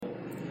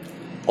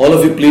All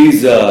of you,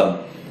 please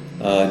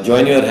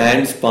join your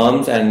hands,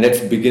 palms, and let's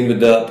begin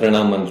with the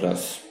pranam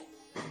mantras.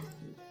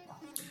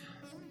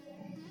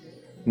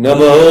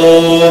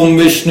 Namo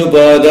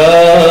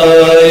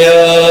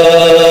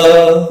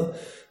Vishnupadaya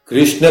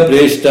Krishna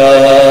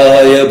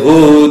Preshtaya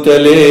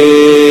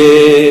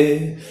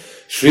Bhutale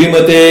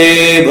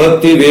Srimate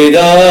Bhakti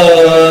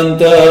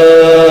Vedanta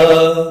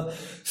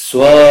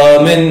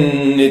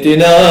Swamin Niti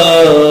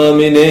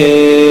Namine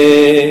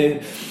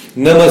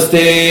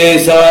Namaste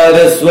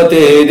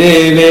Saraswate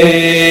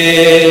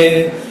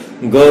Deve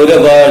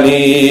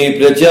Gauravani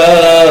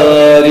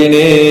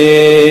Pracharine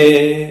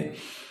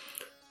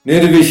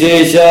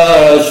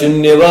Nirvishesha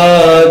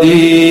Shunyavadi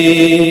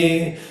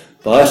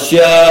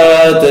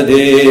Paschyata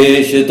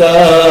Deshatarine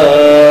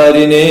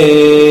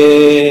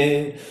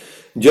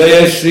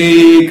Jaya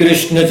Shri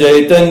Krishna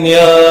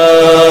Chaitanya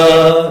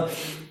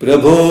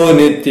Prabhu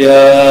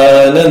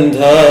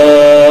Nityananda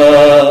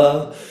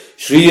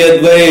Shri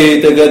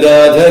Advaita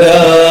Gadadhara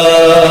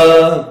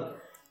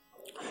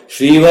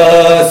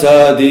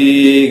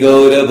Shrivasadi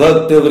Gaura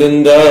Bhakta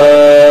Vrinda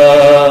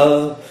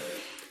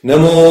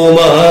Namo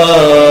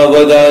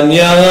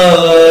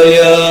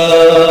Mahavadanyaya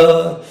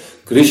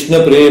Krishna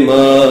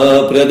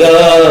Prema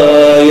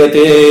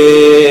Pradayate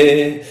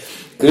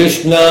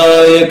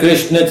Krishnaya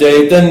Krishna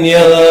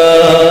Chaitanya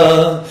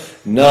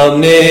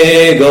Namne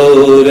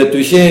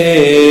Gauratushe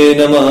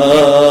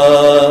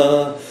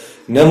Namaha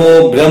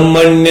Namo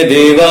Brahmanya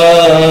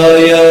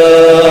Devaya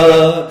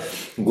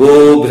Go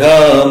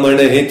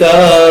Brahmana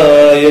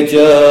Hitaya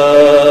Cha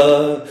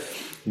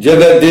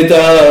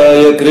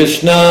Jagadhitaya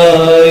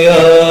Krishnaya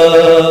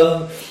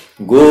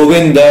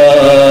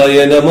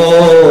Govindaya Namo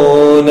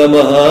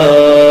Namaha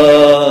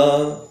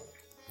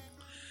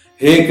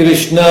He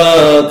Krishna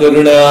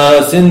Karuna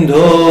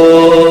Sindho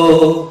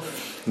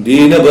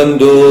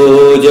Dinabandhu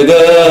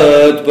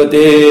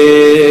Jagatpate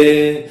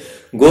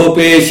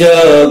Gopesha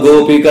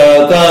Gopika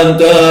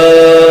Kanta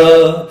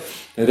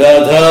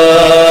Radha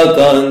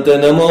Kanta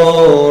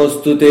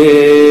Namostute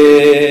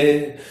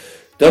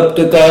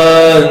Tapta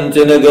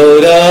Kanchana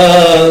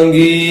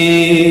Gaurangi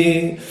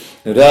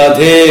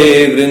Radhe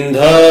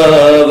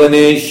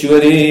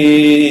Vrindavaneshwari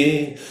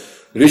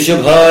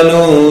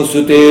Rishabhanu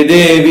Sute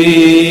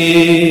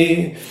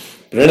Devi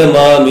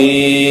Pranamami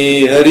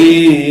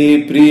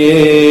Hari Priye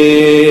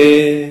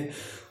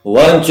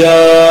Vancha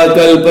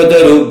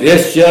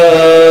Kalpatarubhyascha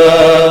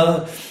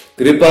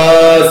Kripa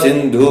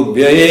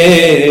Sindhubhya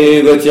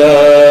eva cha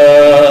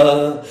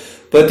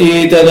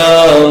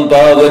Patitanam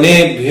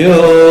Pavanebhyo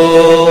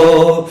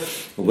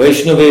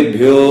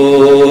Vaishnavebhyo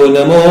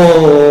Namo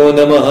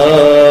Namaha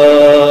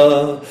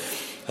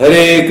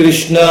Hare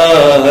Krishna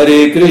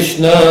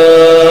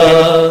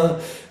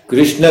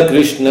Krishna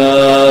Krishna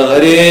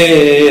Hare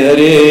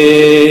Hare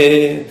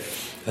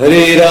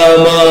Hare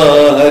Rama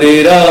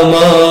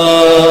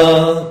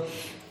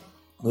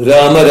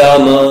Rama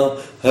Rama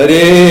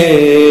Hare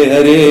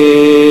Hare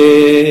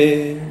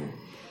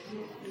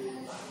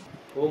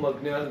Om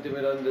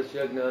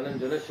Ajnanatimirandasya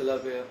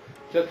Jnananjanashalakaya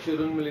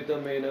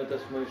Chakshurunmilitamena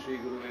Tasmai Shri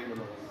Guruve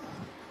Namaha.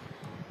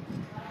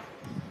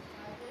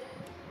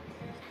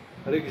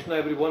 Hare Krishna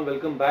everyone,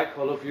 welcome back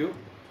all of you.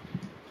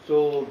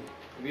 So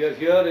we are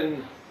here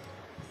in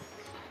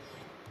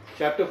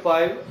chapter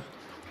 5.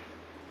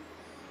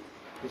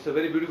 It's a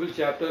very beautiful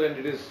chapter and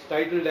it is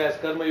titled as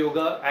Karma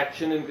Yoga,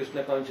 Action in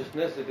Krishna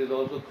Consciousness. It is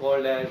also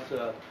called as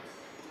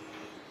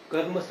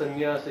Karma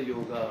Sannyasa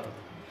Yoga.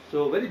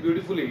 So very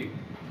beautifully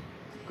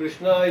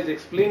Krishna is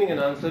explaining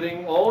and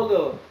answering all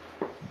the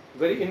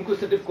very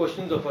inquisitive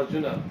questions of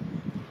Arjuna.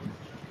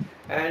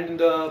 And in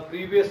the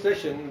previous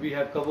session we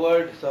have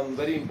covered some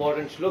very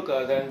important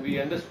shlokas and we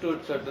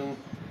understood certain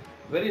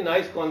very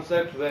nice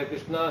concepts where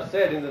Krishna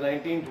said in the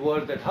 19th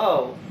verse that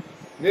how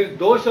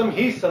Nirdosham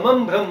hi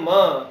samam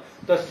brahma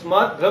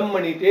tasmat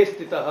brahmani te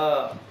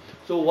stitaha.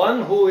 So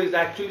one who is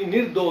actually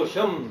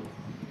nirdosham,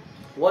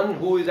 one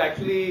who is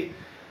actually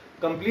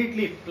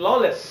completely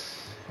flawless,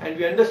 and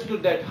we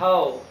understood that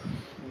how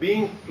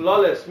being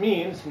flawless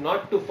means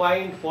not to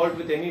find fault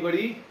with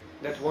anybody.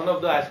 That's one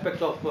of the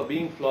aspects of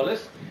being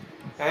flawless.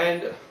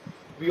 And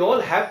we all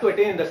have to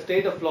attain the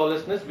state of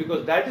flawlessness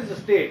because that is the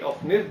state of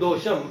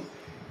nirdosham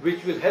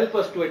which will help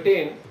us to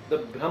attain the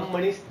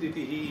brahmani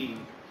sthitihi,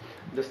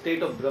 the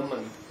state of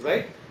Brahman,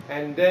 right?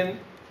 And then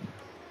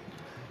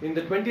in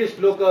the 20th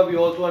shloka we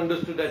also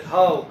understood that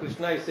how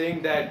Krishna is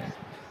saying that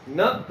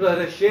na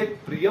prahrashet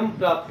priyam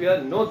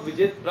prapya no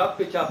dvijit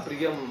prapya cha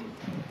priyam.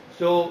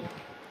 So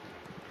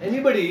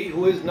anybody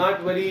who is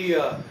not very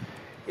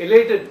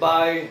elated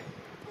by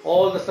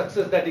all the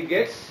success that he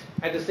gets,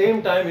 at the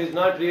same time he is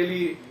not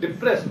really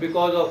depressed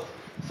because of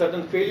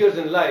certain failures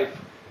in life,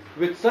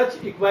 with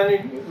such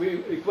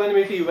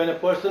equanimity when a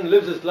person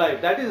lives his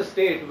life, that is a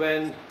state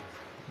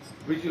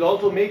which will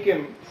also make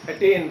him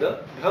attain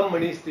the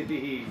Brahmani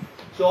Sthitihi.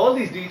 So all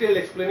these detailed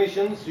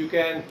explanations you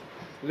can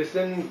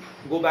listen,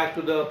 go back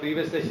to the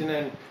previous session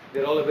and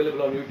they're all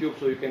available on YouTube,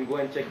 so you can go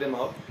and check them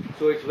out.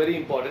 So it's very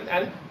important.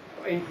 And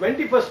in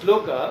 21st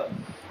sloka,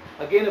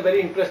 again a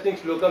very interesting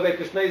shloka where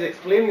Krishna is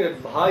explaining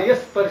that bhayas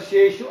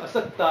parsheshu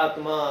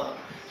asaktatma.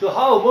 So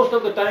how most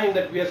of the time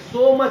that we are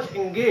so much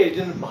engaged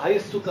in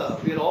bhayas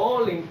sukha, we are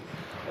all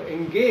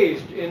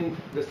engaged in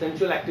the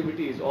sensual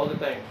activities all the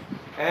time.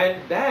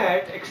 And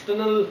that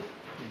external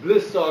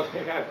bliss, or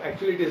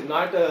actually it is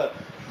not a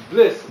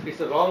bliss, it's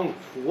a wrong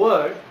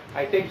word.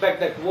 I take back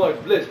that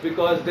word bliss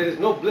because there is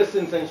no bliss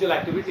in sensual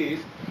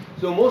activities.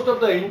 So most of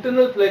the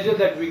internal pleasure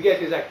that we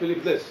get is actually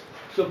bliss.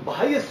 So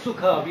Bahya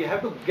Sukha, we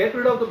have to get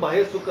rid of the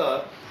Bahya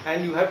Sukha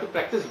and you have to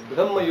practice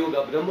Brahma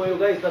Yoga. Brahma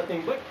Yoga is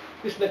nothing but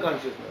Krishna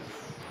consciousness.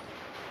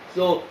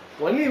 So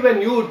only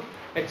when you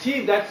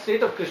achieve that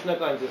state of Krishna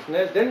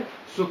consciousness, then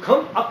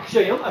Sukham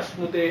Akshayam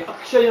Ashnute.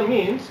 Akshaya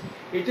means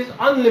it is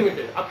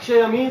unlimited.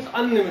 Akshaya means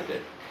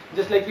unlimited.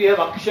 Just like we have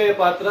Akshaya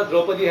Patra,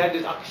 Draupadi had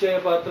this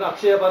Akshaya Patra.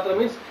 Akshaya Patra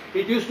means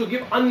it used to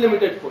give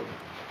unlimited food.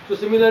 So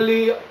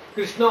similarly,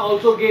 Krishna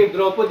also gave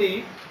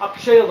Draupadi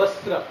Akshaya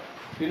Vastra.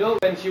 You know,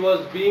 when she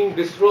was being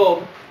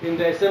disrobed in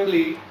the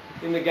assembly,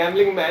 in the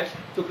gambling match,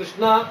 so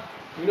Krishna,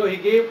 you know, he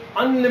gave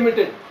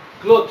unlimited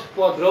clothes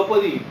for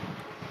Draupadi,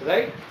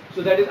 right?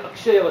 So that is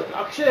Akshaya Vastra.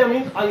 Akshaya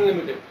means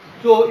unlimited.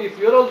 So if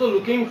you are also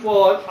looking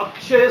for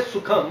Akshaya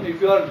Sukham,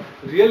 if you are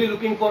really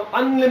looking for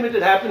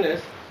unlimited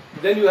happiness,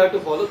 then you have to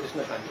follow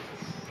Krishna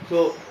consciousness.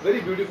 So very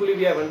beautifully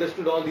we have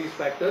understood all these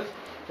factors.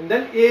 And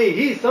then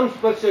Ehi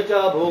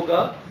samsparshacha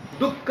bhoga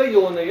dukkha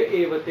yonaya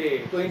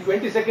evate. So in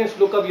 22nd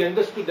shloka we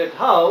understood that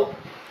how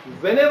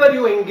whenever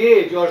you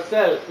engage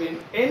yourself in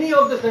any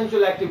of the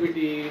sensual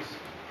activities,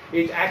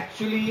 it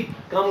actually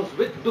comes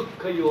with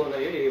dukkha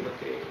yonaya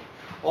evate.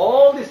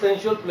 All the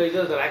sensual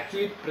pleasures are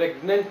actually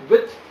pregnant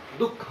with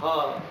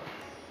dukkha.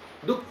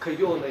 Dukkha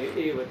yonaya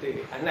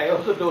evate. And I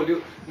also told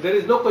you there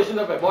is no question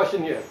of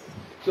abortion here.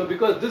 So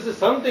because this is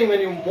something when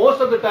you, most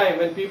of the time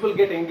when people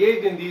get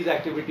engaged in these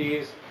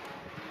activities,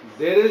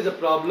 there is a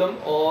problem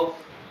of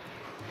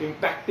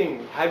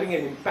having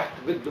an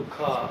impact with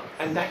dukkha.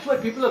 And that's why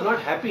people are not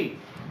happy.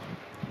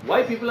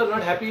 Why people are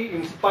not happy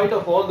in spite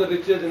of all the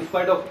riches, in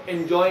spite of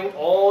enjoying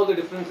all the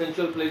different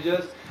sensual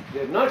pleasures,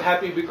 they are not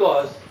happy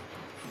because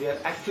they are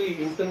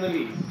actually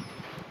internally,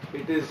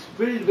 it is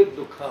filled with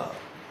dukkha.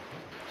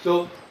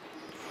 So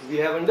we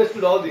have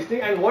understood all these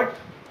things, and what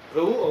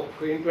Prabhu,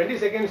 in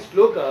 22nd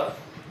shloka,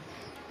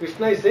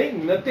 Krishna is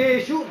saying,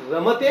 Nateshu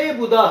ramate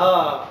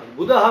buddhaha.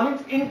 Buddhaha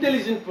means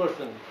intelligent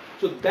person.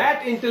 So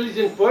that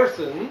intelligent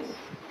person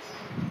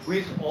who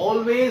is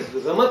always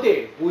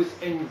ramate, who is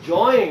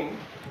enjoying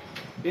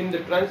in the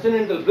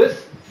transcendental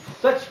bliss,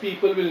 such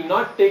people will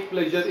not take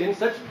pleasure in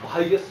such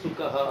bhaya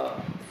sukha.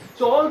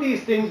 So all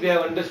these things we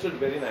have understood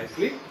very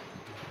nicely.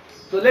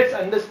 So let's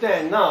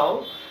understand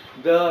now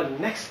the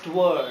next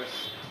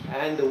verse.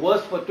 And the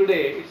verse for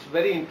today, it's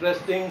very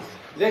interesting.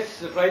 Let's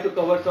try to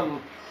cover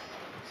some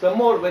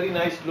more very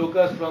nice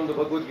shlokas from the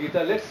Bhagavad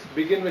Gita. Let's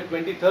begin with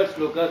 23rd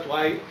shloka. So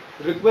I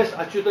request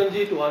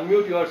Achyutanji to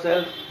unmute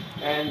yourself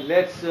and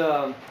let's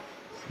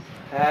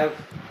have,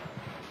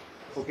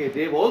 okay,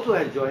 Dev also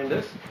has joined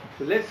us.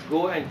 So let's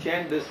go and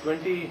chant this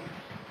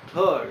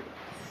 23rd.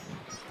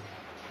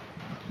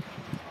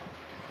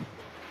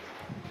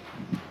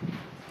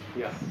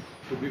 Yeah,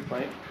 should be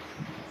fine.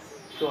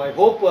 So I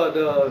hope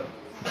the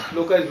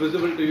shloka is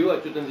visible to you,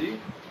 Achyutanji.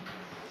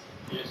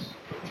 Yes.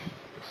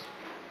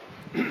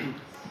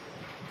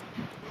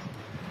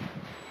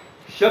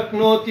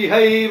 Shaknoti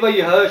hayva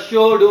yah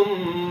shodum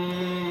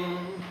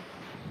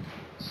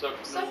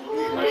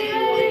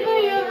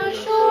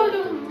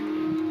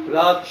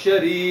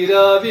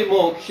Raksharira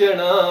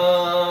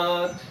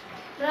vimokshanat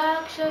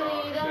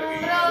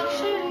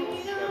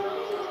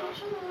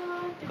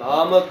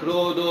Kama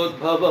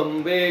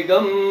krododbhavam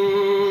vegam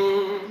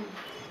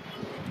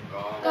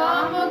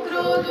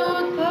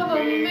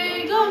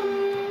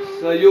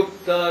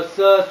Sayukta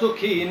sa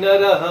sukhi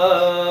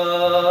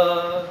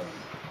naraha.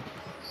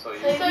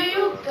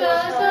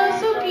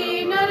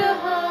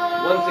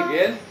 Once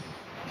again,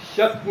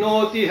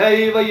 Shaknoti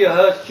hayva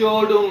yah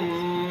shodum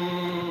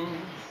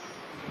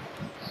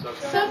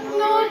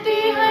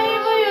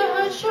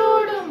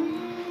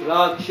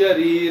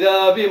Raksharira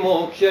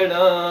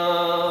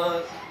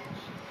vimokshanat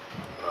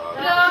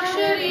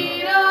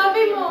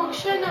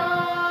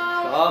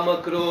Kama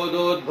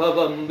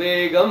krododbhavam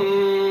vegam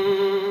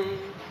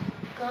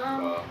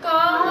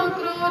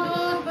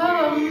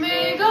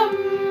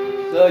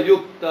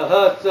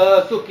Sayuktaha sa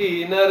sukhi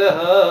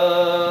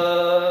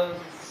naraha.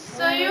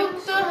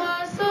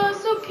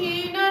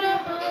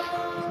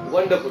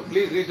 Wonderful.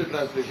 Please read the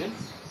translation.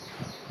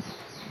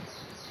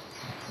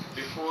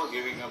 Before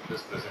giving up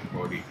this present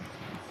body,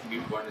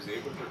 if one is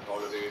able to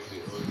tolerate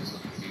the urges of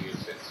material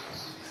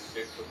senses,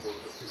 take the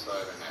force of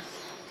desire and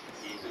action,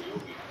 he is a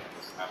yogi and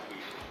is happy in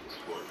this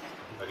world.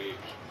 Hare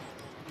Krishna.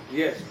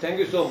 Yes, thank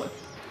you so much.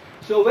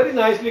 So very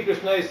nicely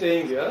Krishna is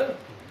saying here,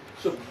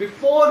 so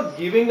before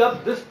giving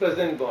up this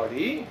present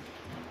body,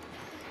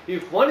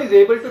 if one is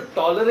able to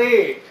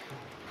tolerate,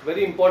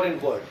 very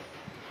important word,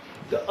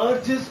 the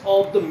urges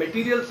of the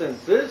material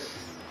senses,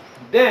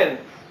 then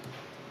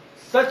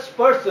such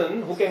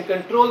person who can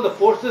control the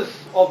forces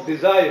of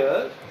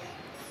desire,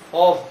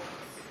 of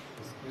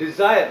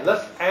desire,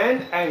 lust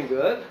and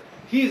anger,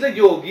 he is a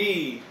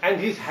yogi and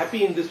he is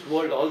happy in this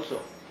world also.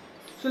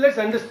 So let's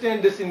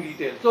understand this in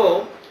detail.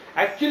 So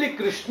actually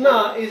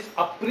Krishna is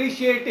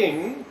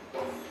appreciating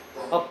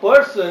a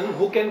person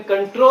who can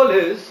control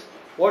his,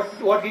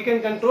 what he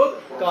can control?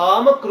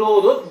 Kama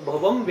krodha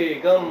bhavam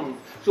vegam.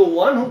 So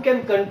one who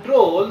can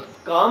control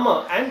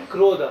kama and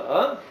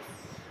krodha,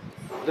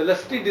 the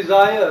lusty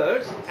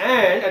desires,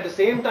 and at the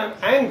same time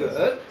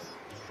anger,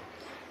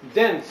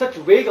 then such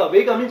vega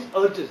means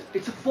urges,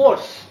 it's a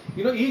force.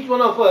 Each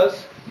one of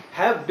us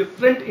have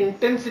different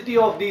intensity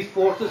of these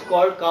forces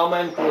called kama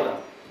and krodha,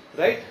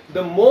 right?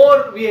 The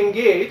more we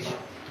engage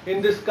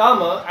in this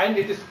kama and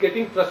it is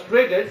getting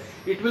frustrated,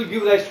 it will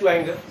give rise to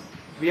anger.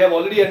 We have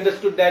already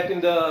understood that in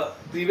the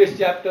previous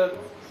chapter,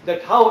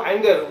 that how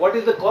anger, what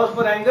is the cause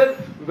for anger?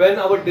 When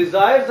our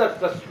desires are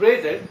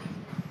frustrated,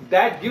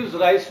 that gives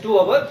rise to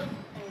our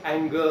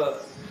anger.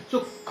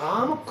 So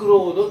kama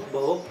krodha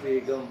bhav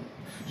vegam.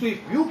 So if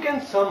you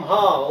can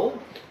somehow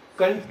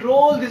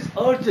control these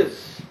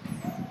urges,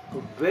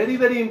 very,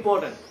 very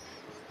important.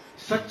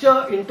 Such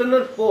an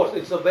internal force,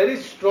 it's a very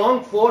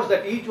strong force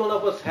that each one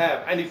of us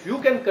have. And if you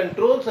can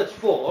control such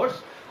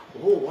force,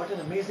 oh, what an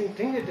amazing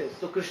thing it is.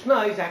 So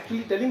Krishna is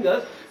actually telling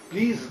us,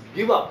 please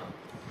give up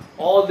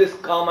all this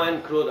kama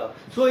and krodha.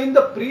 So in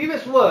the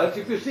previous verse,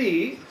 if you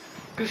see,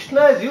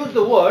 Krishna has used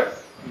the word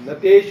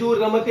Nateshu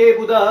Ramate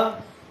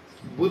Buddha.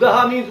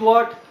 Buddha means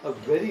what? A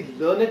very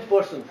learned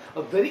person,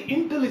 a very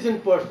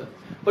intelligent person.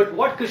 But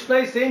what Krishna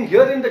is saying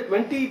here in the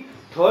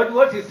 23rd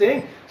verse, he is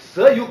saying,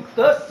 Sa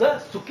yukta sa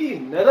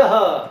sukhi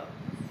naraha.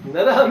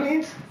 Naraha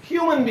means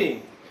human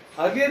being.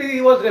 Earlier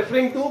he was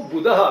referring to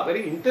Buddha,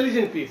 very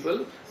intelligent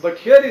people. But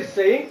here he is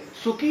saying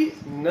sukhi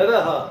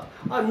naraha,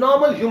 a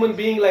normal human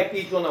being like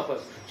each one of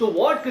us. So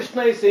what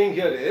Krishna is saying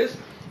here is,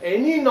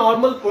 any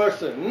normal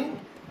person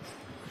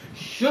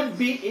should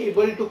be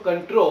able to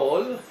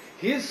control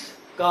his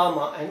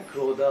kama and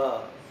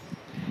krodha.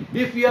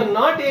 If we are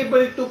not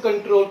able to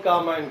control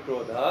kama and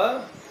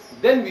krodha,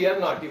 then we are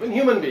not even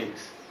human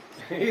beings.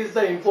 Is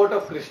the import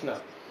of Krishna.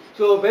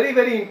 So very,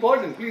 very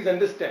important, please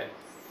understand.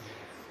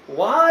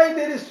 Why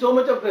there is so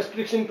much of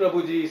restriction,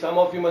 Prabhuji? Some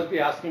of you must be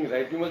asking,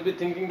 right? You must be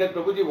thinking that,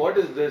 Prabhuji, what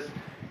is this?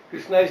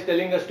 Krishna is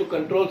telling us to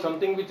control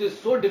something which is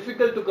so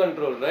difficult to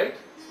control, right?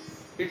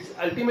 It's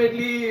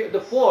ultimately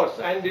the force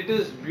and it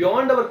is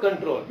beyond our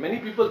control. Many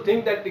people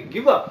think that they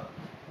give up.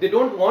 They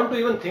don't want to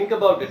even think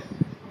about it.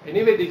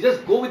 Anyway, they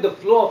just go with the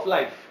flow of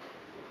life.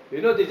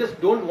 They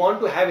just don't want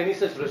to have any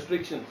such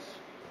restrictions.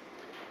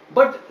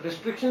 But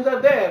restrictions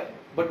are there.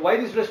 But why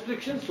these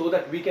restrictions? So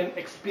that we can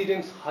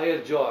experience higher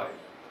joy.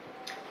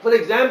 For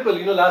example,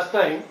 last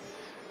time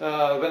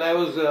when I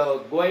was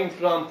going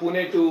from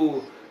Pune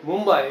to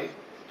Mumbai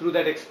through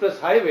that express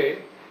highway,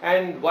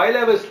 and while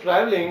I was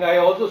traveling, I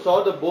also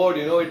saw the board,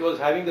 it was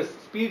having the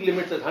speed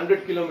limits at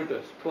 100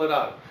 kilometers per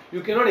hour.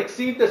 You cannot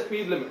exceed the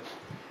speed limits.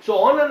 So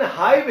on a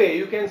highway,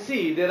 you can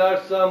see there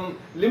are some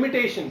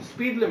limitations,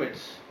 speed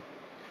limits.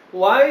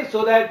 Why?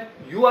 So that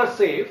you are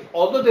safe.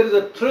 Although there is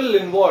a thrill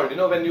involved,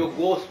 when you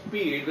go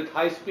speed with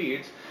high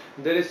speeds,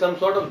 there is some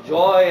sort of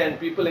joy and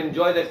people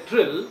enjoy that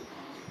thrill.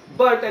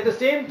 But at the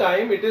same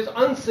time, it is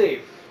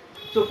unsafe.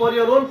 So for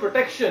your own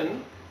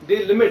protection,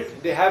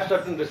 they have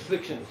certain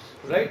restrictions,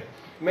 right?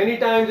 Many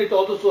times it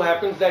also so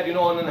happens that,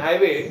 on a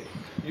highway,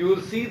 you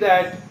will see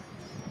that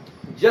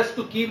just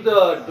to keep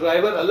the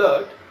driver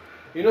alert,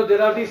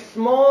 there are these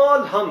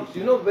small humps,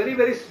 very,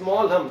 very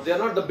small humps. They are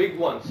not the big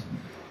ones.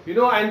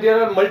 And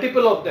there are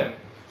multiple of them.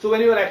 So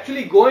when you are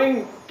actually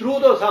going through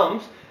those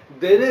humps,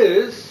 there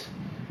is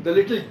the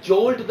little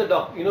jolt the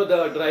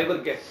driver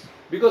gets.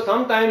 Because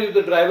sometimes if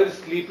the driver is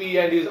sleepy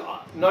and is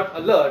not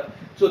alert,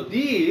 so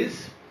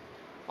these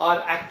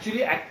are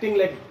actually acting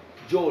like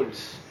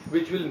jolts,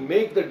 which will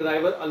make the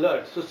driver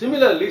alert. So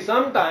similarly,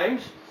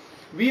 sometimes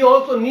we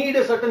also need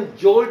a certain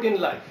jolt in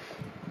life,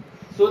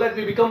 so that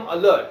we become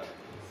alert.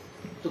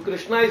 So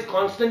Krishna is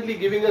constantly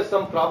giving us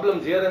some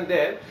problems here and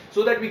there,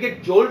 so that we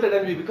get jolted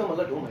and we become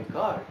alert. Oh my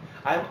God,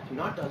 I am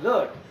not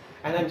alert.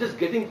 And I am just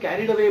getting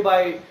carried away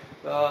by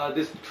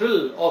this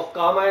thrill of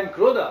kama and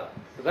krodha.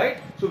 Right?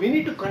 So we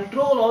need to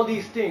control all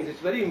these things.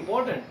 It's very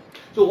important.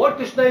 So what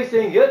Krishna is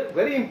saying here,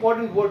 very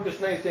important word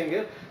Krishna is saying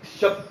here,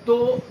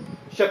 Shakto,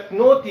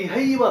 Shaknot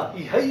ihaiva,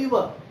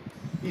 ihaiva.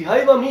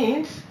 Ihaiva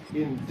means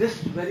in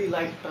this very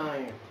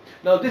lifetime.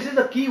 Now this is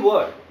a key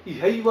word.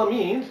 Ihaiva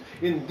means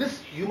in this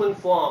human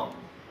form.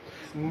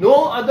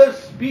 No other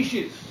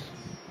species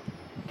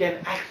can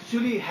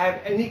actually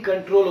have any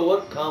control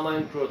over kama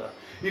and krodha.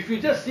 If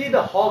you just see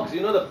the hogs,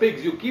 the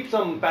pigs, you keep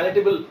some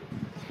palatable,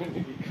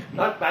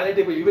 not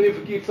palatable, even if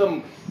you keep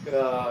some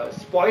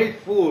spoiled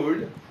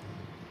food,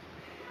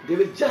 they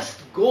will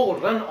just go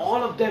run,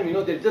 all of them,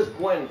 they'll just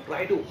go and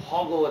try to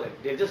hog over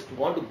it. They just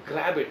want to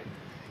grab it.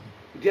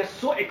 They are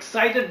so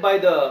excited by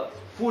the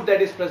food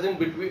that is present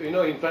between,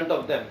 in front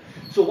of them.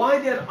 So why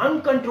they are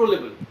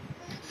uncontrollable?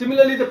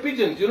 Similarly, the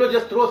pigeons,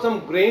 just throw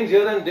some grains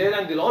here and there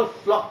and they'll all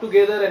flock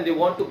together and they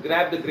want to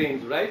grab the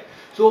grains, right?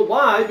 So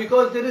why?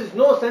 Because there is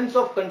no sense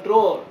of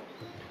control.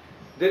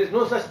 There is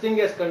no such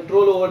thing as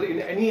control over in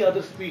any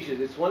other species.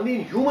 It's only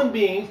in human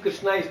beings,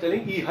 Krishna is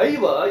telling,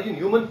 ihaiva, in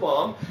human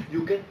form,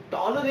 you can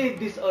tolerate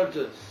these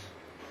urges.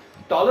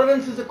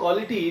 Tolerance is a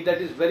quality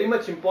that is very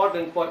much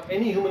important for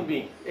any human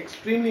being.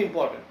 Extremely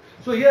important.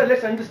 So here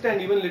let's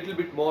understand even a little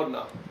bit more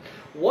now.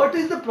 What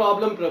is the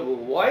problem, Prabhu?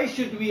 Why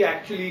should we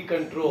actually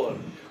control?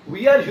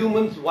 We are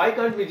humans, why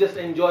can't we just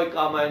enjoy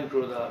kama and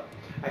krodha?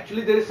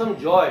 Actually there is some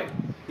joy.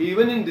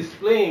 Even in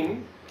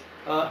displaying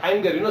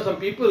anger. You know, some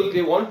people,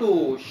 they want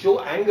to show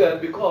anger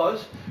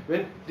because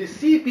when they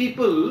see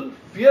people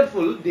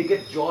fearful, they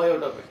get joy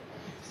out of it.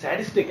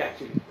 Sadistic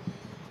actually.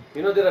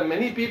 You know, there are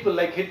many people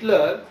like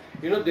Hitler,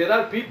 you know, there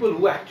are people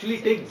who actually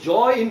take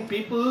joy in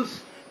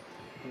people's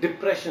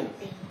depression,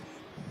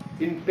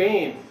 in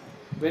pain.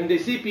 When they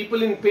see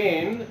people in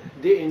pain,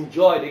 they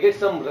enjoy, they get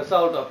some rasa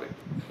out of it.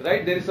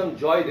 Right? There is some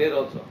joy there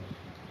also.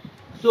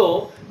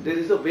 So, there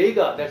is a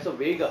Vega, that's a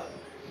Vega.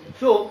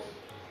 So,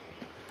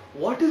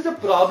 what is the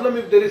problem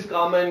if there is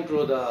kama and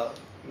krodha?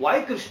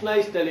 Why Krishna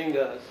is telling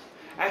us?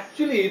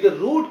 Actually, the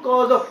root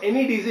cause of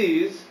any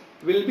disease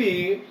will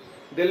be,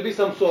 there will be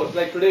some source.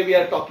 Like today we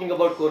are talking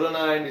about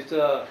corona and it's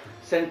a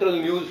central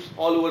news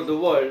all over the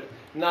world.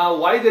 Now,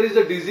 why there is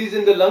a disease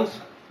in the lungs?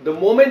 The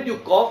moment you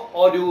cough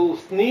or you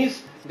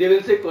sneeze, they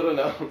will say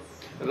corona,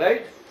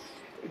 right?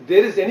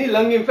 There is any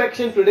lung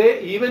infection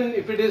today, even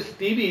if it is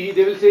TB,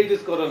 they will say it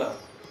is corona,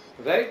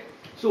 right?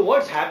 So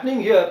what's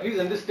happening here, please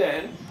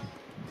understand,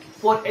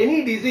 for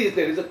any disease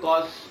there is a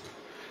cause.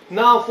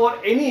 Now for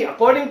any,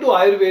 according to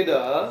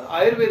Ayurveda,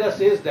 Ayurveda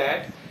says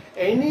that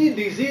any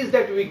disease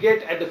that we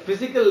get at the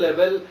physical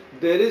level,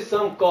 there is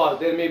some cause.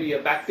 There may be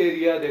a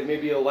bacteria, there may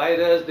be a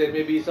virus, there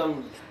may be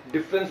some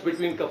difference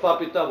between kapha,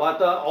 pitta,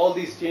 vata, all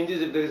these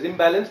changes. If there is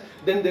imbalance,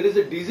 then there is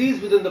a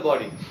disease within the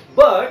body.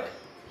 But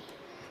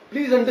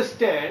please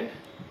understand,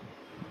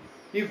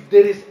 if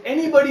there is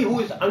anybody who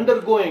is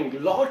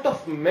undergoing lot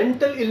of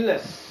mental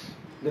illness,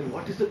 then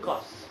what is the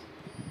cause?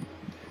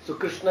 So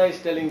Krishna is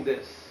telling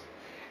this.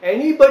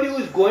 Anybody who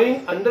is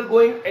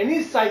undergoing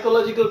any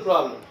psychological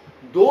problem,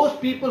 those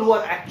people who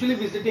are actually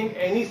visiting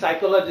any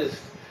psychologist,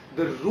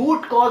 the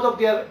root cause of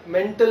their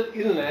mental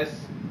illness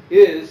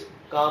is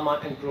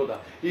kama and krodha.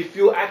 If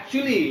you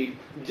actually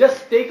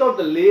just take out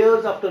the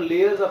layers after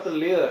layers after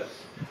layers,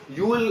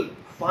 you will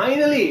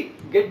finally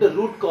get the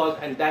root cause,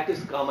 and that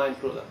is kama and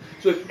krodha.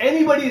 So if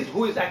anybody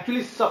who is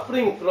actually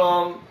suffering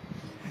from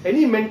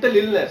any mental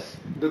illness,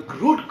 the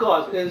root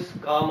cause is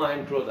kama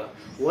and krodha.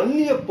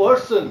 Only a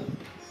person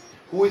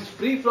who is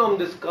free from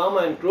this kama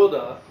and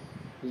krodha,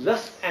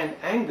 lust and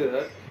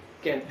anger,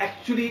 can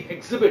actually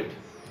exhibit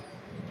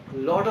a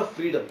lot of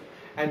freedom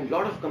and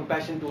lot of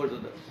compassion towards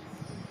others.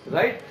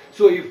 Right?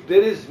 So if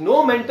there is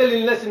no mental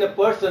illness in a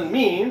person,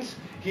 means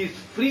he is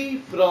free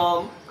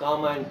from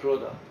kama and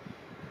krodha.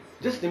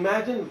 Just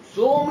imagine,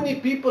 so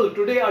many people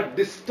today are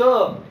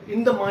disturbed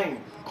in the mind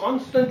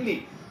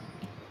constantly.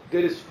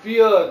 There is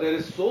fear, there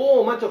is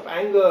so much of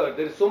anger,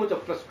 there is so much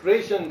of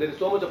frustration, there is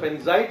so much of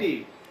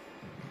anxiety.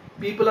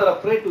 People are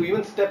afraid to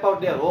even step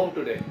out their home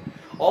today.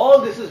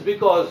 All this is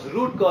because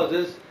root cause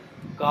is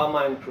kama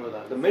and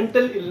krodha, the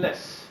mental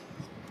illness.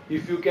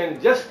 If you can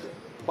just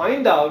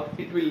find out,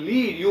 it will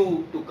lead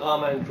you to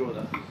kama and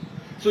krodha.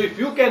 So if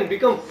you can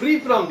become free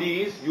from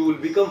these, you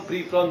will become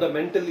free from the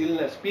mental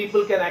illness.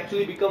 People can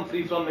actually become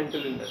free from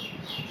mental illness.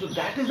 So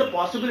that is the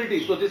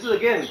possibility. So this is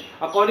again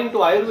according to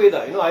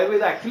Ayurveda. You know,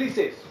 Ayurveda actually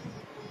says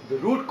the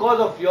root cause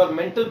of your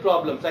mental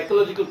problem,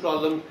 psychological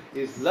problem,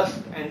 is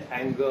lust and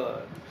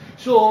anger.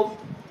 So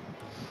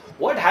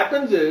what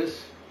happens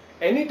is,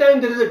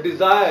 anytime there is a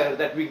desire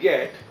that we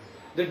get,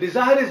 the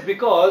desire is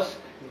because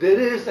there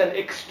is an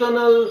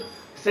external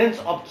sense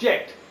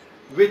object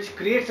which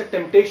creates a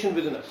temptation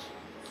within us.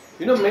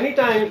 You know, many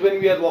times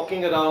when we are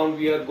walking around,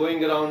 we are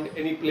going around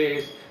any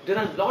place, there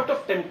are a lot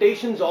of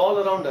temptations all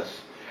around us.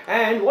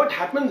 And what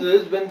happens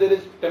is, when there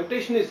is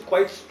temptation is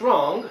quite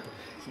strong,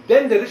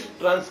 then there is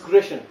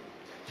transgression.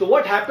 So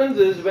what happens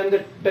is, when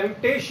the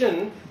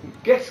temptation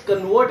gets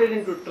converted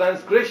into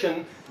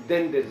transgression,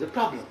 then there is a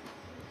problem.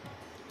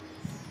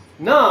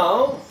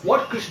 Now,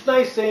 what Krishna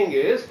is saying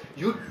is,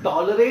 you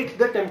tolerate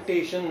the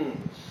temptations.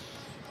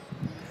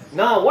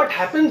 Now, what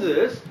happens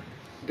is,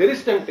 there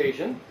is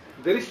temptation,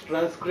 there is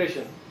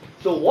transgression.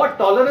 So what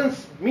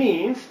tolerance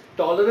means,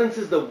 tolerance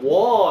is the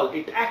wall.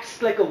 It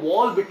acts like a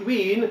wall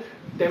between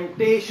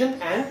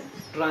temptation and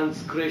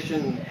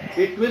transgression.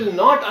 It will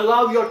not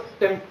allow your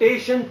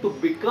temptation to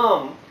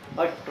become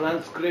a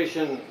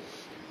transgression.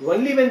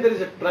 Only when there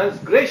is a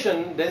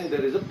transgression, then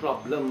there is a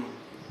problem.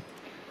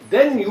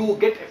 Then you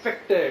get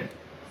affected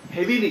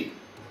heavily.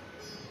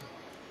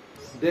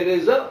 There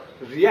is a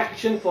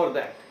reaction for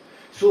that.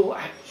 So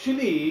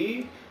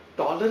actually,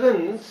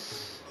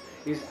 tolerance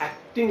is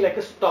acting like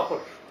a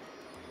stopper.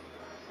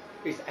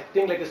 It's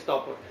acting like a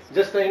stopper.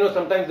 Just you know,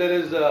 sometimes there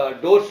is a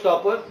door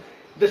stopper.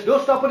 This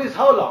door stopper is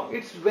how long?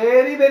 It's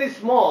very, very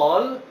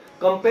small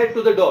compared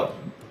to the door,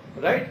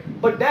 right?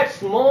 But that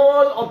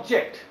small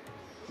object,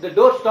 the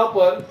door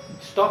stopper,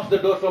 stops the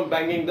door from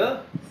banging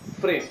the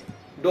frame,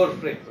 door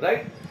frame,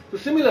 right? So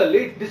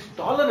similarly, this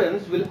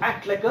tolerance will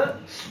act like a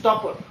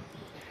stopper.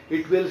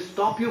 It will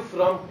stop you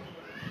from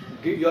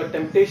your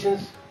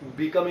temptations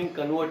becoming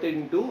converted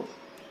into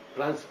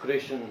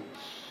transgressions.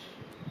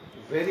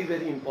 Very,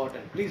 very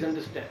important. Please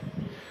understand.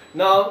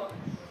 Now,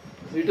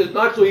 it is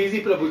not so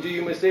easy, Prabhuji.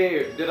 You may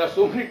say there are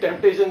so many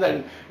temptations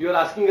and you are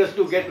asking us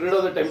to get rid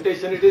of the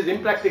temptation. It is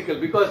impractical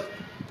because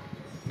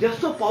they are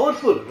so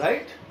powerful,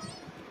 right?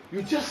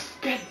 You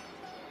just get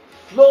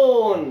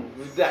flown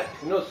with that.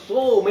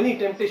 So many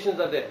temptations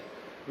are there.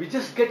 We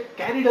just get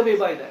carried away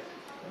by that.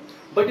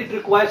 But it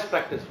requires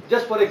practice.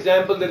 Just for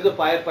example, there is a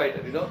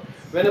firefighter.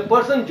 When a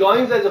person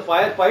joins as a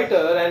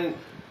firefighter and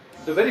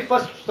the very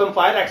first some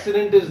fire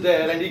accident is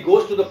there and he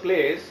goes to the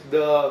place,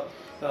 the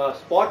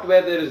spot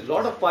where there is a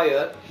lot of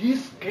fire, he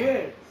is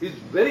scared. He is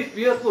very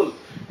fearful.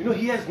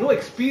 He has no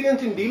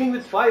experience in dealing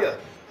with fire.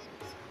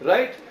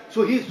 Right?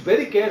 So he is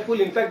very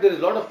careful. In fact, there is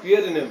a lot of fear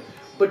in him.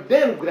 But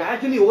then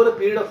gradually over a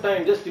period of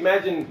time, just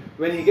imagine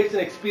when he gets an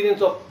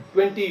experience of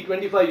 20,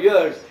 25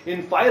 years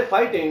in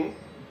firefighting,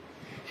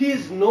 he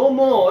is no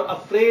more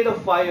afraid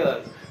of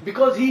fire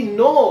because he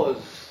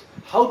knows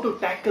how to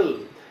tackle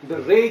the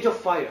rage of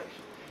fire.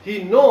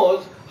 He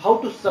knows how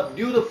to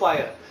subdue the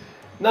fire.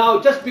 Now,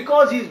 just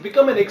because he's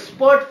become an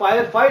expert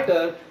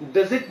firefighter,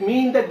 does it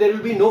mean that there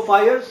will be no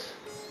fires?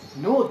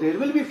 No, there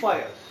will be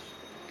fires.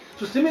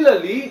 So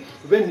similarly,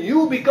 when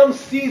you become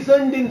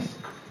seasoned in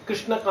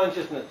Krishna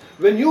consciousness,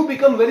 when you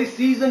become very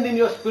seasoned in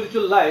your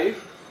spiritual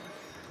life,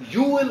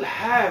 you will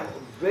have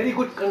very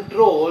good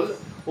control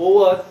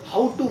over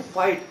how to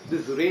fight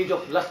this rage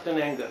of lust and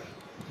anger.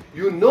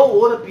 You know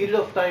over a period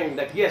of time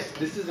that yes,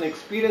 this is an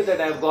experience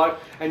that I have got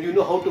and you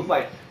know how to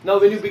fight. Now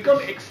when you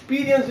become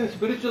experienced in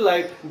spiritual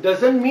life,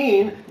 doesn't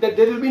mean that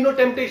there will be no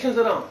temptations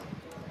around.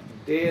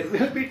 There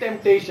will be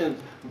temptations,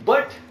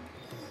 but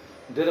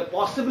the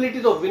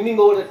possibilities of winning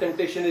over the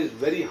temptation is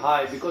very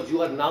high because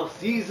you are now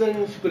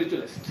seasoned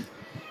spiritualist.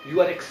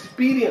 You are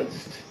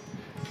experienced.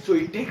 So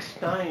it takes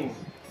time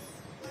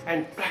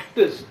and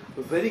practice,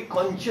 very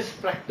conscious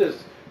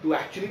practice to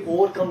actually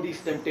overcome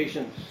these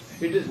temptations.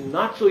 It is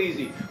not so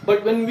easy.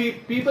 But when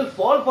people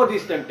fall for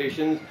these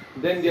temptations,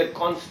 then they are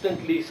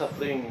constantly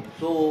suffering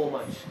so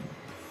much.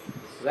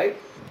 Right?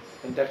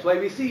 And that's why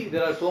we see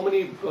there are so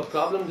many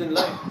problems in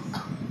life.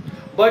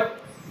 But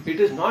it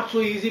is not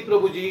so easy,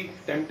 Prabhuji.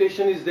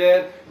 Temptation is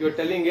there. You're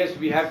telling us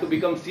we have to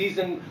become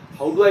seasoned.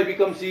 How do I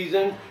become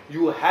seasoned?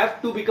 You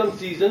have to become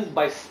seasoned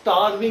by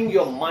starving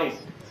your mind.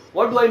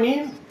 What do I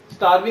mean?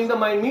 Starving the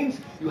mind means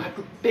you have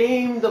to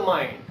tame the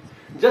mind.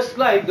 Just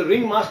like the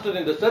ringmaster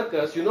in the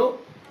circus,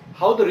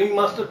 how the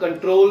ringmaster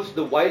controls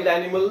the wild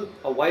animal,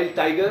 a wild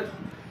tiger.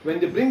 When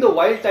they bring the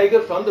wild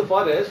tiger from the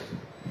forest,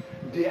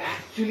 they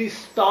actually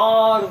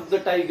starve the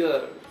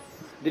tiger.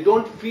 They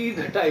don't feed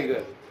the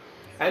tiger.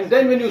 And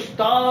then when you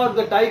starve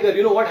the tiger,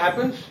 you know what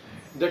happens?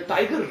 The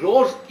tiger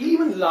roars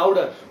even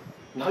louder.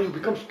 Now you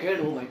become scared.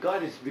 Oh my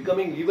God, it's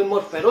becoming even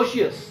more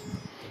ferocious.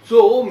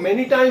 So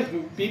many times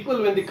people,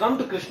 when they come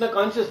to Krishna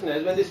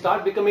consciousness, when they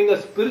start becoming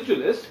a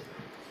spiritualist,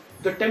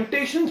 the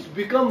temptations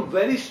become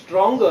very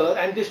stronger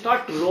and they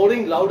start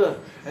roaring louder.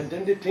 And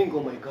then they think,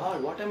 oh my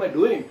God, what am I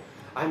doing?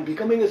 I'm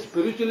becoming a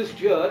spiritualist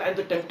here and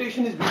the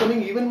temptation is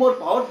becoming even more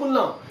powerful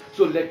now.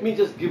 So let me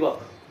just give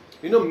up.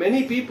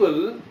 Many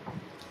people,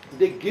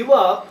 they give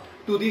up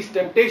to these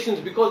temptations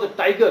because the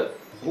tiger,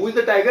 who is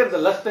the tiger? The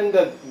lust and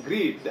the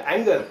greed, the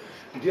anger.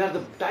 They are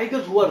the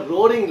tigers who are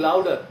roaring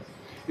louder.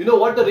 You know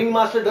what the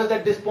ringmaster does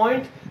at this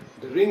point?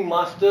 The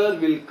ringmaster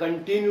will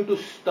continue to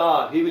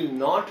starve. He will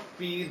not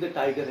feed the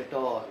tiger at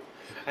all.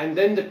 And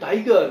then the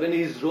tiger, when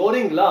he is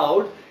roaring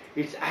loud,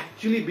 it's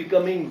actually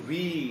becoming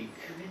weak.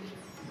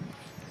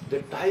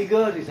 The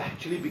tiger is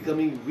actually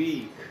becoming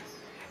weak.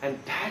 And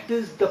that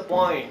is the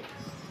point.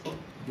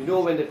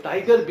 When the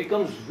tiger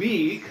becomes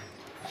weak,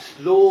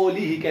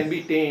 slowly he can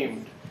be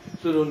tamed.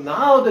 So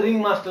now the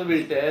ringmaster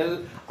will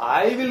tell,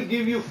 I will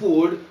give you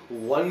food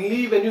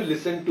only when you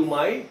listen to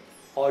my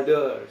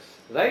orders.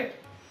 Right?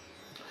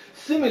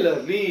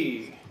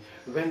 Similarly,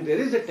 when there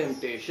is a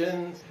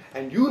temptation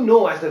and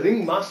as a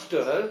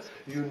ringmaster,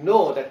 you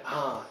know that,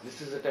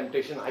 this is a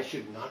temptation, I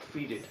should not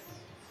feed it.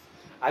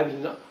 I will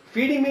not.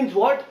 Feeding means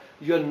what?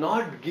 You are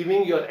not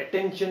giving your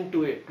attention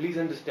to it. Please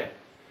understand.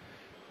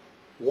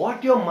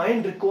 What your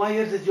mind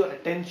requires is your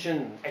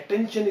attention.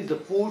 Attention is the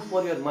food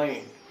for your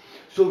mind.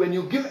 So when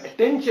you give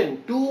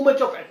attention, too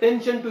much of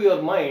attention to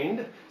your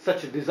mind,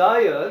 such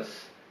desires,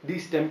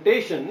 these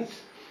temptations,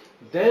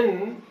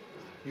 then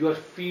you are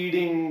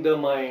feeding the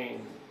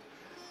mind.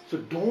 So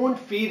don't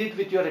feed it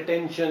with your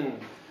attention.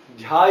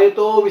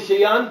 Dhyayato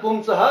vishayan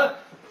pumsaha.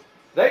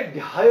 Right?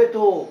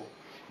 Dhyayato.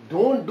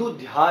 Don't do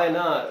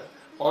dhyana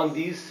on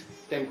these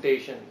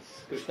temptations.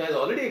 Krishna has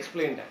already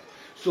explained that.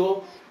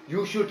 So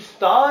you should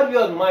starve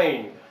your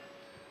mind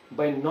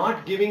by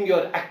not giving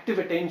your active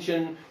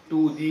attention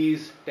to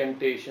these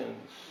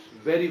temptations.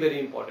 Very, very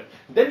important.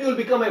 Then you will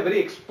become a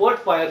very expert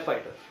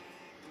firefighter.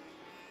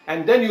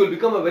 And then you will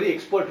become a very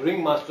expert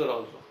ringmaster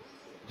also.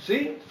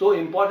 See, so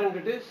important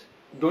it is.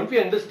 Don't we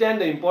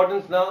understand the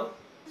importance now?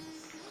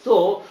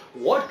 So,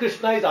 what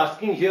Krishna is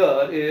asking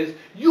here is,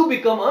 you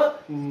become a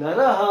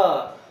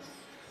Naraha.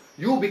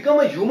 You become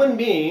a human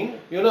being.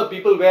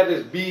 People wear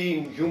this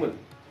being human,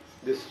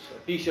 this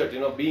t-shirt,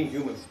 being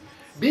human.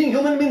 Being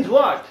human means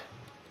what?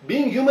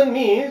 Being human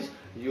means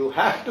you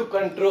have to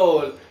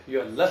control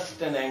your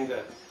lust and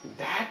anger.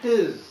 That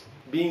is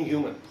being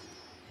human.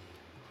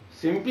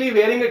 Simply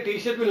wearing a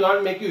t-shirt will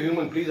not make you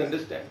human, please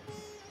understand.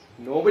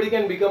 Nobody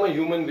can become a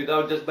human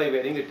without just by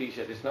wearing a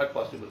t-shirt. It's not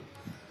possible.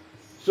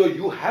 So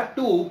you have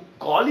to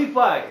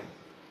qualify.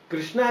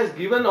 Krishna has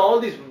given all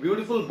this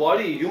beautiful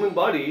body, human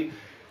body,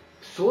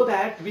 so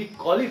that we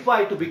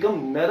qualify to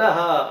become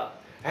Naraha.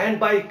 And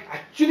by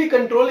actually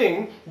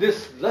controlling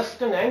this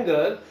lust and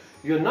anger,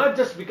 you're not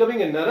just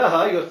becoming a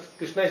Naraha,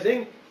 Krishna is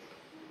saying,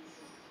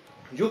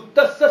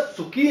 Yuktasya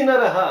Sukhi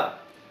Naraha.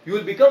 You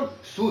will become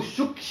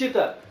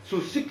Sushukshita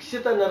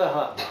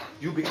Naraha.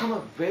 You become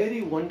a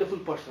very wonderful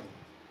person.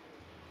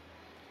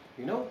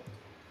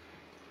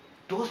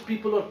 Those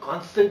people are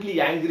constantly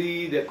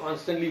angry, they're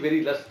constantly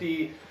very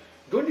lusty.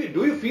 Do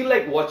you feel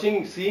like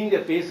seeing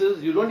their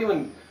faces? You don't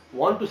even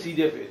want to see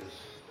their faces.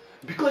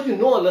 Because a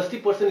lusty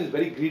person is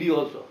very greedy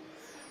also.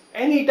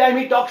 Anytime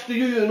he talks to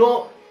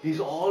you,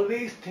 he's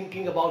always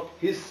thinking about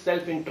his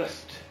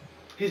self-interest.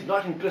 He's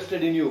not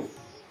interested in you.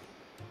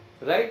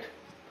 Right?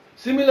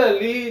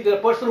 Similarly, the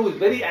person who is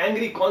very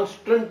angry,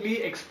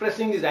 constantly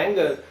expressing his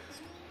anger,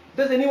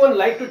 does anyone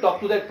like to talk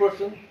to that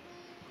person?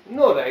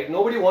 No, right?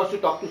 Nobody wants to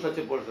talk to such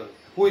a person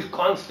who is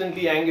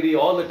constantly angry,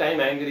 all the time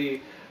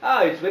angry.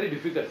 It's very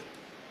difficult.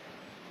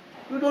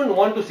 You don't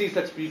want to see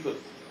such people.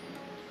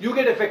 You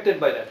get affected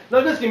by that.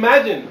 Now just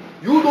imagine,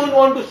 you don't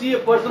want to see a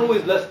person who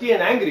is lusty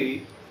and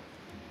angry,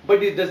 but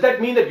does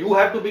that mean that you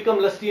have to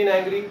become lusty and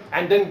angry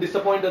and then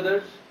disappoint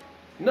others?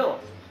 No.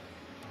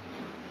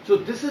 So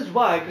this is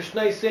why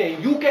Krishna is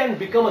saying, you can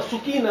become a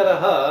Sukhi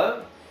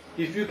Naraha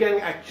if you can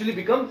actually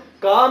become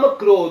Kama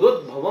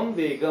Krodot Bhavam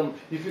Vegam,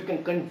 if you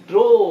can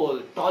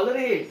control,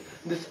 tolerate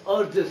this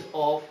urges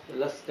of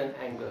lust and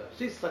anger.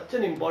 See, such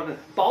an important,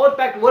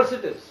 power-packed verse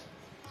it is.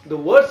 The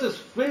verse is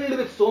filled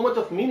with so much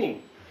of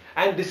meaning.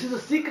 And this is a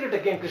secret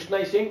again, Krishna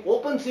is saying,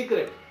 open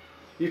secret.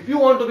 If you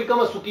want to become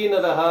a Sukhi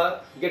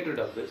Naraha, get rid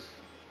of this.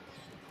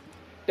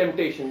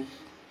 Temptations.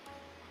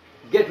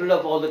 Get rid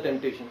of all the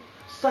temptations.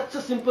 Such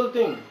a simple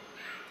thing.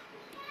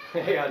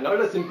 Yeah, not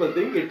a simple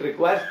thing, it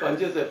requires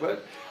conscious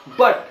effort.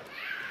 But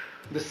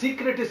the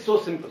secret is so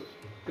simple.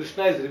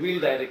 Krishna is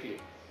revealed directly.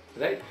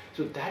 Right?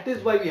 So that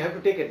is why we have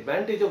to take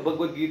advantage of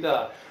Bhagavad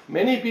Gita.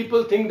 Many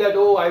people think that,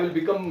 I will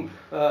become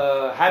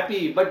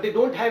happy, but they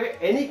don't have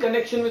any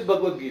connection with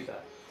Bhagavad Gita.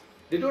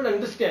 They don't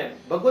understand.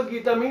 Bhagavad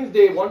Gita means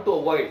they want to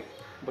avoid.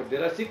 But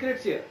there are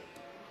secrets here.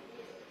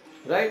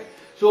 Right?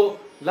 So,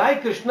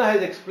 like Krishna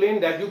has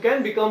explained that you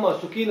can become a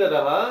Sukhi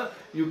Naraha,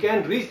 you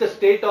can reach the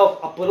state of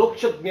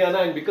Aparoksha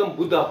Jnana and become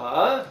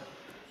Buddha,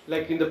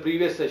 like in the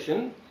previous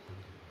session.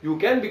 You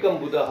can become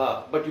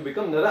Buddha, but you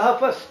become Naraha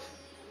first.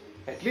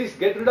 At least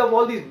get rid of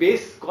all these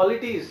base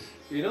qualities,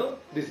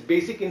 these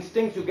basic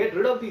instincts, you get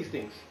rid of these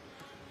things.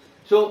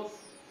 So,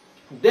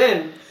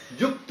 then,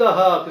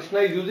 Yuktaha, Krishna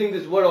is using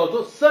this word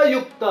also,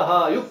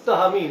 Sayuktaha.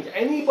 Yuktaha means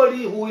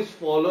anybody who is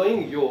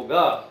following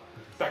yoga,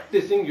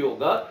 practicing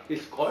yoga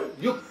is called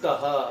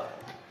Yuktaha.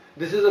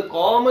 This is a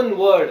common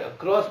word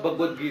across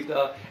Bhagavad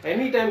Gita.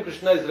 Anytime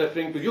Krishna is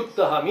referring to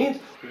Yuktaha means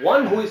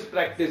one who is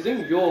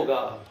practicing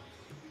yoga.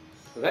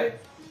 Right?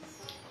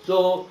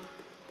 So,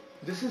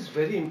 this is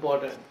very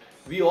important.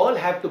 We all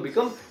have to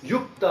become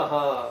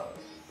Yuktaha.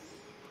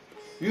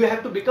 You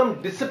have to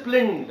become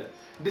disciplined.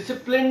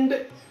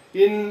 Disciplined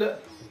in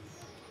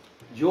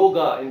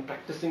yoga, in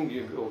practicing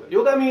yoga.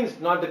 Yoga means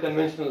not the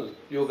conventional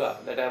yoga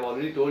that I have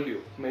already told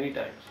you many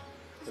times.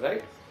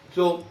 Right?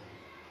 So,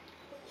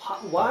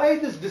 why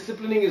this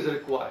disciplining is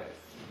required?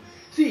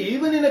 See,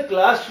 even in a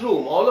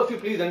classroom, all of you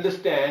please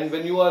understand,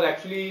 when you are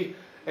actually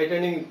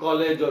attending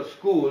college or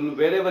school,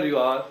 wherever you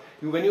are,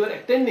 when you are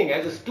attending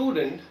as a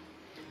student,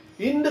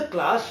 in the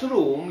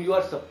classroom, you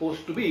are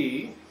supposed to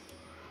be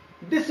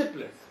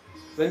disciplined.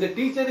 When the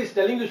teacher is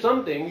telling you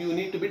something, you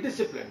need to be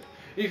disciplined.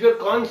 If you are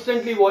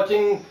constantly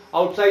watching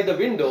outside the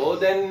window,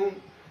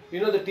 then,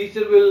 the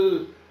teacher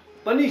will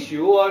punish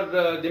you, or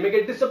they may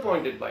get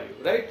disappointed by you,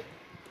 right?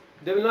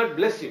 They will not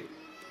bless you.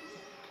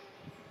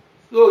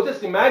 So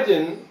just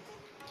imagine,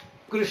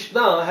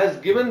 Krishna has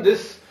given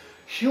this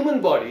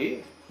human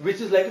body, which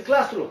is like a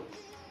classroom.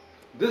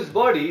 This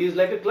body is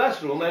like a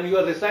classroom and you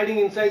are residing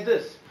inside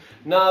this.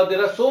 Now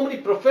there are so many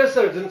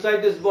professors inside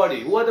this body.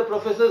 Who are the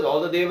professors?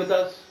 All the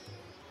Devatas.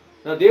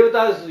 Now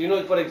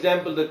Devatas, for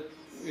example, the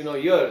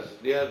ears,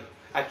 they are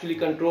actually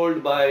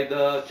controlled by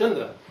the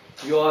Chandra.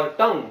 Your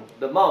tongue,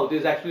 the mouth,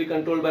 is actually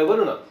controlled by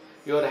Varuna.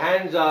 Your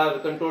hands are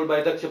controlled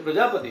by Daksha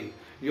Prajapati.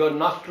 Your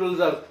nostrils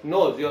are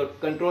nose, you're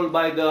controlled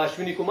by the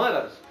Ashwini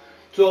Kumaras.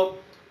 So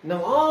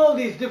now all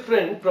these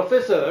different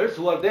professors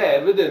who are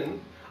there within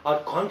are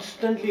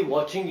constantly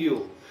watching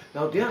you.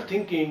 Now they are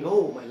thinking,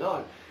 oh my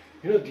Lord,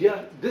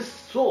 this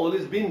soul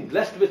is being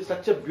blessed with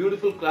such a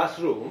beautiful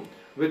classroom.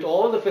 with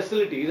all the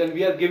facilities, and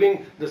we are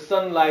giving the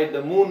sunlight,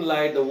 the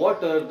moonlight, the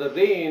water, the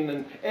rain,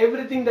 and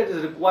everything that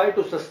is required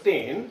to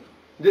sustain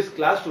this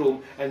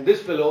classroom, and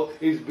this fellow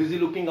is busy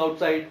looking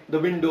outside the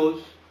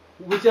windows.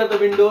 Which are the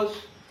windows?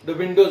 The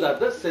windows are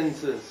the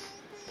senses.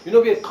 We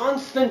are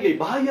constantly,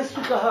 bahya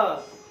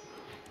sukha.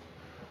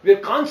 We are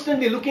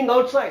constantly looking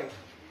outside.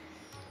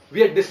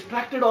 We are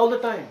distracted all the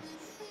time,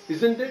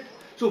 isn't it?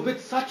 So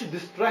with such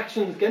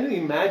distractions, can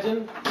you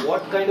imagine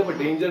what kind of a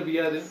danger we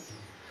are in?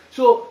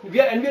 So we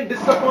are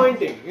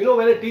disappointing.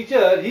 When a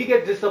teacher, he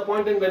gets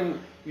disappointed when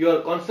you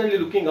are constantly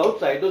looking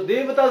outside. Those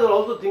devatas are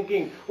also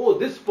thinking, oh,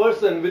 this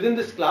person within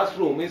this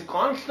classroom is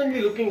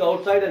constantly looking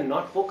outside and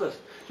not focused.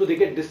 So they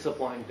get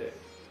disappointed.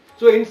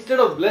 So instead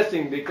of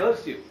blessing, they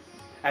curse you.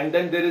 And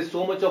then there is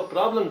so much of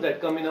problems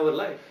that come in our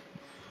life.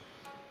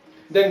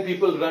 Then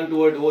people run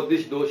toward, oh,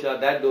 this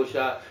dosha, that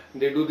dosha.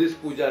 They do this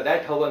puja,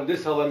 that havan,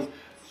 this havan,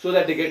 so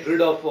that they get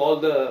rid of all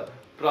the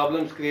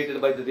problems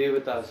created by the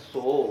devatas.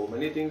 So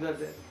many things are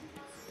there.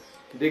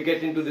 They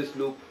get into this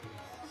loop.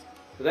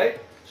 Right?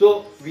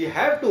 So we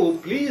have to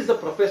please the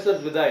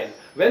professors within.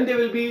 When they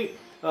will be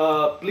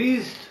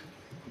pleased,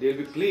 they will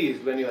be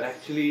pleased when you are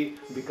actually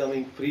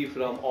becoming free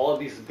from all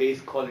these base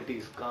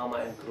qualities, kama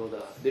and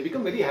krodha. They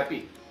become very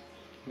happy.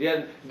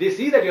 They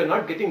see that you are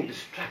not getting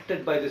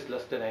distracted by this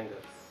lust and anger.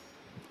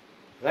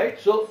 Right?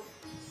 So,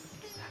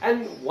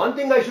 and one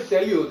thing I should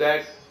tell you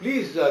that,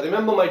 please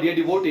remember, my dear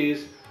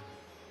devotees,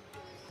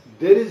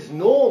 there is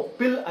no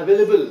pill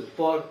available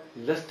for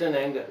lust and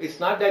anger.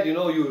 It's not that,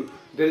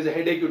 there is a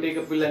headache, you take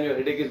a pill and your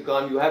headache is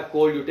gone. You have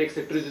cold, you take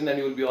cetirizine and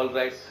you will be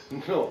alright.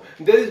 No,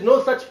 there is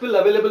no such pill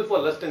available for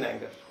lust and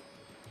anger.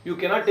 You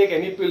cannot take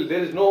any pill. There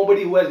is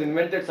nobody who has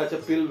invented such a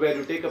pill where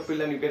you take a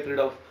pill and you get rid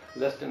of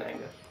lust and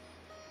anger.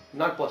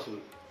 Not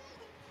possible.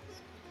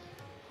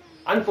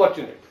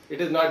 Unfortunate.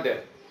 It is not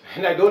there.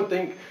 And I don't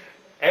think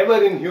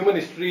ever in human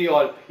history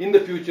or in the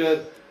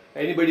future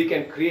anybody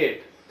can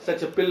create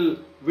such a pill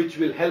which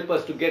will help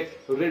us to get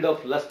rid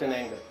of lust and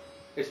anger.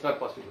 It's not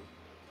possible.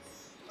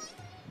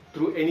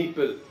 Through any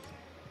pill.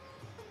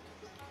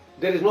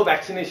 There is no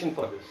vaccination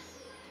for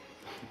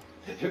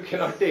this. You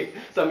cannot take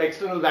some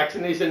external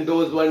vaccination,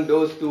 dose 1,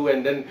 dose 2,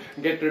 and then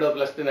get rid of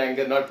lust and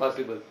anger. Not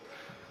possible.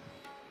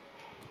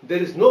 There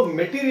is no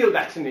material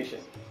vaccination,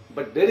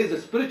 but there is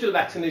a spiritual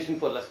vaccination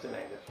for lust and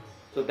anger.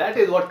 So that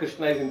is what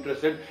Krishna is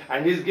interested,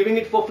 and he is giving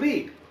it for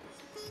free.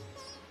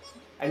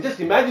 And just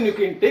imagine, you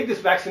can take this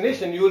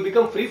vaccination, you will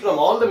become free from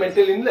all the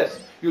mental illness.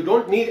 You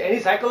don't need any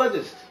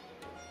psychologist,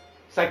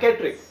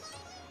 psychiatric,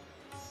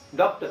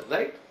 doctor,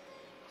 right?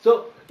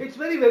 So it's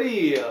very,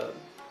 very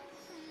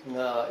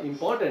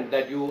important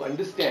that you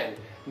understand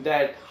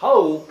that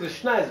how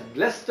Krishna has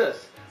blessed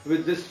us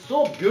with this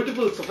so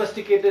beautiful,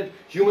 sophisticated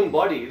human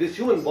body. This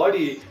human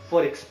body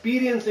for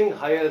experiencing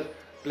higher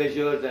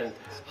pleasures and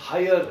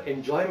higher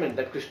enjoyment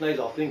that Krishna is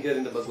offering here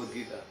in the Bhagavad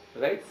Gita,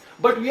 right?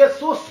 But we are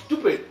so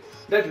stupid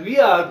that we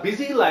are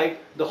busy like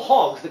the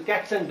hogs, the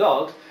cats and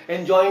dogs,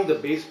 enjoying the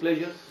base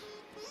pleasures,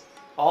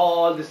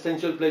 all the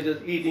sensual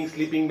pleasures, eating,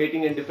 sleeping,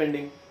 mating and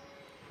defending,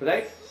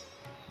 right?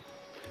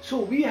 So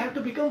we have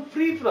to become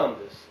free from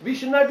this. We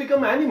should not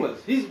become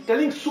animals. He's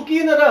telling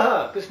Sukhi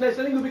Naraha. Krishna is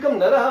telling you become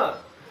Naraha.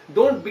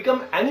 Don't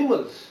become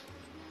animals,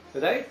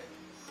 right?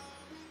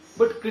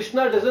 But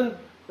Krishna doesn't,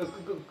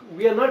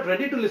 we are not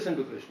ready to listen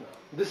to Krishna.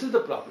 This is the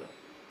problem.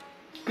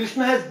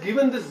 Krishna has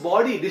given this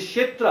body, this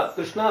Kshetra.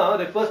 Krishna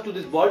refers to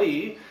this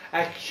body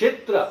as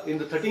Kshetra in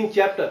the 13th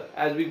chapter.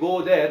 As we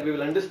go there, we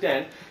will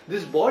understand.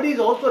 This body is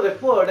also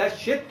referred as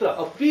Kshetra,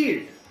 a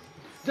field.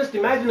 Just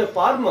imagine a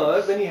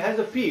farmer, when he has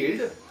a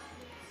field,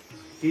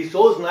 he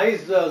sows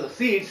nice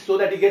seeds so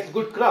that he gets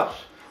good crops.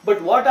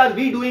 But what are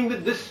we doing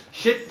with this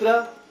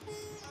Kshetra?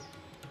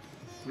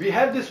 We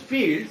have this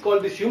field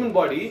called this human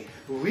body.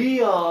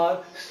 We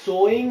are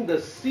sowing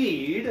the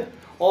seed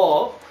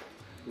of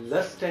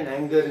lust and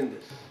anger in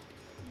this.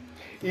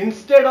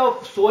 Instead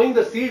of sowing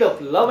the seed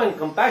of love and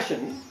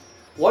compassion,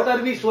 what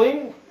are we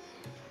sowing?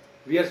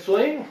 We are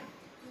sowing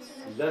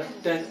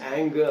lust and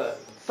anger.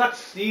 Such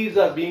seeds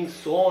are being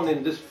sown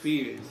in this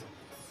field.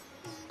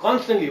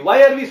 Constantly.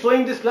 Why are we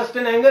sowing this lust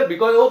and anger?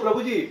 Because, oh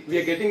Prabhuji, we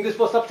are getting this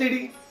for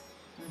subsidy.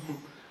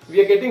 We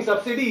are getting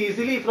subsidy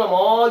easily from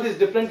all these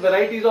different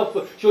varieties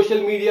of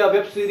social media,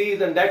 web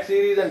series and that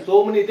series and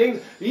so many things.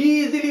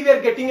 Easily we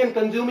are getting and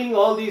consuming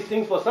all these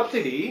things for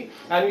subsidy,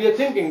 and we are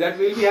thinking that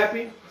we will be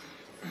happy.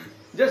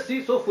 Just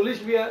see, so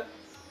foolish we are.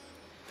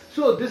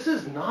 So this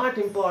is not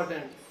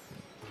important.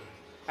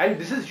 And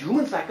this is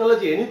human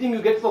psychology. Anything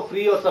you get for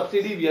free or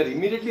subsidy, we are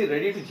immediately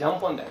ready to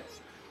jump on that.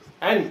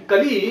 And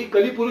Kali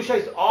Purusha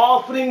is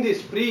offering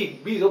this free.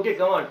 Bees, okay,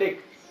 come on,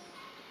 take.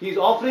 He is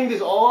offering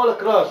this all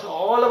across.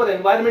 All our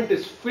environment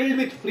is filled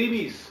with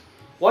freebies.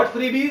 What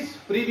freebies?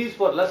 Freebies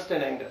for lust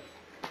and anger.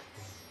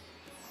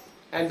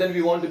 And then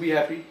we want to be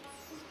happy?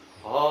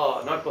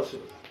 Not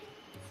possible.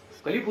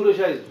 Kali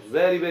Purusha is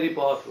very, very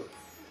powerful.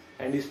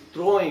 And he's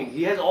throwing.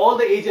 He has all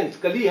the agents.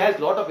 Kali has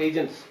lot of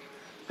agents.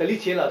 Kali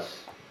Chelas.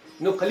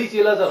 Kali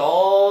Chelas are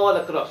all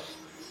across.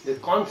 They're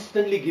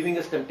constantly giving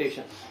us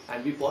temptations.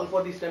 And we fall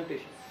for these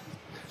temptations.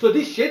 So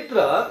this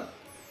Kshetra,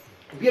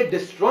 we are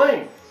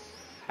destroying.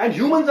 And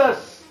humans are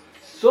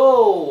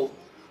so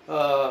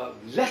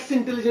less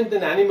intelligent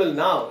than animal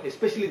now,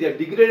 especially they are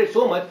degraded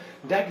so much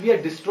that we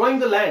are destroying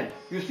the land.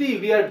 You see,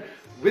 we are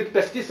with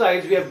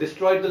pesticides, we have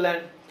destroyed the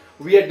land.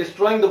 We are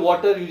destroying the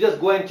water. You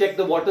just go and check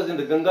the waters in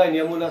the Ganga and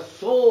Yamuna,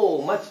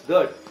 so much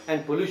dirt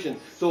and pollution.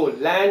 So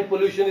land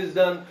pollution is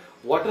done,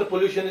 water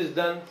pollution is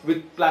done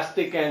with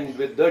plastic and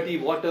with dirty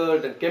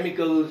waters and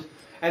chemicals,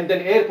 and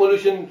then air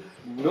pollution,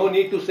 no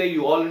need to say,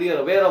 you already are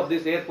aware of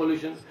this air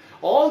pollution.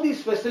 All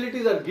these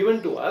facilities are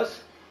given to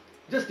us.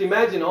 Just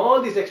imagine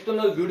all these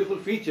external beautiful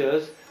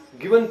features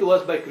given to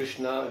us by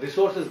Krishna,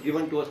 resources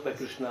given to us by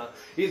Krishna,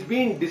 is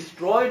being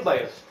destroyed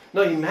by us.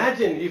 Now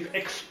imagine if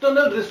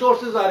external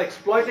resources are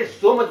exploited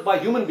so much by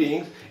human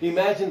beings,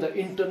 imagine the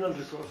internal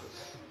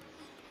resources.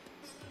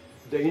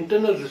 The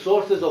internal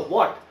resources of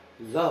what?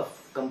 Love,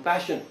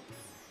 compassion,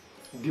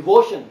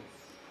 devotion.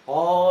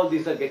 All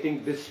these are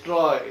getting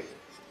destroyed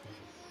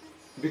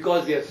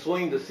because we are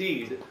sowing the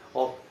seed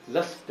of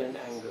lust and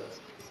anger.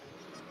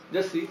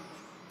 Just see.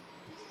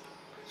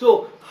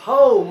 So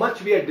how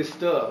much we are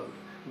disturbed.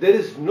 There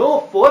is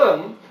no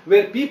forum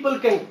where people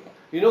can,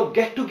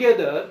 get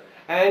together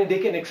and they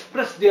can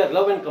express their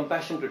love and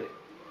compassion today.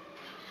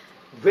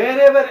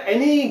 Wherever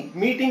any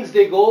meetings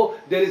they go,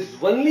 there is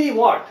only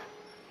what?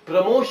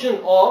 Promotion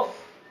of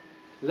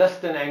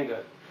lust and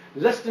anger.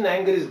 Lust and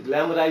anger is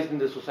glamorized in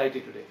the society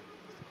today.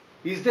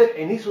 Is there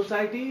any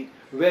society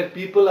where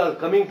people are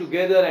coming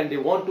together and they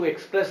want to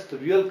express the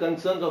real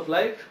concerns of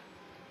life?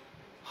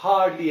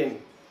 Hardly any.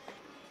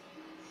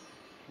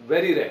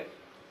 Very rare.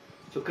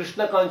 So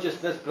Krishna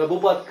consciousness,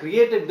 Prabhupada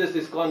created this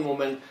ISKCON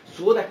movement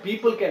so that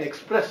people can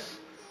express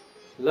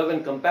love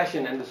and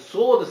compassion and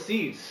sow the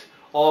seeds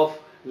of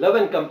love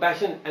and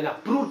compassion and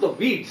uproot the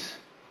weeds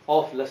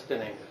of lust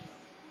and anger.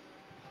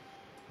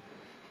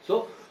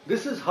 So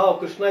this is how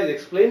Krishna is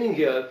explaining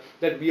here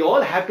that we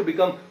all have to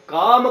become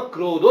kama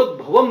krodot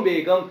bhavam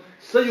vegam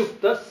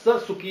sayukta sa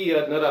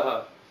sukhiya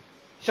naraha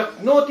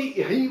shaknoti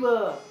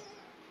ihaiva.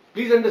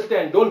 Please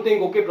understand, don't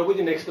think, okay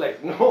Prabhuji, next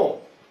life.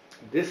 No,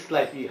 this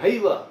life,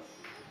 ihaiva.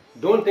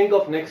 Don't think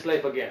of next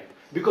life again.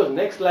 Because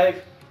next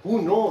life,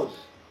 who knows?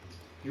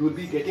 You will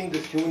be getting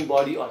this human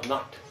body or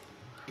not.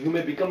 You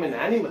may become an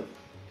animal.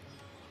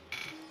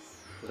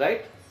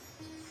 Right?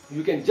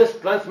 You can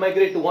just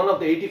transmigrate to one of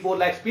the 84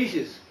 lakh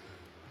species.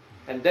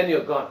 And then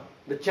you're gone.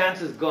 The chance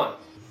is gone.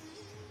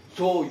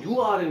 So you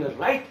are in a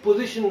right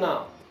position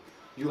now.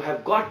 You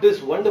have got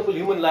this wonderful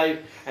human life,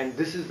 and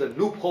this is the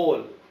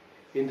loophole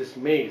in this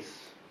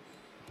maze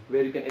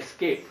where you can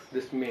escape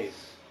this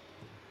maze.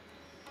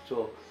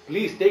 So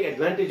please take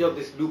advantage of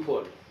this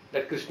loophole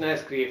that Krishna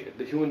has created,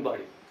 the human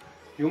body.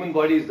 Human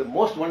body is the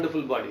most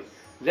wonderful body.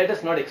 Let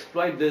us not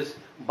exploit this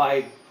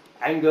by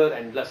anger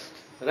and lust.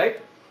 Right?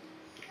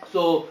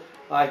 So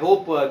I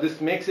hope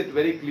this makes it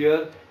very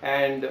clear,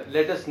 and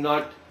let us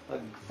not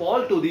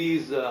fall to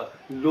these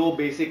low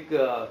basic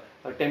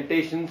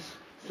temptations.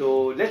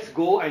 So let's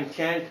go and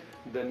chant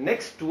the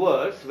next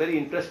verse, very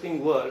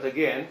interesting verse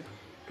again,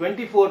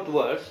 24th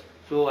verse.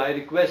 So I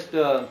request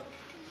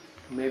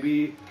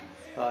maybe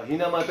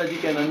Hina Mataji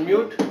can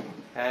unmute,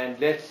 and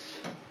let's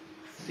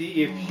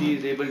see if she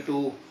is able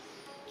to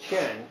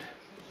chant.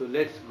 So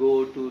let's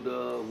go to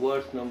the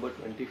verse number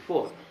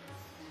 24.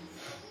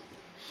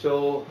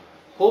 So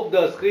hope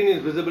the screen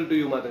is visible to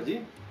you,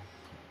 Mataji.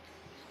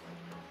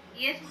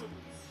 Yes, Guru.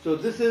 So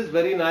this is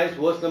very nice,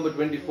 verse number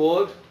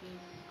 24.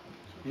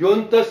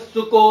 Yontas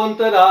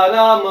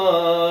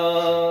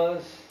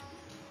sukontaramas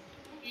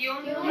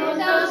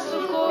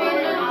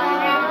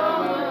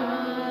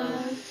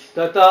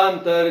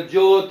tatantar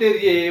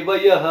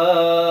jyotiryevayah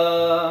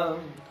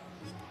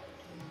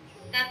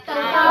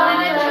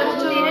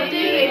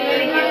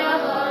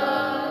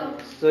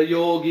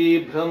sayogi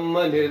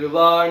brahma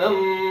nirvanam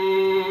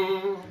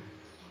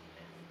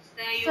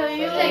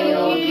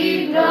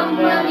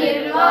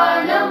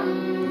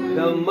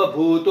brahma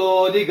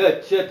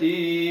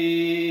bhutodhigacchati.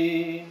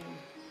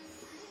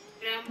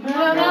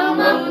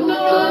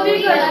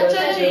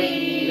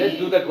 Let's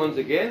do that once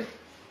again.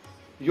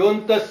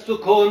 Yontas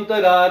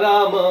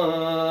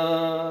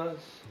sukontaramas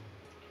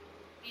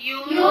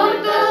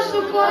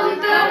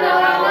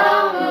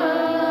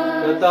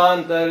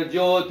tatantar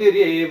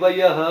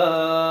jyotiryevayah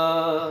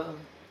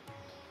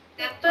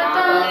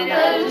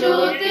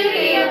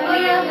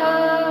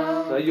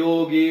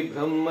sayogi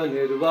brahma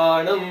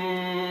nirvanam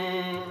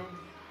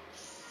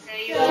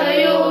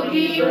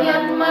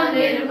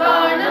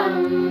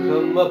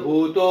brahma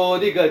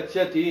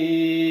bhutodhigacchati.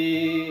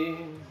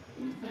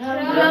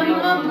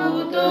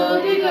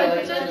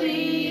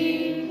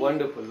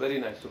 Wonderful, very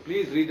nice. So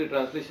please read the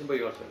translation by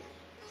yourself.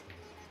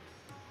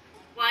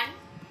 One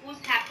whose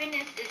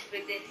happiness is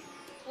within,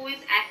 who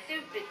is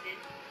active within,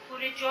 who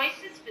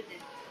rejoices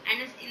within,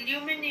 and is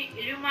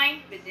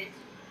illumined within,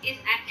 is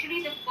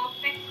actually the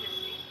perfect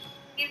mystic.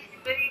 He is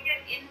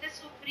liberated in the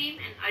Supreme,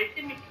 and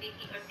ultimately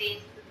he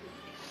attains the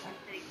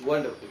Supreme.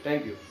 Wonderful,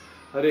 thank you.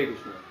 Hare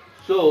Krishna.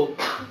 So,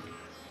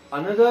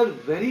 another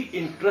very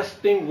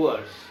interesting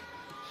verse.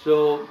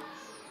 So,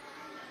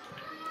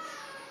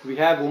 We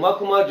have Uma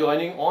Kumar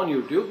joining on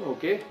YouTube,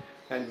 okay,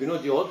 and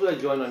Vinodji also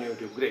has joined on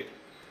YouTube. Great.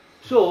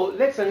 So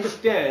let's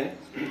understand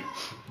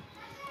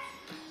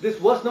this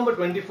verse number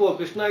 24.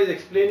 Krishna is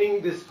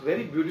explaining this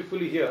very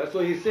beautifully here. So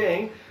he's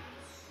saying,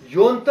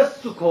 Yontas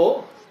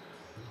Sukho,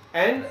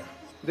 and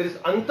there is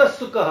Antas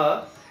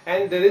Sukha,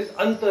 and there is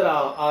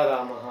Antara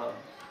Aramaha.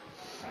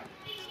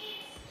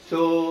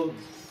 So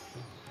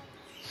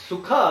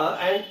Sukha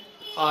and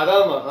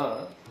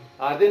Aramaha,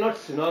 are they not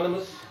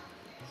synonymous?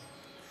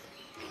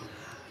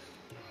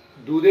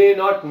 Do they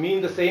not mean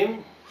the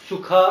same?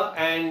 Sukha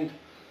and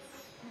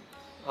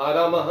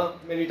Aramaha.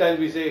 Many times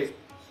we say,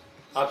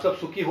 आप सब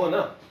सुखी हो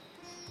ना,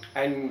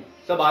 and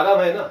सब आराम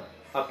है ना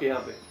आपके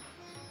यहाँ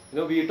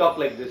पे. We talk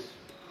like this.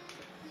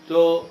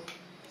 So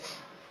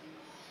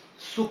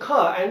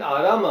Sukha and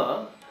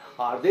Arama,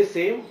 are they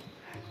same?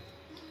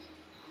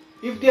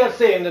 If they are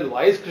same, then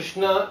why is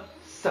Krishna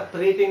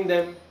separating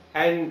them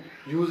and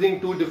using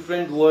two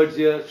different words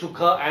here,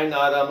 Sukha and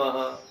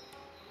Aramaha?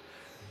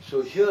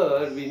 So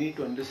here we need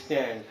to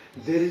understand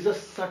there is a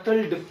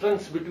subtle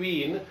difference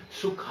between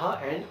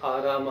Sukha and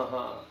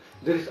Aramaha.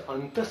 There is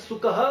Anta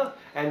Sukha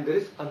and there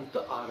is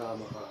Anta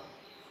Aramaha.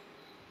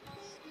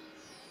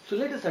 So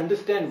let us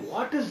understand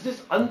what is this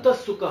Anta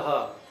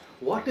Sukha,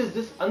 what is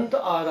this Anta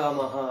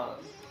Aramaha.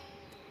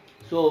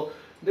 So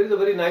there is a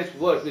very nice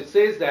verse which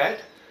says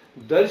that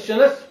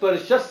Darshanas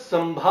Parshas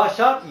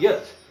Sambhashat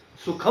Yat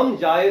Sukham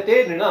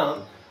Jayate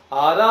Nrinam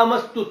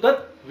Aramastu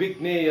Tat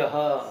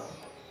Vigneyaha.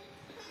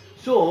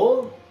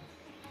 So,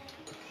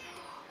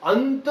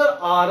 Antar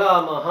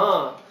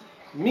Aramaha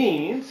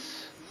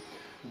means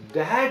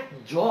that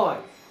joy.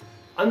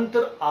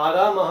 Antar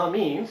Aramaha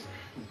means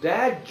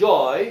that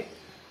joy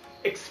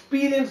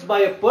experienced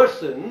by a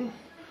person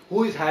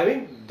who is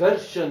having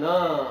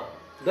darshana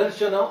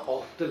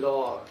of the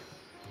Lord.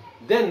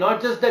 Then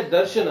not just that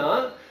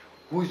darshana,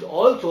 who is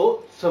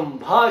also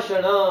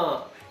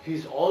sambhashana. He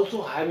is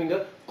also having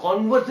a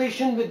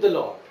conversation with the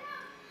Lord.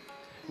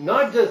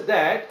 Not just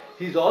that,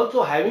 he is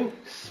also having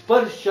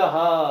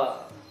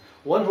sparshaha,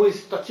 one who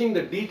is touching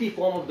the deity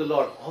form of the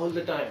Lord all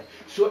the time.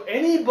 So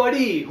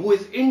anybody who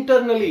is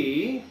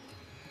internally,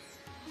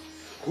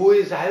 who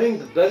is having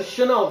the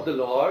darshana of the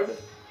Lord,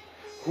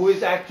 who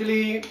is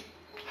actually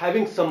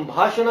having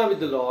sambhashana with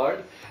the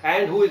Lord,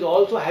 and who is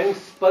also having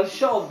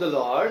sparsha of the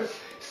Lord,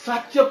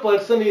 such a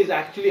person is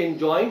actually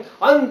enjoying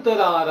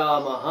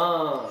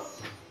antararamaha.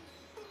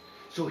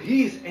 So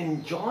he is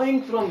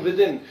enjoying from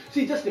within.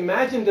 See, just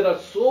imagine there are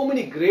so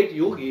many great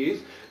yogis,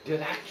 they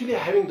are actually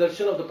having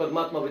darshan of the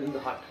Paramatma within the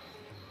heart.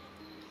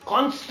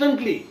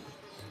 Constantly.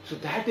 So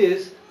that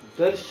is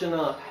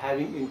darshana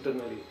having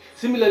internally.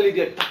 Similarly,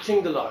 they are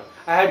touching the Lord.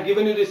 I had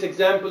given you this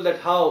example that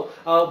how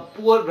a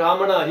poor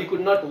Brahmana, he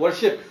could not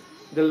worship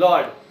the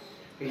Lord.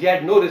 He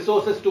had no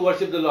resources to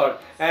worship the Lord.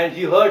 And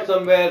he heard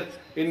somewhere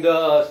in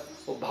the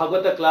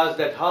Bhagavata class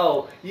that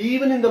how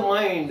even in the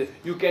mind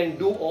you can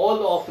do all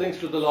the offerings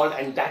to the Lord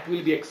and that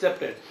will be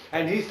accepted.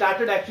 And he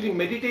started actually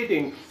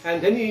meditating,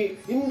 and then he,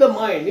 in the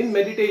mind, in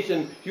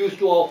meditation, he used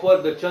to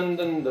offer the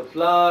chandan, the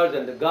flowers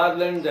and the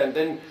garlands, and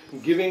then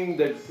giving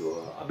the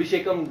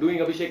abhishekam, doing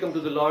abhishekam to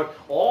the Lord,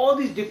 all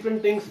these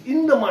different things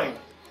in the mind.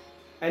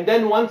 And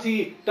then once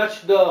he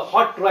touched the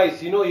hot rice,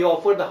 he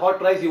offered the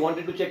hot rice, he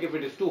wanted to check if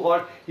it is too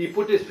hot, he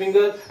put his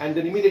finger and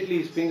then immediately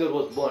his finger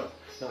was burnt.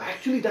 Now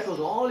actually that was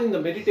all in the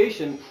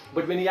meditation,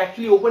 but when he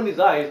actually opened his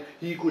eyes,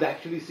 he could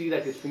actually see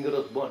that his finger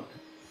was burnt.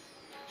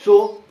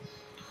 So,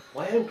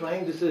 why I am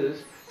telling this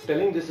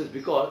is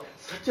because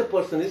such a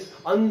person is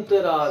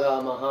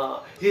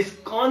antararamaha. He is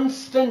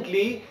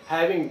constantly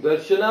having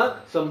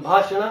darshana,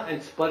 sambhashana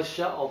and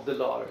sparsha of the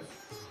Lord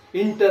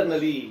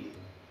internally.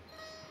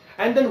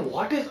 And then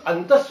what is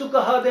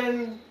antasukha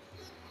then?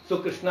 So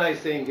Krishna is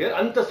saying here,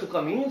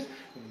 antasukha means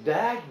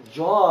that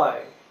joy.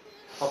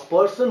 A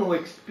person who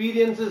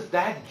experiences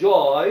that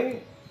joy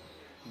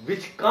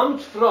which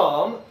comes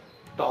from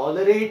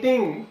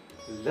tolerating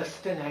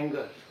lust and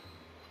anger.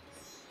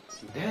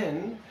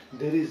 Then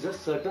there is a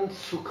certain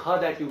sukha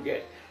that you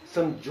get,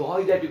 some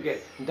joy that you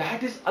get.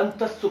 That is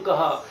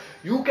antasukha.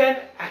 You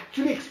can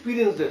actually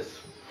experience this.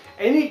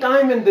 Any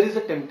time when there is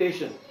a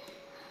temptation.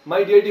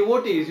 My dear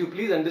devotees, you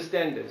please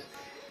understand this.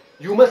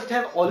 You must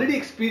have already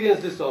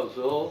experienced this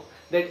also,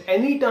 that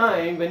any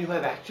time when you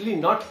have actually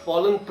not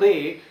fallen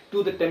prey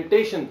to the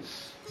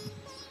temptations,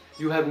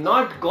 you have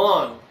not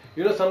gone,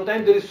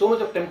 sometimes there is so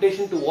much of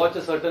temptation to watch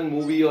a certain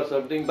movie or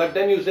something, but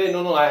then you say,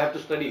 no, I have to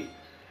study.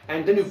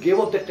 And then you give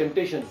up that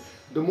temptation.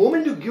 The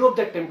moment you give up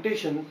that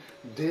temptation,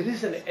 there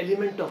is an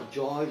element of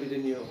joy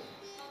within you.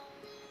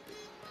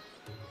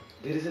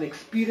 There is an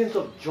experience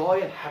of joy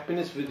and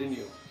happiness within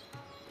you.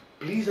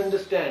 Please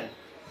understand,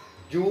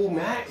 you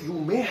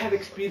may have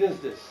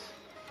experienced this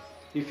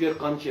if you are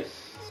conscious.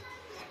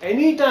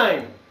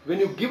 Anytime when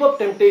you give up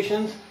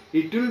temptations,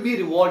 it will be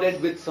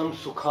rewarded with some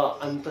sukha,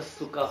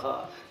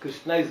 antasukha.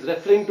 Krishna is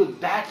referring to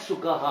that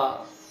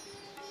sukha.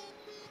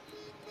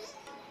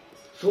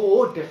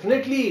 So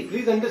definitely,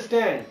 please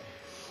understand,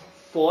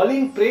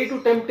 falling prey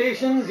to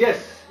temptations,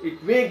 yes,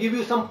 it may give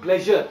you some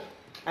pleasure,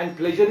 and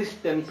pleasure is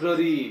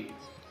temporary.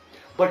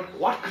 But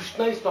what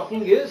Krishna is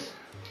talking is,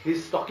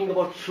 he's talking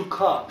about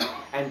sukha,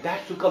 and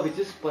that sukha which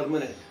is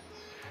permanent.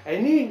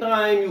 Any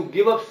time you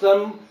give up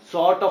some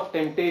sort of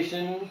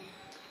temptation,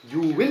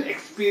 you will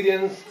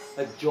experience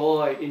a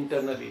joy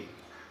internally.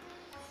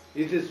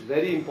 It is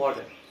very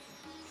important.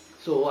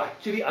 So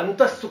actually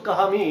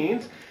antasukha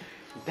means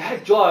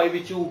that joy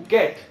which you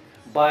get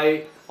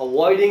by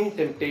avoiding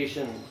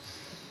temptations.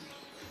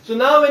 So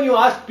now when you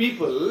ask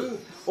people,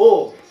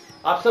 oh,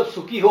 आप सब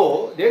सुखी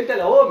हो, they'll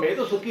tell, oh, मैं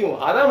तो सुखी हूँ,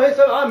 आराम है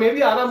सब, हाँ मैं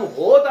भी आराम हूँ,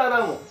 बहुत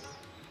आराम हूँ.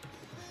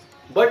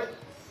 But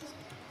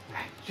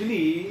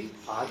actually,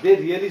 are they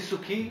really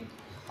sukhi?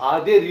 Are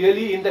they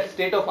really in that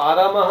state of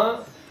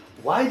aramaha?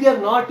 Why they are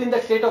not in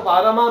that state of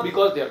arama?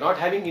 Because they are not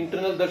having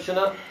internal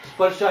darshana,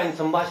 sparsha and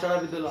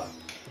sambhashana with the Lord.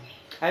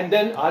 And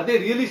then are they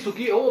really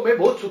sukhi? Oh, मैं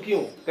बहुत सुखी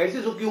हूँ.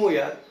 कैसे सुखी हूँ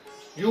यार?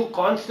 You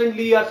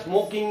constantly are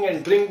smoking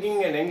and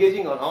drinking and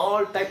engaging on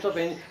all types of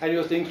and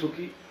you are saying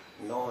sukhi?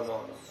 No.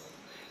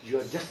 You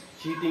are just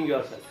cheating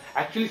yourself.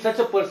 Actually, such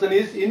a person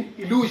is in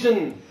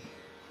illusion.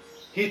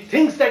 He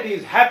thinks that he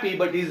is happy,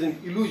 but he is in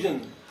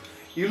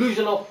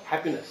illusion of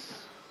happiness.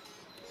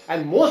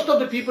 And most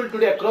of the people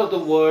today across the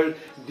world,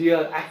 they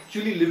are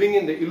actually living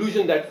in the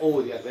illusion that,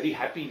 oh, they are very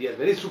happy, they are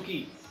very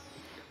sukhi.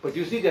 But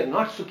you see, they are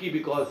not sukhi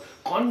because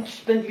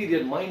constantly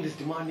their mind is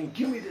demanding,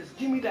 give me this,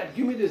 give me that,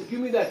 give me this,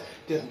 give me that.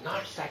 They are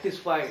not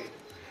satisfied.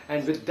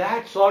 And with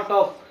that sort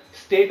of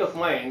state of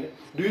mind,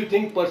 do you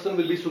think person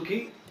will be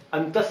sukhi?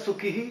 Antas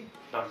sukhi?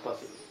 Not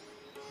possible.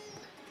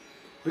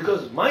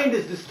 Because mind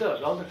is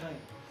disturbed all the time.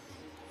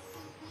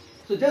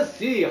 So just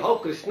see how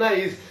Krishna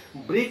is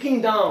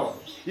breaking down.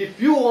 If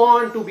you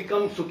want to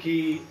become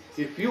sukhi,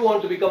 if you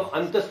want to become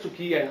antas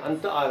sukhi and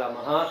anta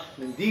aramaha,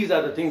 then these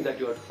are the things that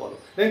you have to follow.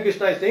 Then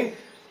Krishna is saying,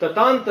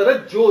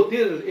 tatantara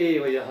jyotir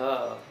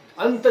evayaha,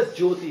 antas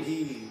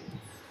jyotihi.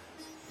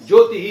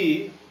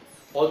 Jyotihi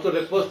also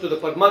refers to the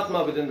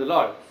Paramatma within the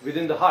Lord,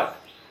 within the heart,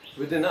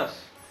 within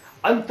us.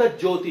 Antas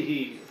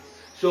jyotihi.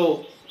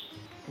 So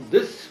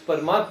this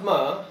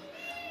Paramatma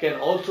can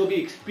also be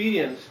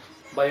experienced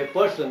by a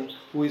person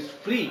who is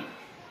free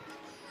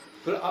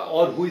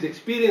or who is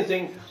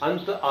experiencing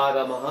anta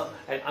aramaha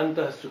and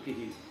anta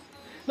sukhihi.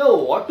 Now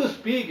what to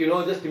speak,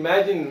 just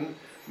imagine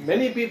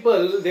many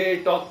people,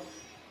 they talk,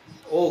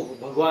 oh,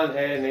 Bhagwan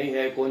hai, nahi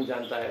hai, kaun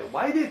janta hai.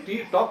 Why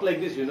they talk like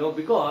this,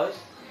 because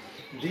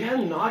they have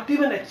not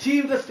even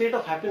achieved the state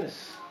of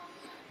happiness.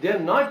 They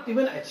have not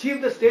even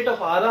achieved the state of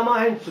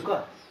arama and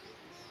sukha.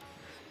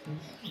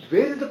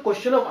 Where is the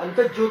question of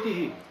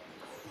antarjyotihi?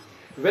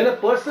 When a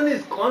person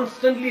is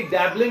constantly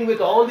dabbling with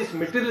all these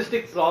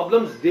materialistic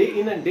problems day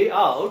in and day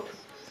out,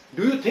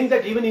 do you think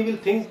that even he will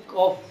think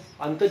of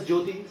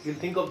antarjyoti? He'll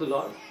think of the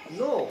Lord?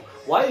 No.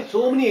 Why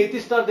so many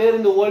atheists are there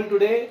in the world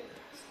today?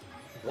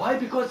 Why?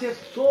 Because they are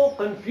so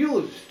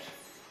confused.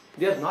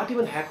 They are not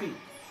even happy.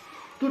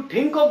 To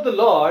think of the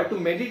Lord, to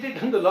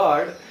meditate on the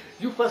Lord,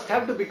 you first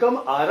have to become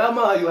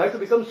arama, you have to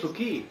become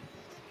sukhi.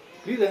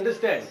 Please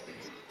understand.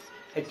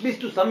 At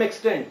least to some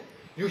extent,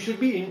 you should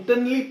be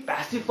internally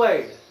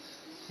pacified.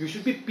 You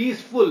should be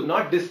peaceful,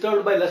 not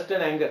disturbed by lust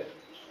and anger.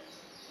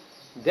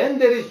 Then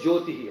there is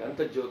jyotihi,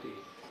 antarjyotihi.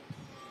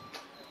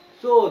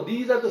 So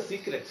these are the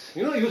secrets.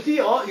 You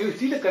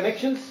see the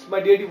connections, my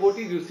dear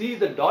devotees. You see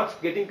the dots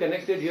getting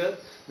connected here.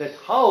 That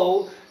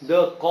how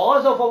the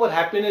cause of our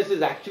happiness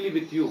is actually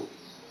with you.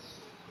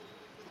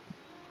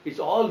 It's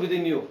all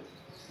within you,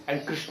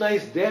 and Krishna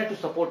is there to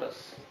support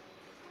us.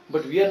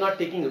 But we are not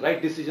taking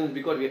right decisions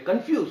because we are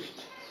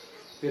confused.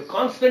 We are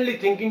constantly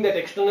thinking that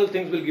external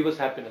things will give us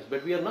happiness,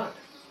 but we are not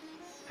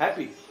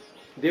happy.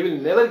 They will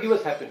never give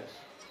us happiness.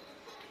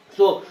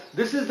 So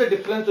this is the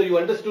difference. So you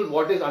understood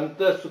what is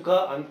anta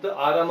sukha, anta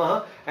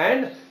aramaha,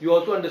 and you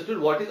also understood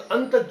what is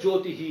anta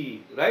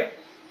jyotihi, right?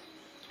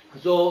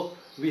 So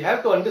we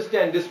have to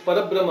understand this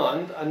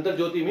Parabrahma. Anta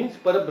jyoti means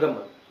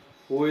Parabrahma,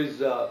 who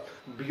is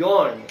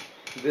beyond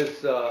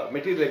this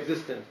material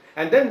existence.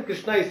 And then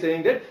Krishna is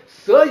saying that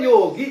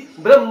Sayogi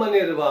Brahma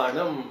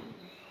Nirvanam.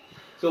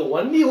 So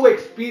only who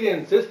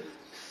experiences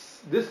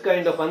this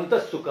kind of anta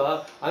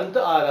sukha, anta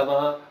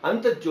arama,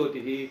 anta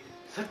jyotihi,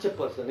 such a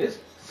person is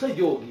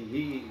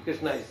Sayogi.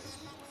 Krishna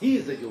he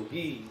is a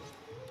yogi.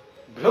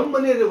 Brahma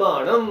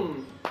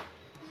Nirvanam.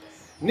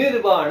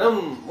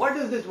 Nirvanam. What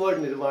is this word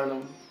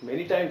Nirvanam?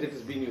 Many times it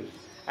has been used.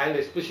 And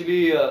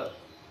especially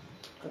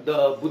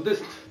the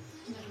Buddhists,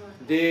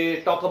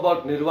 they talk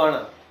about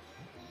nirvana.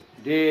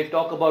 They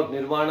talk about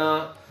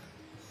nirvana,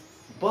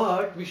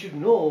 but we should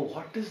know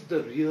what is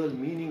the real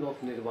meaning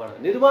of nirvana.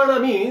 Nirvana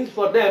means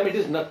for them it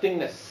is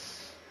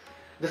nothingness.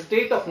 The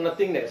state of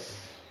nothingness.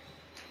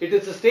 It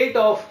is a state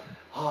of,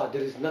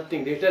 there is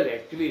nothing. They tell,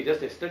 actually,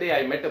 just yesterday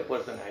I met a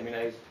person.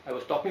 I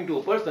was talking to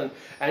a person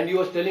and he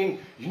was telling,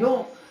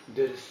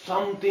 there is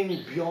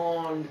something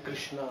beyond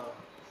Krishna.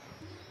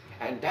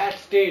 And that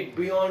state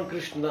beyond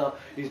Krishna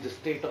is the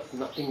state of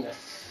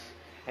nothingness.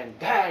 And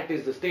that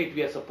is the state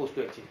we are supposed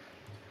to achieve.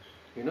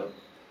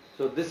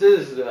 So this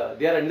is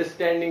their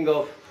understanding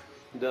of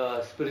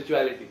the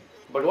spirituality.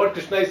 But what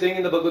Krishna is saying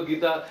in the Bhagavad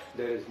Gita,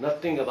 there is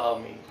nothing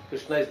above me.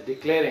 Krishna is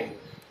declaring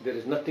There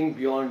is nothing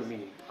beyond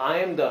me. I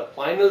am the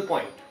final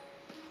point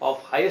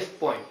of highest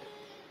point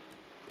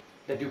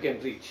that you can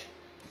reach.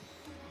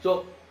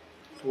 So,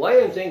 why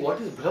I am saying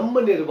what is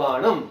Brahma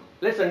Nirvanam?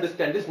 Let's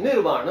understand this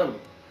Nirvanam.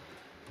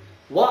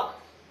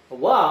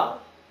 Va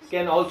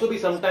can also be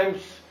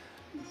sometimes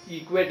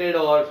equated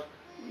or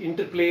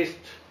interplaced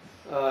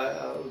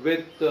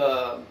with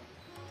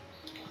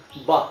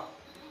Ba.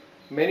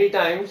 Many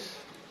times,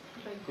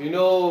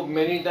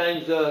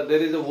 there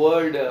is a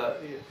word,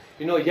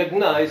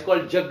 Yagna is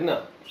called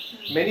Jagna.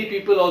 Many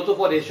people also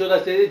for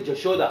Yashoda say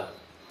Jashoda.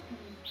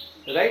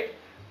 Right?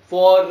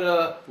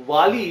 For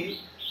Vali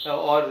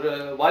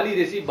Vali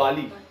they say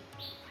Bali.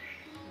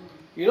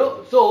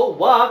 So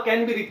Va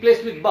can be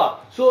replaced with Ba.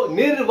 So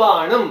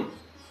Nirvanam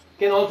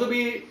can also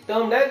be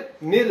termed as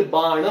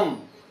Nirbanam.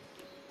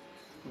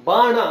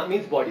 Bana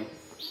means body.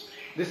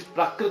 This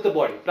Prakrita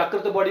body.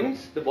 Prakrita body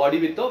means the body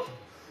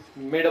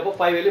made up of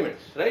 5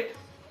 elements, right?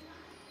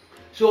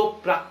 So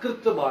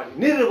Prakrita body.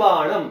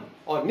 Nirvanam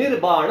or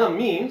Nirbanam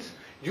means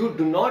you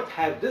do not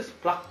have this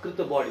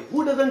Prakrita body.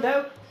 Who doesn't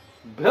have?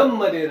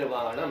 Brahma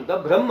Nirvanam. The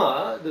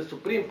Brahma, the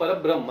Supreme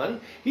Parabrahman,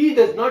 he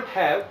does not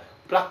have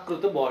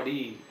Prakrita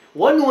body.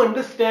 One who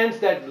understands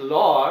that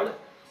Lord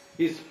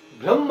is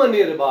Brahma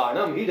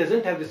Nirvanam, he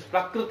doesn't have this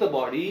Prakrita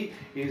body,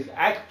 is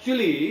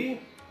actually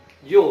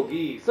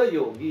yogi,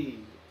 Sayogi.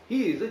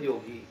 He is a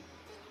yogi.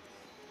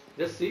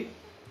 Just see.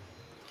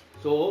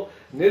 So,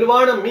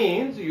 Nirvana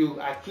means you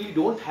actually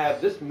don't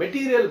have this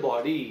material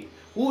body.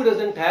 Who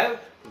doesn't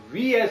have?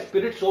 We as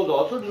spirit souls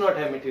also do not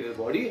have material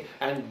body,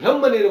 and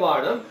Brahma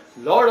Nirvanam,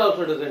 Lord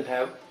also doesn't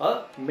have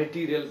a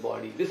material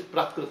body, this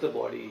Prakrita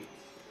body.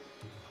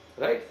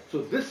 Right?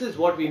 So this is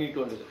what we need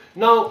to understand.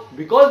 Now,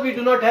 because we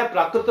do not have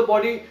Prakrita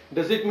body,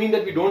 does it mean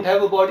that we don't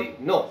have a body?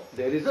 No.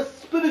 There is a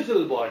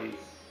spiritual body.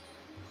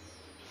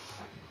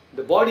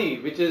 The body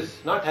which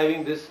is not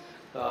having this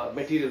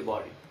material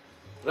body.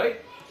 Right?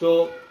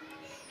 So,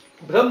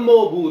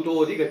 Brahmo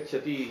Bhuto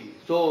Digacchati.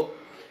 So,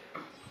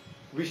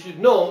 we should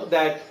know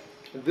that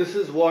this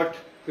is what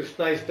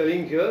Krishna is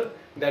telling here,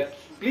 that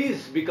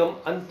please become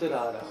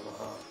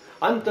Antararamaha,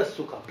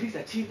 Antasukha. Please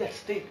achieve that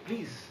state,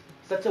 please.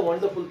 Such a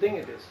wonderful thing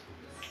it is.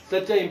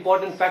 Such an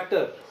important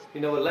factor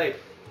in our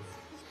life.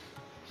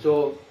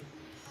 So,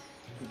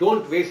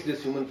 don't waste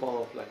this human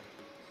form of life.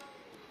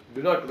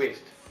 Do not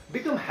waste.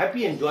 Become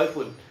happy and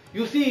joyful.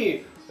 You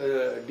see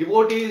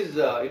devotees,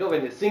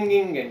 when they're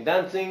singing and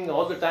dancing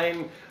all the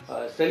time,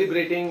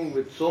 celebrating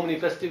with so many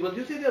festivals,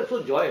 you see they are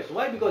so joyous.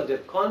 Why? Because they're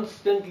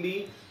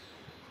constantly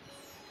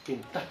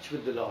in touch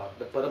with the Lord,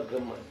 the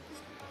Parabrahman.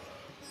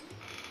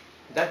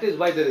 That is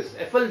why there is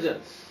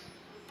effulgence.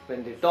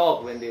 When they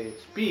talk, when they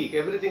speak,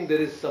 everything there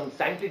is some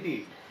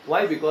sanctity.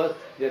 Why? Because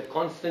they are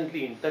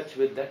constantly in touch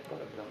with that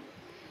Parabrahman.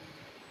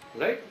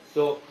 Right?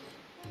 So,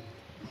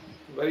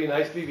 very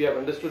nicely we have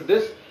understood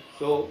this.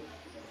 So,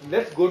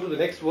 let's go to the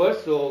next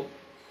verse. So,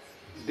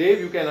 Dave,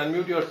 you can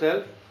unmute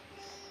yourself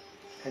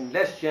and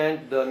let's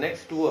chant the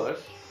next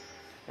verse,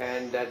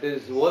 and that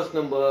is verse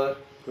number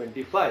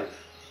 25.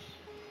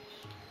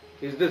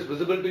 Is this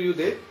visible to you,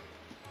 Dave?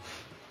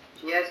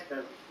 Yes,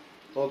 sir.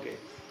 Okay.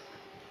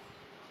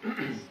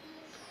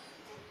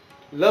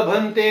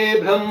 Labhante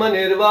Brahma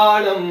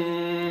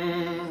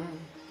Nirvanam.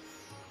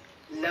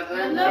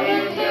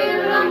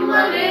 Labhante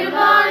Brahma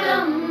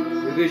Nirvanam.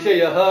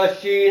 Rishayah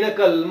Sheena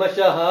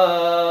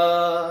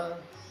Kalmashaha.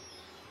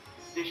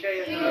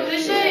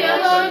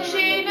 Rishayah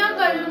Sheena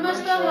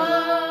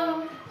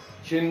Kalmashaha.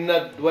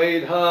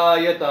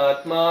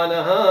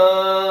 Chinnadvaidhayatatmanaha.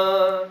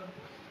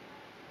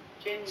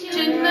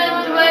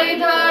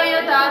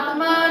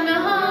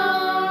 Chinnadvaidhayatatmanaha.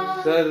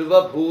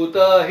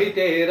 Sarvabhuta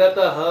hite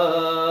rataha.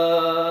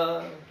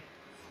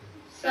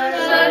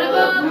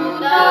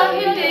 Sarvabhuta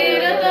hite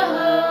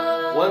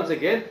rataha. Once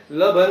again,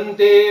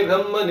 Labhante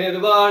Brahma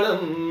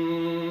Nirvanam.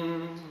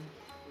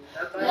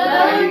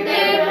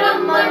 Labhante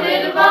Brahma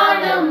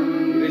Nirvanam.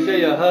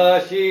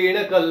 Rishayah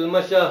Sheena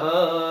Kalmashaha.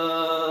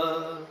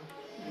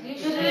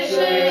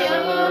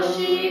 Rishayah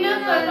Sheena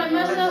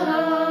Kalmashaha.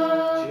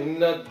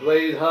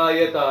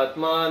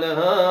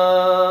 Chinnadvaidhayatatmanaha.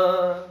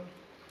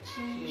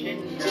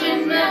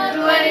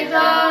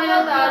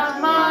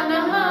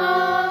 Chinnadvaidhayatatmanaha.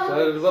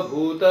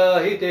 Sarvabhuta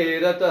hite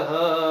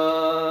rataha.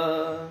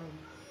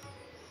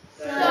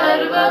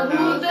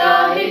 Sarvabhuta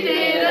hite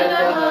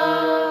rataha.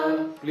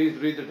 Please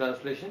read the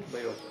translation by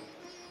yourself.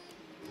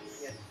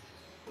 Yes.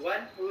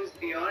 One who is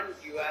beyond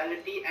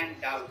duality and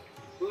doubt,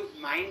 whose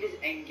mind is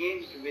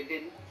engaged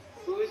within,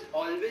 who is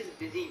always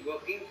busy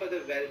working for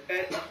the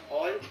welfare of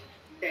all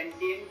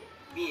sentient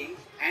beings,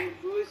 and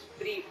who is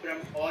free from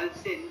all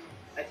sin,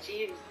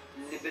 achieves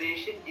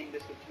liberation in the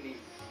Supreme.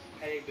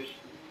 Hare Krishna.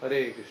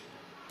 Hare Krishna.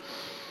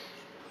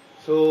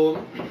 So,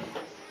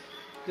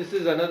 this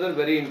is another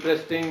very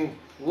interesting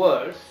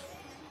verse,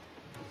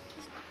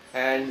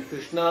 and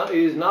Krishna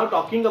is now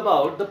talking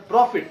about the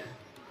profit.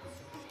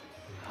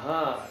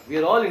 We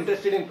are all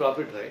interested in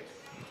profit, right?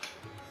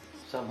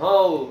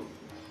 Somehow,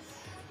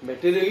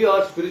 materially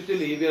or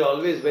spiritually, we are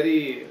always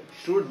very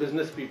shrewd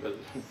business people.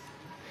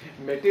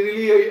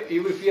 Materially,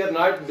 even if we are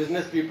not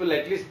business people,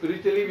 at least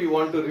spiritually we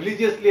want to,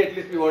 religiously at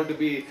least we want to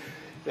be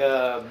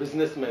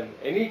businessmen.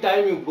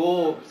 Anytime you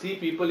go see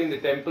people in the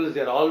temples,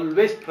 they are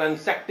always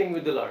transacting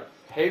with the Lord.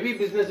 Heavy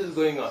business is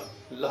going on.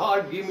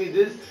 Lord, give me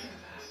this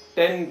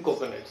 10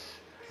 coconuts.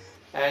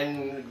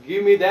 And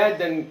give me that,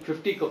 then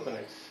 50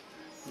 coconuts.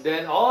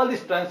 Then all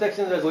these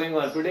transactions are going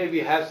on. Today we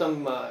have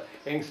some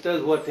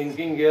youngsters who are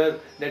thinking here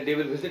that they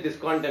will visit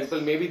ISKCON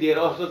temple. Maybe they are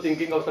also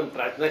thinking of some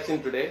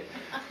transaction today.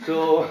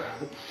 So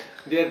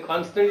they are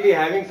constantly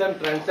having some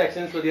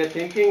transactions. So they are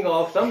thinking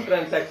of some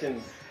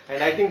transaction.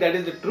 And I think that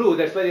is the true.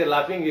 That's why they are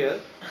laughing here.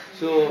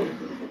 So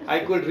I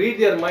could read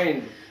their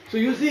mind. So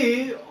you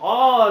see,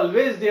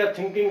 always they are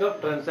thinking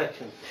of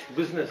transactions,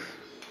 business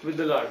with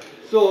the Lord.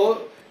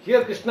 So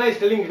here Krishna is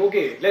telling,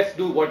 okay, let's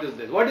do what is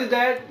this. What is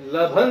that?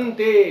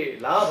 Labhante,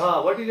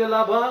 labha. What is your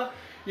labha?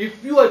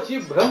 If you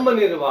achieve Brahma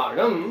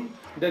Nirvanam,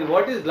 then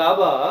what is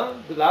labha?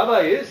 The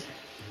labha is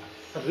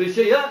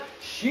Rishaya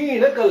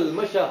Sheena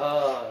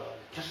Kalmashaha.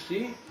 Just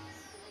see.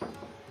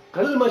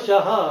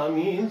 Kalmashaha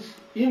means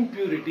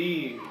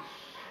impurities.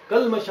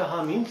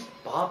 Kalmashaha means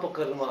papa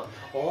karma.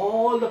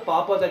 All the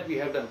papa that we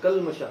have done.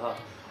 Kalmashaha.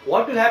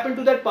 What will happen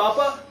to that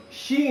papa?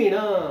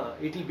 Sheena.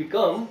 It will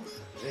become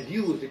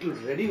reduced. It will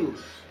reduce.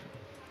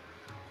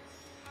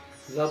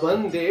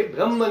 Labhande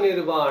Brahma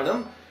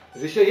Nirvanam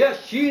Rishaya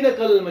Sheena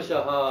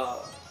Kalmashaha.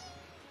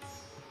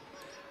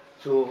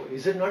 So,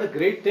 is it not a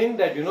great thing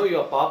that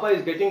your papa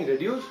is getting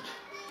reduced?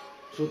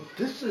 So,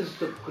 this is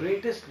the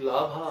greatest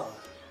labha.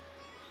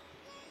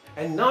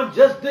 And not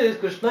just this,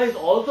 Krishna is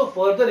also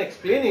further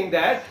explaining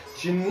that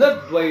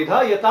Chinna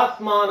Dvaidha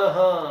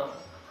Yatatmanaha.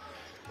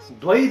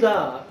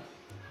 Dvaida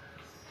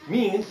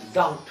means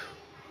doubt,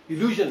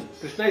 illusion.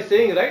 Krishna is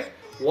saying, right?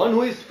 One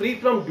who is free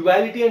from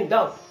duality and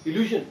doubt,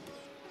 illusion.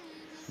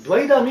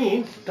 Dvaida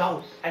means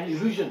doubt and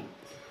illusion.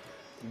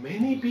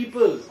 Many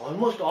people,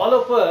 almost all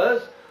of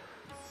us,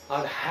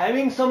 are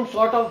having some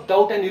sort of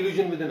doubt and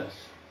illusion within us.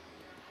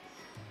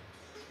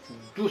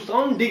 To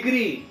some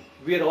degree,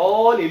 we are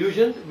all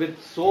illusioned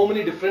with so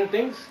many different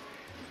things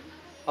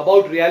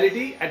about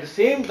reality. At the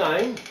same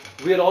time,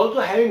 we are also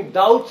having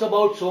doubts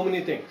about so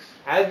many things.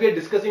 As we are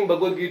discussing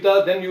Bhagavad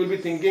Gita, then you will be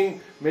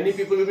thinking, many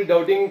people will be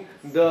doubting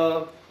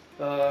the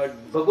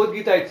Bhagavad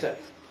Gita itself.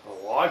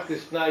 What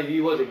Krishna, he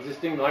was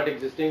existing, not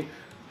existing.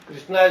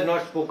 Krishna has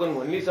not spoken,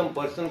 only some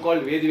person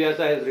called Vedvyasa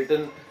has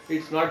written.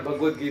 It's not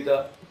Bhagavad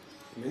Gita.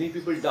 Many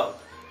people doubt.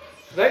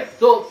 Right?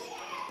 So,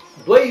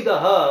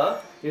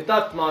 Dvaidaha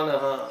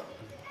Yatatmanaha.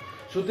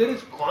 So there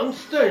is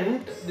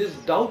constant this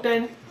doubt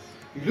and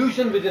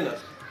illusion within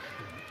us.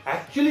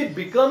 Actually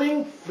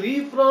becoming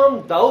free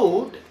from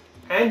doubt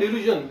and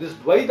illusion, this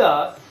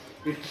Dvaida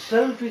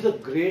itself is a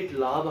great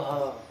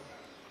labha.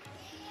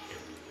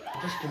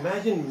 Just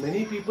imagine,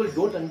 many people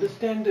don't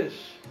understand this.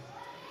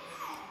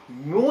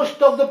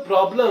 Most of the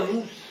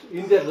problems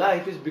in their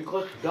life is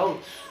because of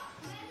doubts.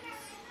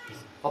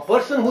 A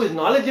person who is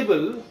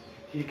knowledgeable,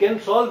 he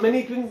can solve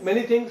many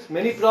things,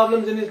 many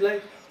problems in his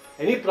life.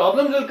 Any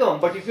problems will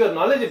come, but if you are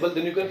knowledgeable,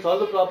 then you can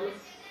solve the problem.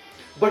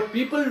 But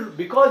people,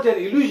 because they are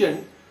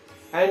illusioned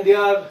and they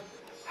are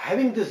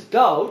having this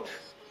doubt,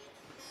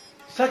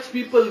 such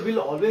people will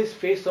always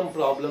face some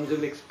problems, they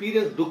will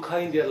experience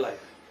dukkha in their life.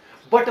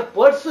 But a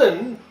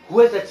person who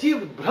has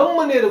achieved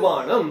Brahma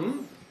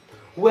Nirvanam,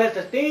 who has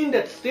attained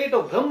that state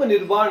of Brahma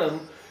Nirvanam,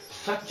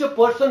 such a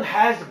person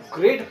has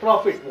great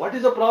profit. What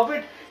is the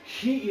profit?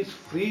 He is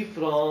free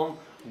from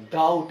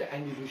doubt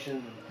and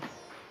illusion.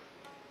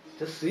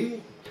 Just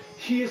see,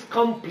 he is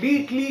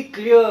completely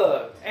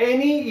clear.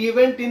 Any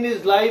event in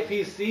his life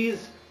he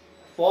sees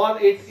for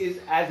it is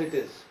as it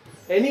is.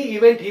 Any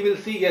event he will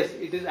see, yes,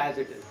 it is as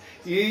it is.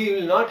 He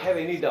will not have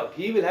any doubt.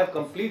 He will have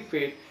complete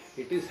faith.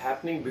 It is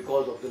happening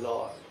because of the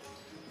Lord.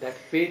 That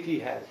faith he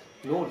has,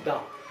 no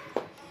doubt.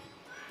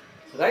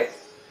 Right?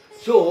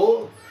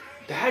 So,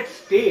 that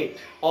state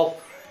of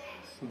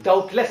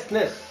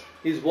doubtlessness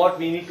is what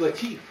we need to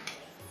achieve.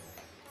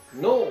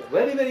 No,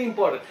 very, very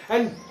important.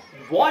 And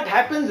what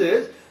happens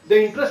is,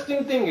 the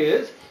interesting thing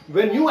is,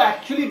 when you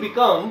actually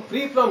become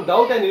free from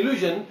doubt and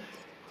illusion,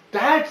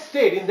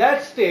 in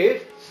that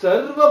state,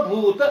 Sarva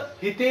Bhuta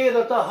Hite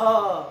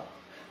Rataha.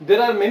 There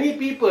are many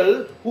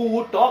people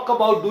who talk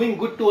about doing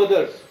good to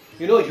others.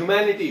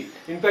 Humanity.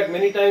 In fact,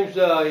 many times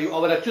our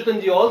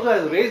Achyutanji also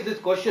has raised this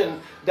question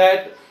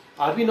that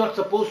are we not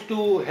supposed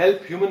to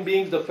help human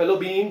beings, the fellow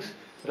beings,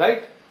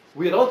 right?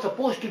 We are all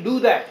supposed to do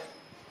that.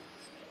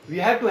 We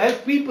have to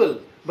help people.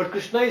 But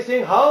Krishna is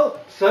saying, how?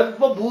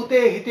 Sarva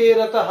Bhute Hite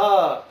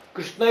Rataha.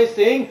 Krishna is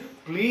saying,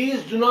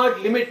 please do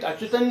not limit.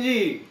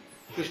 Achyutanji,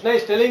 Krishna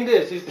is telling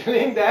this. He is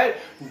telling that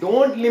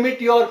don't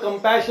limit your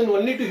compassion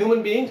only to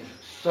human beings.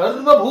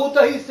 Sarva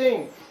Bhuta, he is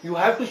saying. You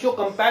have to show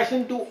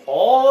compassion to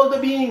all the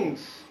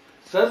beings.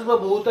 Sarva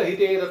Bhuta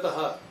Hite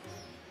Rataha.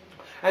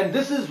 And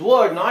this is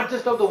word, not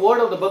just of the word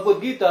of the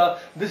Bhagavad Gita,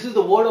 this is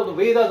the word of the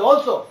Vedas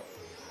also.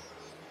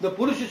 The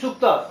Purusha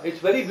Sukta, it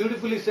very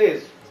beautifully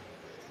says,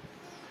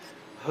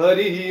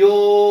 Hari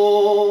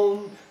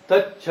Om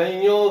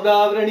Tachanyo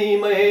Gavrani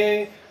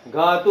Mahe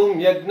Gatum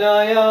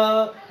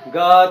Yagnaya,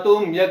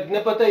 Gatum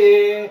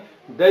Yagnapataye,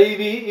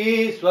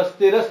 Daivi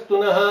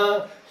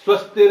Swastirastunaha,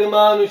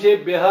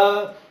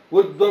 Swastirmanushebhyaha,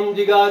 Urdvam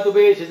Jigatu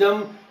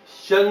Veshajam,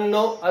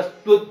 Shanno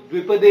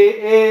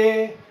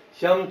Astudvipade,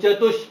 Sham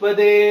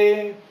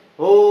Chatushpade,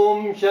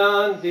 Om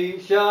Shanti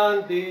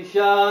Shanti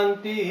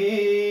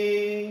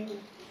Shanti.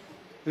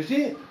 You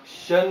see,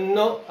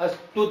 Shanno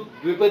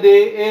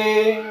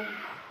Astudvipade.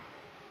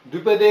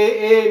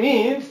 Dvipade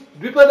means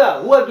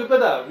Dvipada. Who are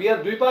Dvipada? We are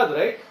Dvipad,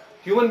 right?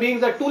 Human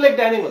beings are two-legged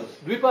animals.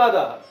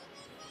 Dvipada.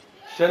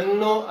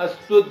 Shanno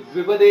astu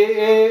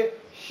Dvipade,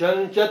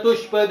 Shan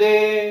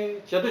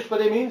Chatushpade.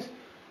 Chatushpade means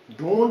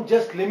don't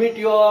just limit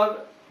your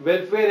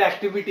welfare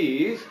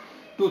activities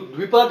to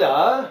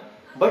Dvipada,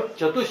 but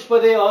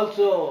Chatushpade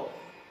also.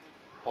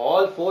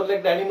 All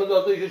four-legged animals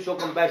also you should show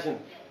compassion.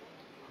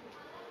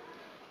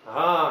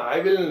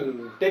 I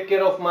will take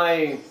care of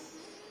my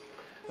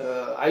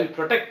I'll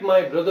protect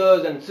my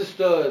brothers and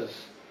sisters,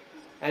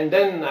 and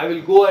then I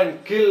will go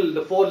and kill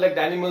the four-legged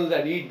animals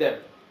and eat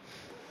them.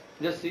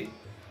 Just see.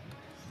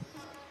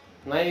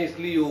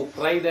 Nicely you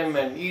fry them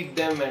and eat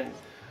them and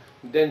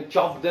then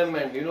chop them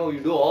and you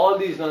do all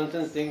these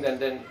nonsense things and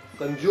then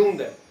consume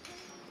them.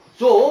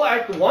 So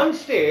at one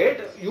state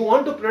you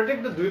want to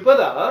protect the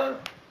Dvipada,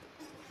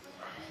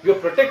 you are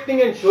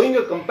protecting and showing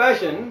your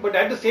compassion, but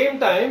at the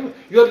same time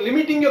you are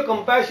limiting your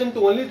compassion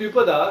to only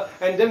Dvipada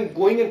and then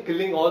going and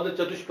killing all the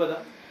Chatushpada,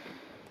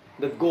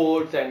 the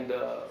goats and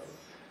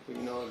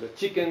the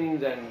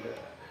chickens and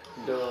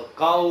the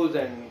cows,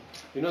 and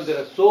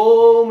there are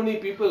so many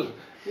people.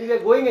 They are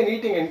going and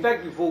eating. In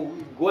fact, if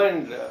you go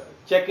and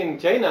check in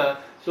China,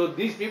 so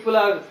these people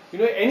are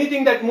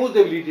anything that moves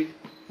they will eat it.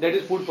 That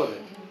is food for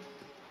them.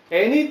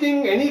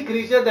 Anything, any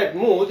creature that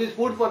moves is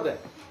food for them.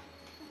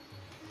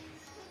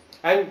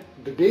 And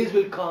the days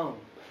will come.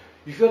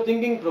 If you are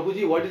thinking,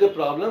 Prabhuji, what is the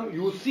problem?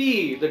 You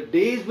see, the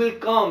days will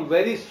come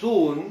very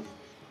soon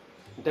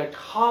that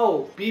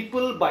how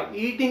people by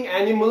eating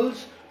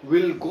animals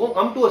will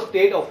come to a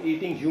state of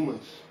eating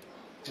humans,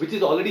 which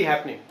is already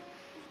happening.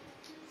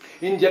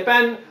 In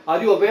Japan, are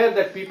you aware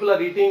that people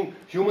are eating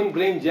human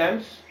brain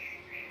jams?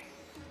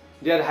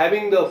 They are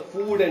having the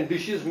food and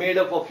dishes made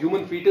up of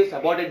human fetus,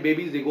 aborted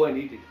babies, they go and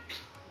eat it.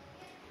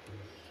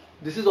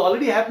 This is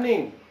already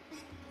happening.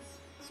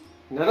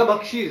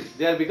 Narabhakshis,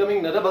 they are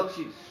becoming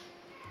Narabhakshis.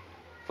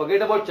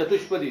 Forget about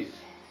Chatushpadis.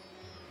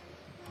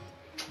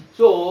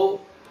 So,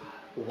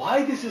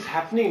 why this is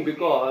happening?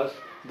 Because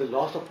the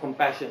loss of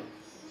compassion.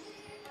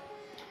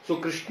 So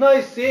Krishna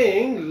is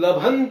saying,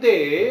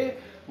 Labhante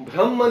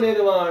Brahma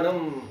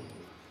Nirvanam.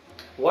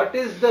 What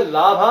is the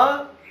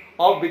labha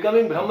of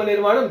becoming Brahma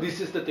Nirvanam? This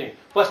is the thing.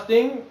 First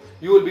thing,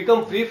 you will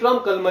become free from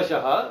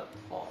kalmashaha,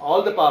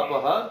 all the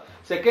papaha.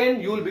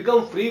 Second, you will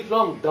become free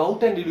from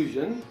doubt and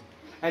illusion.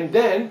 And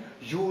then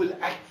you will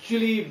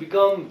actually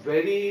become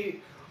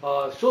very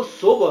so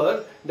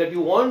sober that you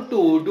want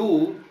to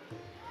do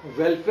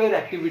welfare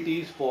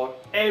activities for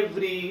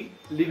every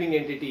living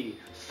entity.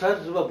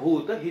 Sarva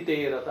bhuta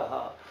hite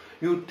rataha.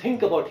 You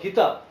think about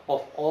hita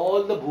of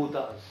all the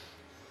bhutas.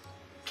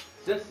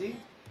 Just see.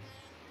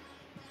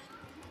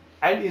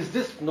 And is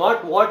this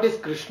not what is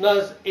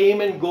Krishna's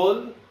aim and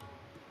goal?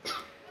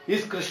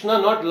 Is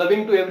Krishna not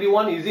loving to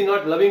everyone? Is he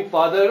not loving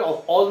Father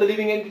of all the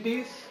living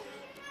entities?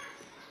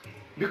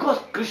 Because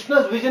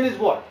Krishna's vision is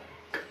what?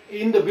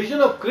 In the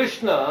vision of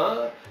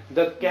Krishna,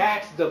 the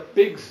cats, the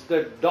pigs,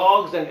 the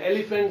dogs and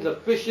elephants, the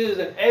fishes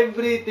and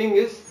everything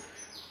is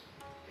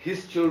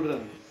his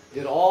children.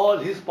 They're all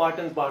his part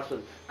and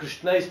parcel.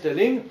 Krishna is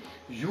telling,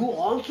 you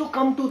also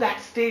come to that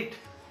state,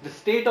 the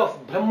state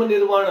of Brahma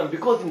Nirvana,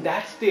 because in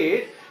that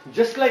state,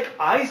 just like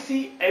I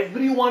see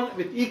everyone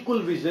with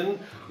equal vision,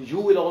 you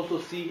will also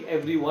see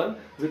everyone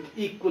with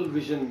equal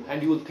vision,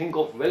 and you will think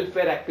of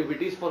welfare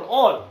activities for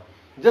all.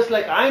 Just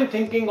like I am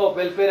thinking of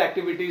welfare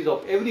activities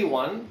of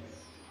everyone,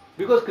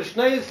 because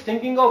Krishna is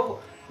thinking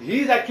of,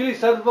 he is actually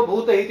Sarva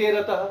Bhuta Hite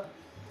Rataha.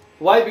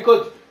 Why?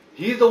 Because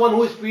he is the one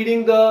who is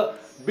feeding the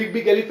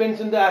big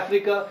elephants in the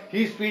Africa,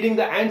 he is feeding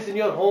the ants in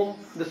your home,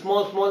 the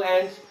small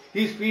ants,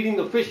 he is feeding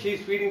the fish, he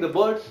is feeding the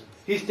birds,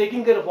 he is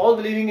taking care of all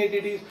the living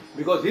entities,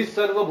 because he is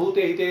Sarva Bhuta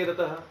Hite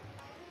Rataha.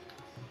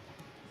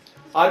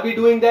 Are we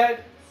doing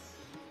that?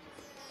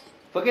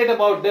 Forget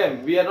about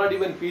them, we are not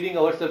even feeding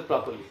ourselves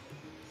properly.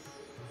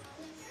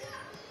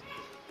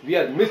 We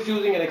are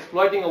misusing and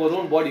exploiting our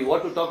own body.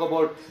 What to talk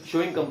about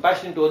showing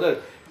compassion to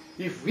others?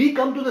 If we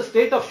come to the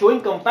state of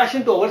showing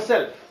compassion to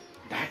ourselves,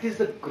 that is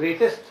the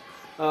greatest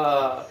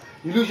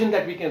illusion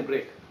that we can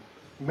break.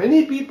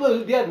 Many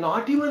people, they are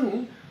not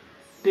even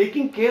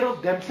taking care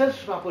of themselves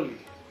properly.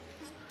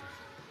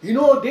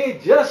 They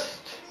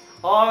just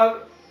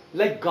are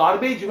like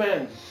garbage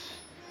vans,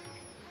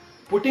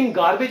 putting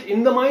garbage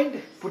in the mind,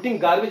 putting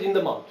garbage in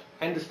the mouth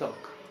and the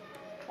stomach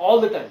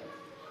all the time.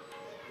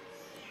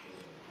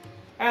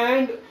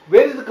 And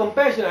where is the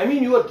compassion? I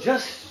mean, you are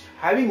just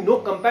having no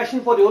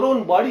compassion for your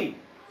own body,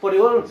 for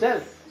your own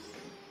self.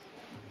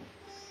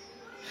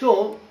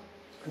 So,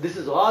 this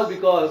is all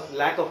because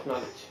lack of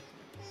knowledge.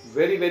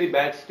 Very, very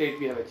bad state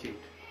we have achieved.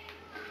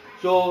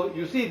 So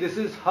you see, this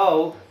is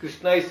how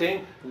Krishna is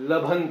saying,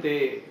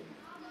 Labhante.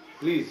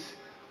 Please,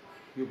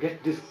 you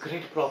get this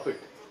great profit.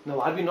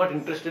 Now, are we not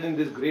interested in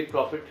this great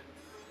profit?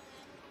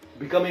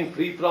 Becoming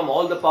free from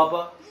all the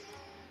papa?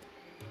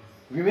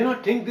 We may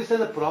not think this as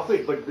a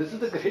profit, but this is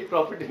the great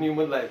profit in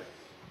human life.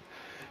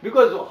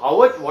 Because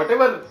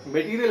whatever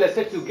material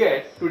assets you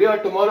get, today or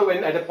tomorrow,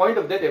 when at a point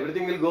of death,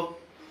 everything will go.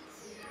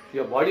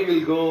 Your body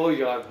will go,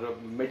 your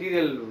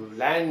material,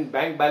 land,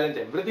 bank balance,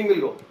 everything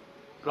will go.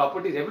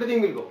 Properties,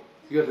 everything will go.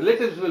 Your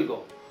relatives will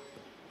go.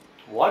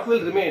 What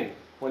will remain?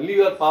 Only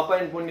your papa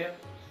and punya.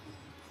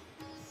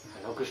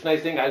 And now Krishna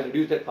is saying, I'll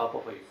reduce that papa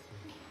for you.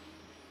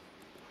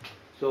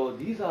 So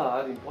these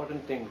are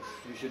important things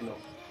you should know.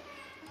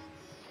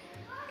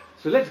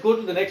 So let's go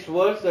to the next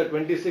verse, the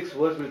 26th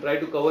verse. We'll try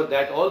to cover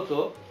that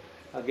also.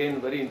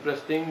 Again, very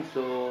interesting.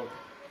 So,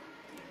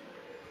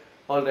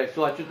 alright.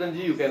 So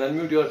Achyutanji, you can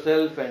unmute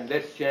yourself and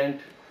let's chant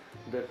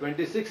the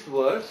 26th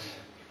verse.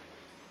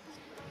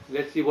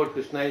 Let's see what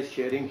Krishna is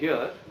sharing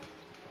here.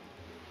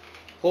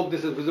 Hope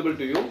this is visible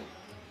to you.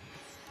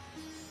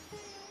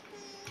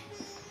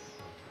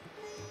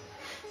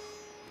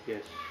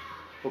 Yes.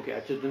 Okay,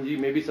 Achyutanji,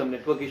 maybe some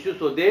network issues.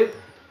 So Dev,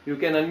 you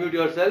can unmute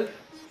yourself.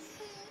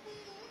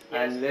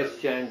 And let's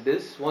chant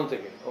this once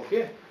again,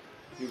 okay?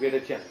 You get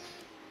a chance.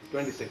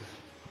 26.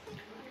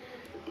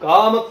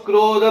 Kama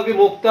krodha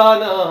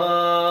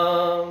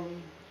vimuktanam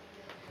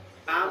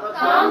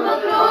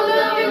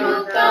Kamakrodha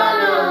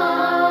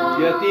vimuktanam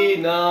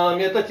yatinam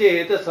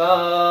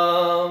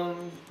yatachetasam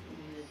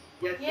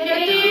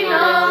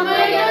yatinam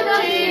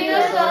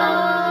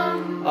yatachetasam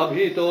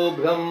abhito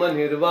brahma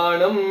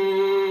nirvanam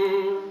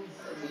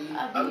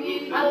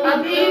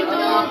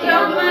abhito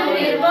brahma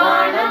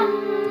nirvanam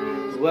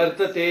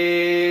vartate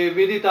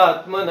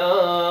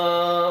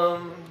viditatmanam.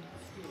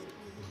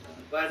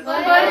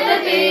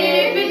 Vardate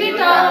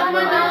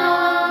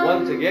viditatmanam.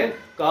 Once again,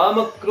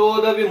 kama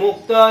krodha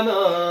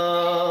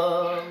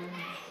vimuktanam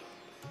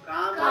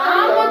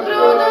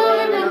Kamakrodha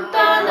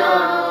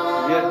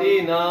vimuktanam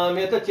yatinam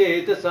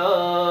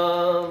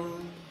yatachetasam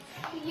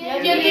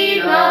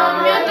yatinam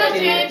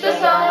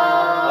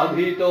yatachetasam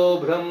abhito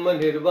brahma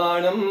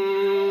nirvanam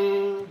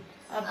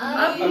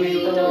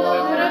abhito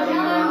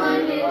brahma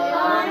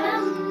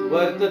nirvanam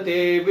vartate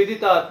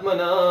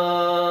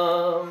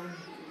viditatmanam.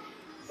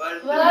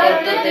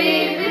 Vardate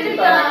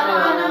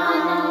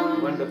viditatmanam.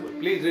 Wonderful.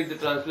 Please read the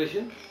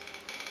translation.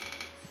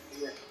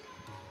 Yes.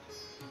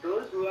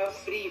 Those who are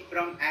free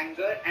from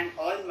anger and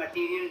all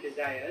material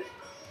desires,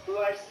 who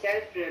are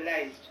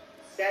self-realized,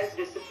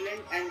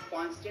 self-disciplined and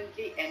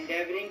constantly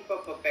endeavoring for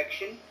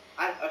perfection,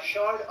 are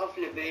assured of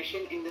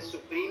liberation in the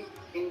Supreme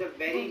in the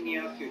very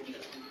near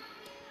future.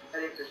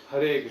 Hare Krishna.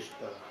 Hare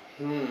Krishna.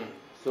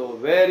 So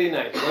very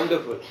nice.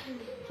 Wonderful.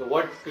 So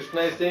what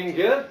Krishna is saying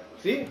here?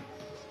 See?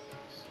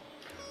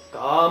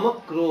 Kama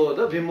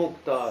krodha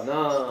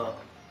vimuktana.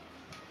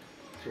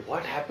 So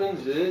what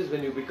happens is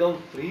when you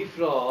become free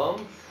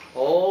from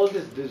all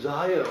these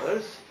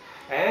desires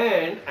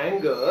and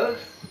anger,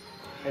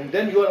 and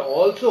then you are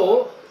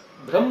also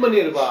Brahma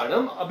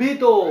Nirvanam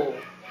Abhito.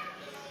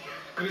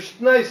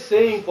 Krishna is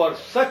saying for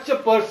such a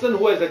person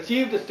who has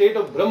achieved the state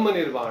of Brahma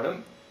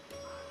Nirvanam,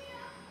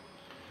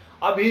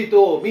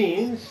 Abhito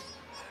means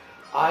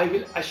I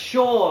will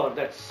assure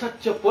that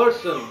such a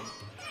person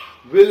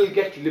will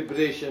get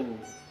liberation.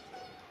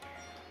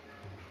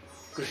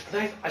 Krishna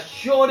is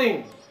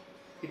assuring,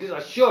 it is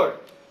assured,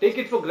 take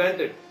it for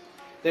granted,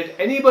 that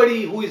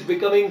anybody who is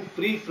becoming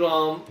free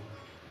from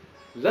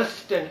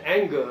lust and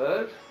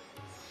anger,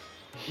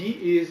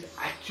 he is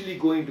actually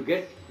going to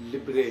get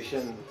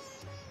liberation.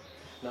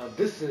 Now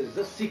this is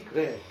the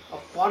secret, a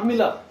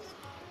formula.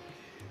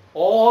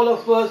 All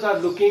of us are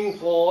looking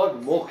for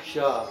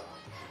moksha.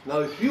 Now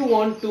if you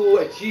want to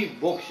achieve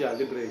moksha,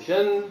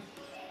 liberation,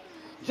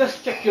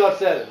 just check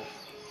yourself.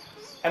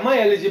 Am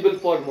I eligible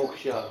for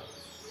moksha?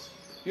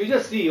 You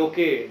just see,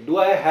 okay, do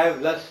I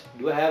have lust?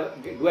 Do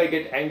I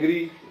get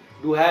angry?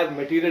 Do I have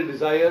material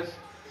desires?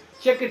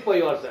 Check it for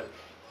yourself.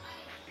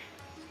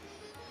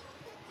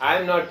 I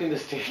am not in the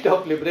state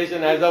of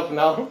liberation as of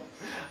now.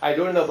 I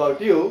don't know about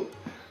you,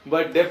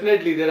 but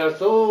definitely there are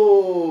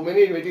so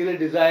many material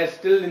desires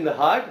still in the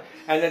heart,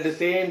 and at the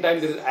same time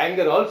there is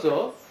anger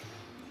also.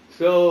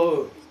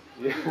 So,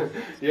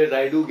 yes,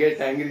 I do get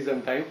angry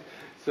sometimes.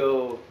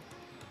 So,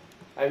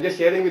 I'm just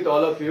sharing with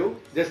all of you,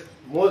 just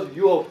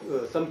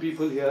some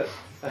people here,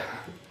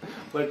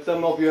 but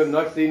some of you have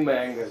not seen my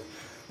anger.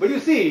 But you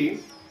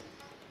see,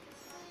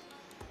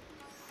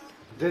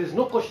 there is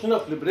no question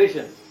of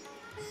liberation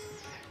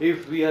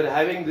if we are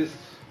having this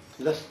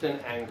lust and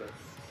anger.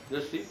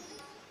 Just see,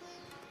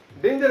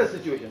 dangerous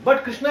situation.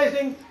 But Krishna is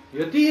saying,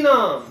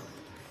 Yatinam,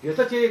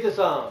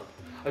 Yatachetasam.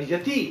 A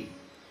Yati,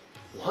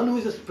 one who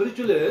is a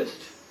spiritualist,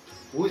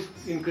 who is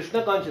in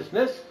Krishna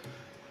consciousness,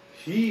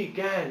 he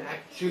can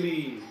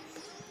actually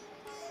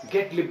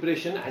get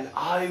liberation, and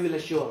I will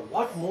assure.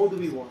 What more do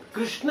we want?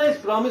 Krishna is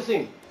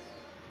promising.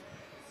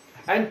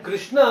 And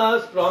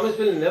Krishna's promise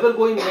will never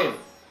go in vain.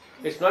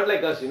 It's not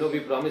like us, we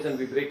promise and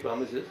we break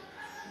promises.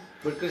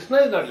 But Krishna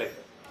is not like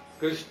that.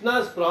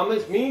 Krishna's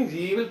promise means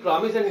he will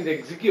promise and he'll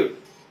execute.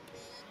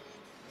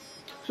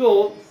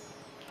 So,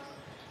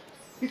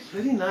 it's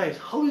very nice.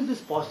 How is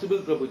this possible,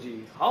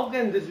 Prabhuji? How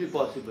can this be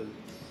possible?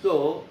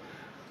 So,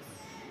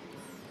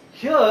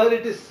 here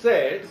it is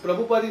said,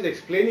 Prabhupada is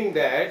explaining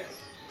that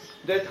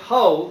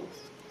how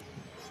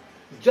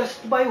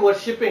just by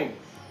worshipping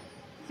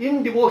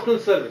in devotional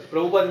service,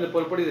 Prabhupada in the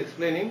purport is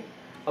explaining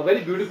a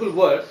very beautiful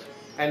verse,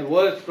 and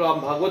words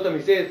from Bhagavatam.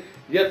 He says,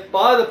 Yat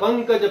pad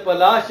pankaj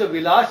palasha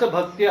vilasha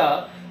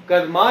bhaktya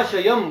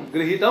karmashayam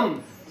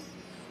grihitam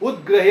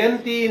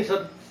udgrayanti in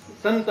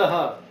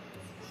santaha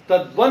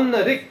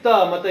tadvanna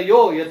rikta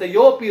matayo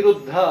yatayopi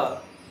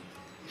ruddha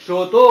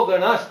shroto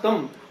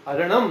ganastam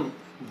aranam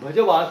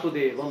bhaja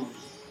vasudevam.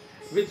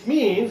 Which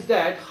means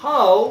that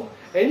how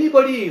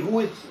anybody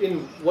who is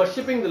in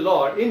worshipping the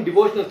Lord in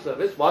devotional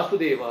service,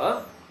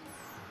 Vasudeva,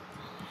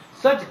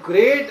 such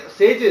great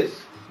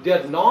sages, they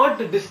are not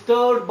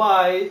disturbed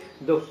by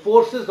the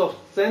forces of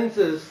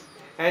senses,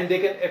 and they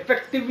can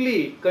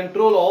effectively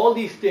control all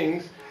these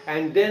things,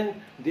 and then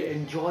they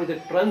enjoy the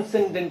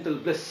transcendental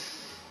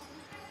bliss.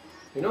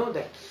 You know,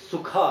 that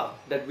sukha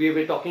that we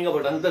were talking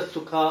about, anta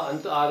sukha,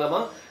 anta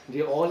arama,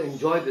 they all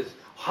enjoy this.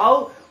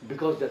 How?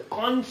 Because they're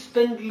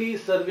constantly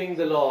serving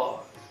the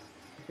Lord.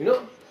 You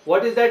know,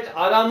 what is that?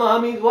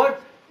 Arama means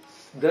what?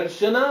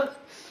 Darshana,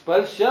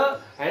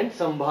 sparsha and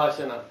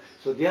sambhashana.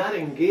 So they are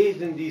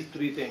engaged in these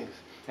three things.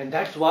 And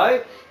that's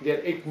why they are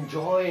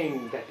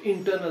enjoying that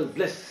internal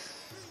bliss.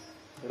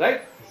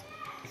 Right?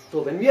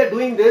 So when we are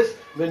doing this,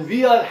 when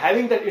we are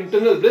having that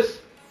internal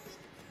bliss,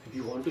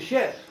 you want to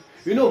share.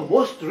 You know,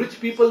 most rich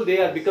people, they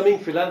are becoming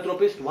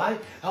philanthropists. Why?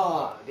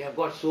 They have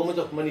got so much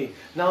of money.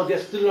 Now they are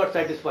still not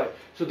satisfied.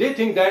 So they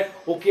think that,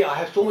 okay, I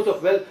have so much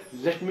of wealth,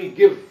 let me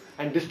give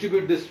and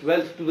distribute this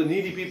wealth to the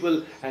needy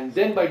people. And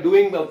then by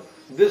doing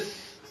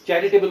this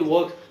charitable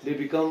work, they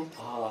become,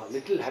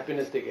 little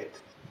happiness they get.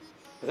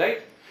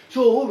 Right?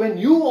 So when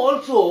you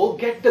also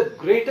get the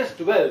greatest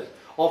wealth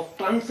of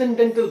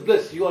transcendental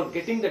bliss, you are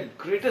getting the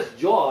greatest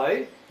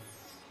joy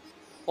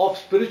of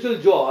spiritual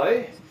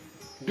joy.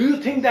 Do you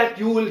think that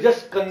you will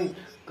just contain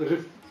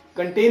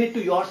it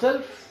to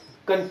yourself?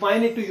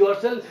 Confine it to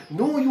yourself?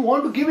 No, you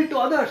want to give it to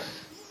others.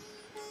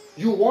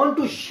 You want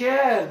to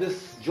share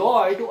this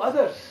joy to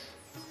others.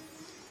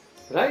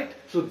 Right?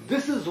 So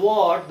this is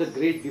what the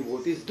great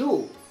devotees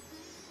do.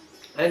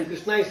 And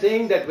Krishna is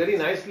saying that very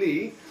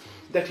nicely,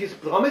 that he's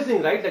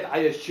promising, right, that I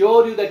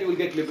assure you that you will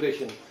get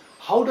liberation.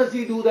 How does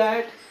he do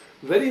that?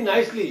 Very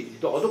nicely.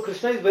 Although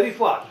Krishna is very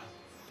far.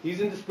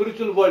 He's in the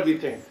spiritual world, we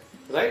think.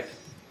 Right?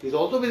 He's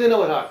also within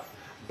our heart.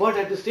 But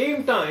at the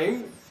same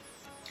time,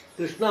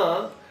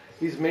 Krishna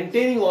is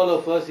maintaining all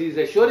of us. He's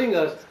assuring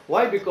us.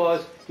 Why?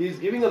 Because he's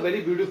giving a very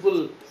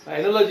beautiful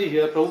analogy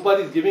here.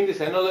 Prabhupada is giving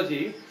this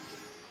analogy.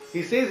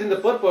 He says in the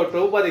purport,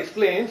 Prabhupada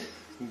explains,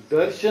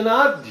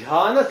 Darshana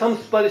dhyana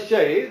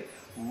samsparshay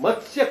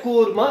matsya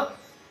kurma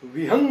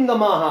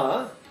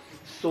vihangamaha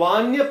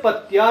swanya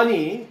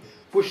patyani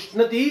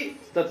pushnati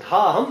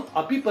tathaham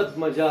api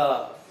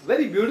padmaja.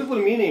 Very beautiful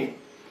meaning.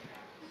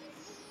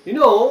 You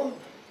know,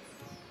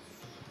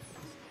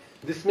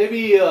 this may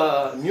be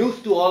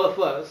news to all of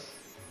us.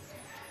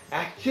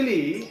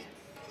 Actually,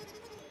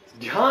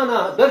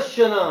 dhyana,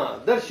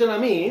 darshana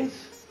means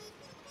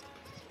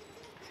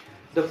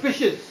the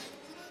fishes,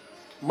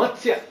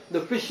 matsya,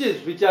 the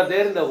fishes which are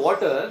there in the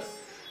water,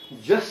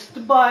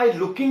 just by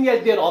looking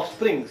at their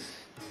offsprings,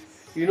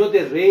 you know,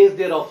 they raise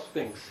their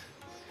offsprings.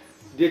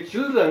 Their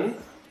children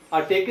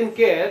are taken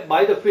care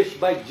by the fish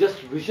by just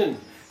vision.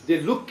 They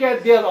look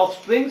at their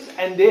offsprings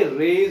and they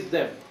raise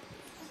them.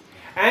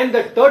 And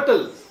the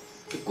turtle,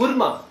 the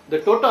kurma, the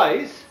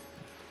tortoise,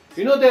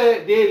 you know,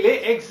 they lay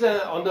eggs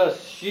on the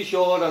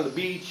seashore, on the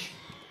beach,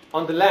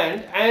 on the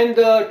land, and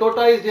the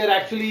tortoise,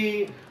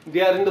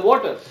 they are in the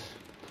waters.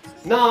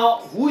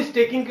 Now, who is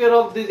taking care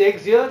of these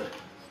eggs here?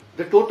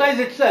 The tortoise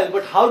itself.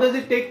 But how does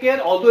it take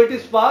care? Although it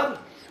is far,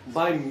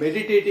 by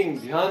meditating,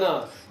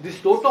 dhyana. This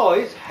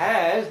tortoise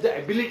has the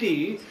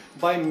ability,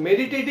 by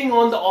meditating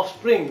on the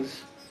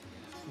offsprings,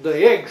 the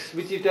eggs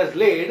which it has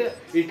laid,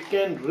 it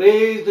can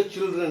raise the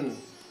children.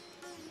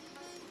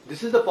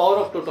 This is the power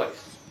of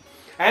tortoise.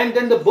 And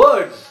then the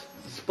birds,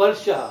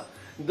 sparsha.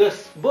 The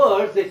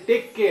birds, they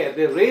take care,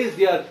 they raise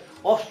their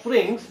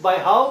offsprings by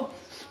how?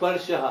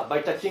 Sparsha,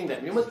 by touching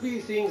them. You must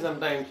be seeing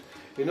sometimes,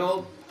 you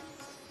know,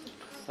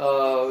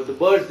 the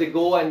birds, they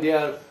go and they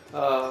are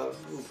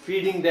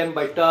feeding them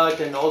by touch,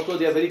 and also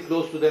they are very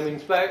close to them. In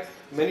fact,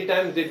 many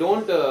times they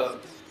don't,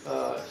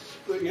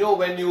 you know,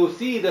 when you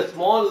see the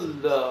small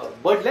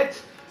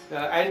birdlets,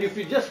 and if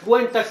you just go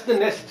and touch the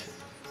nest,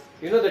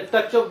 you know, the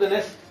touch of the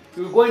nest,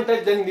 you go and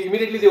touch, then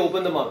immediately they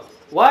open the mouth.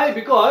 Why?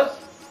 Because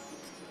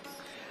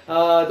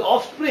the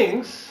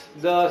offsprings,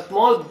 the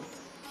small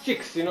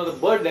chicks, you know, the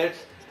birdlets,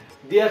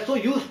 they are so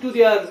used to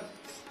their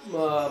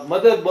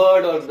mother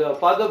bird or the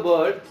father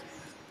bird,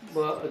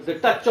 the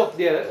touch of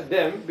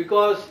them,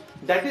 because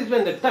that is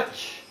when the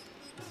touch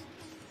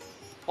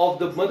of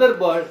the mother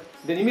bird,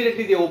 then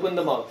immediately they open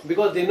the mouth,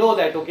 because they know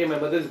that, okay, my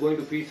mother is going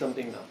to feed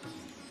something now.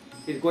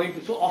 is going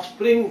to, so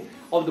offspring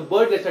of the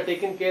birdlets are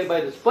taken care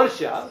by the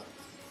sparsha,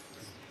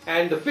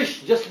 and the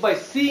fish, just by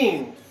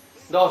seeing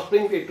the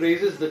offspring, it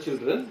raises the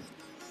children.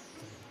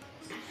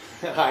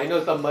 I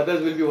know some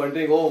mothers will be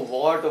wondering, oh,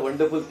 what a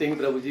wonderful thing,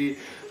 Prabhuji.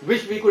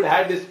 Wish we could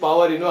have this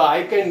power,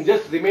 I can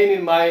just remain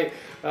in my,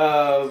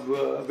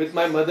 with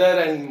my mother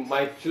and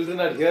my children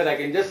are here. I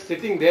can just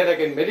sitting there, I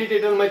can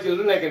meditate on my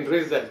children, I can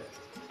raise them.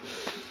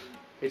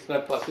 It's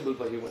not possible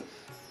for humans.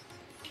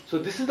 So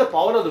this is the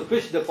power of the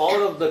fish, the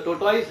power of the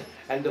tortoise,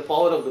 and the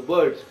power of the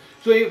birds.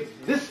 So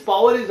if this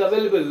power is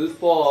available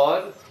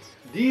for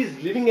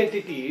these living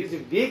entities,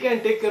 if they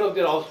can take care of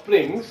their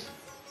offsprings,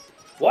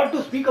 what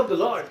to speak of the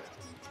Lord?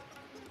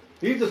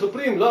 He is the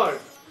Supreme Lord,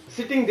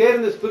 sitting there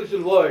in the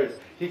spiritual world.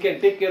 He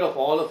can take care of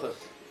all of us.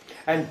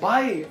 And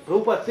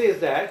Prabhupada says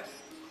that,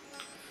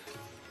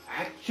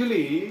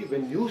 actually,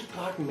 when you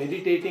start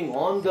meditating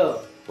on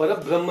the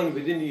Parabrahman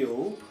within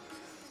you,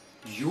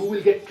 you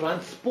will get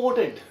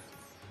transported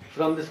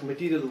from this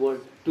material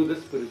world to the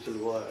spiritual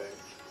world.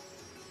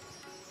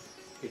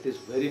 It is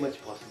very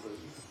much possible.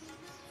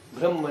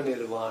 Brahma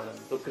Nirvanam.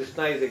 So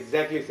Krishna is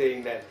exactly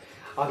saying that.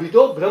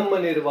 Abhito Brahma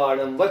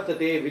Nirvanam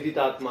vartate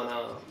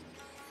viditatmana.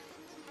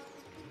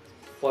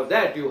 For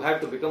that you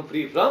have to become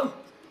free from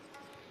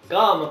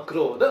Kama,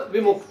 Krodha,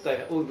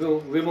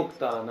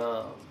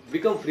 Vimuktana.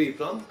 Become free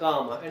from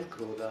Kama and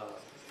Krodha.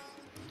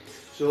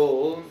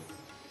 So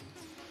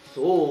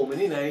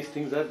many nice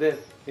things are there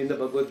in the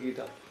Bhagavad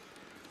Gita.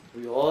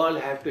 We all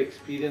have to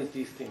experience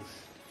these things.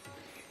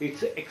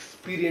 It's an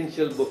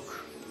experiential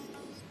book.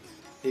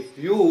 If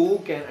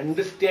you can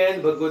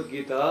understand Bhagavad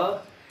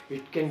Gita,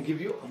 it can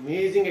give you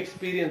amazing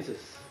experiences.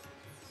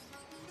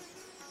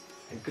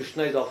 And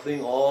Krishna is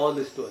offering all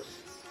this to us.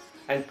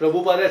 And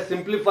Prabhupada has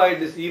simplified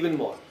this even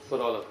more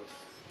for all of us.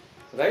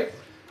 Right?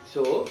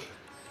 So,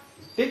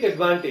 take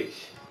advantage.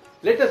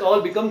 Let us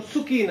all become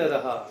Sukhi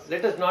Naraha.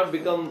 Let us not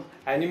become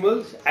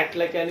animals, act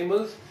like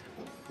animals.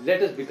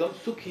 Let us become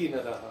Sukhi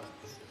Naraha.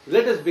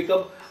 Let us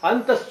become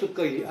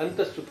Antasukhi.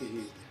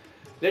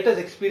 Let us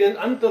experience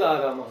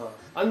Antararamaha,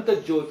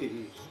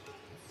 Antajyotihi.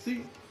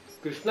 See,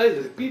 Krishna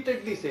is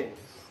repeatedly saying,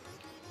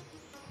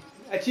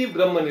 achieve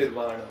Brahma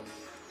Nirvana.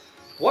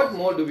 What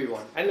more do we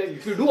want? And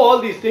if you do all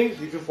these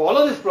things, if you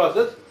follow this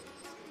process,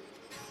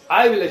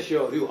 I will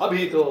assure you,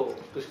 Abhito,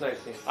 Krishna is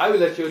saying, I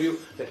will assure you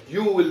that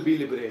you will be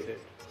liberated.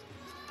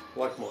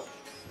 What more?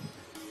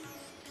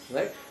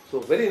 Right? So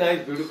very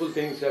nice, beautiful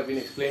things have been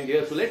explained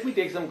here. So let me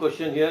take some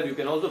question here. You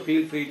can also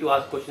feel free to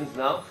ask questions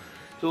now.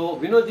 So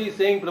Vinodji is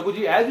saying,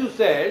 Prabhuji, as you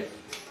said,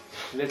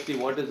 let's see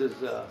what is his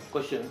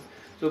question.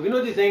 So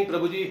Vinodji is saying,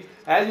 Prabhuji,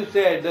 as you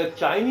said, the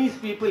Chinese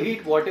people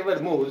eat whatever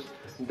moves.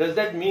 Does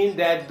that mean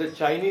that the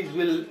Chinese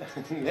will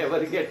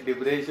never get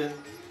liberation?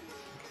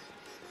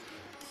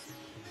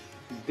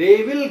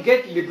 They will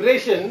get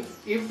liberation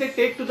if they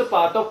take to the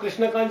path of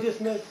Krishna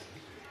consciousness.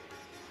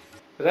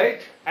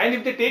 Right? And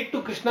if they take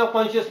to Krishna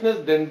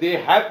consciousness, then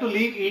they have to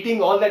leave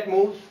eating all that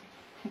moves.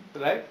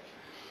 Right?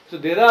 So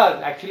there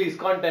are actually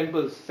ISKCON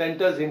temples,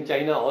 centers in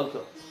China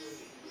also.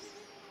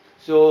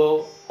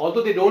 So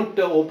although they don't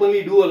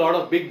openly do a lot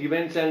of big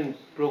events and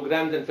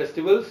programs and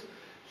festivals,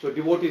 so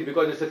devotees,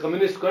 because it's a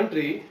communist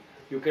country,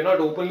 you cannot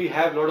openly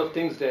have a lot of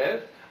things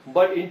there.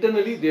 But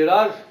internally there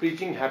are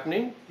preaching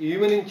happening.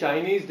 Even in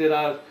Chinese there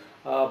are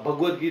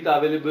Bhagavad Gita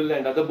available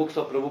and other books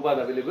of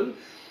Prabhupada available.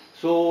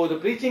 So the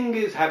preaching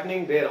is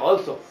happening there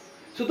also.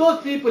 So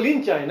those people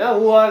in China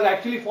who are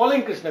actually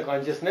following Krishna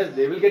consciousness,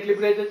 they will get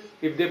liberated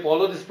if they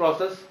follow this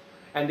process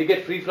and they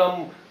get free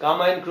from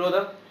Kama and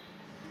Krodha.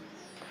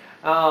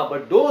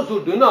 But those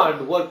who do not,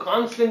 who are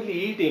constantly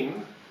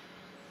eating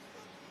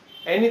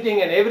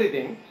anything and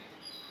everything,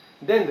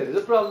 then there is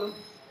a problem.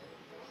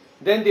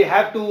 Then they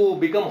have to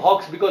become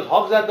hogs, because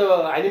hogs are the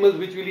animals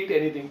which will eat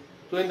anything.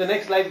 So in the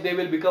next life they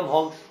will become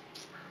hogs.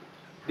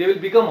 They will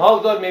become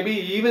hogs, or maybe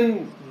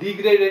even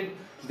degraded.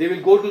 They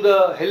will go to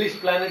the hellish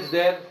planets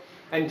there.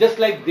 And just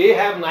like they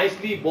have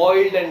nicely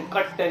boiled and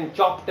cut and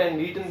chopped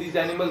and eaten these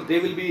animals, they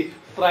will be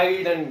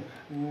fried and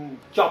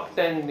chopped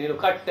and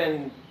cut,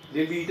 and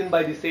they will be eaten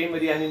by the same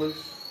very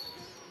animals.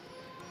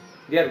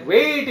 They are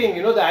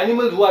waiting, the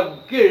animals who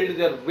are killed,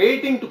 they are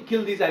waiting to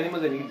kill these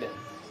animals and eat them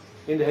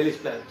in the hellish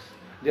planets.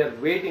 They are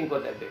waiting for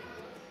that day.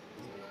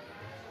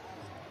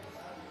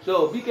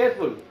 So be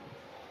careful.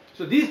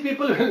 So these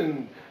people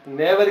will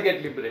never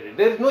get liberated.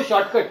 There is no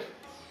shortcut.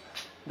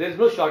 There is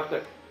no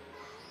shortcut.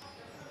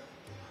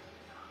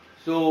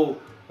 So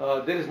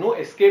there is no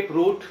escape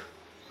route.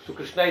 So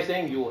Krishna is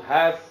saying you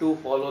have to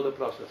follow the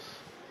process.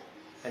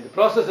 And the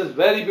process is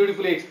very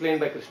beautifully explained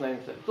by Krishna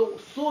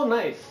himself. So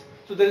nice.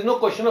 So there is no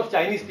question of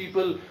Chinese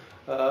people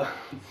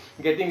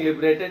getting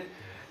liberated,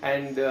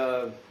 and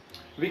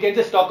we can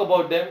just talk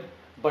about them,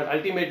 but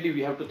ultimately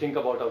we have to think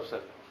about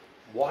ourselves.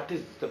 What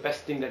is the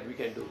best thing that we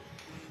can do?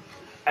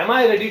 Am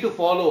I ready to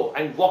follow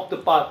and walk the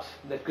path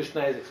that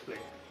Krishna has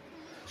explained?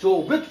 So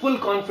with full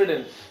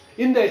confidence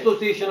in the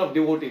association of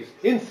devotees,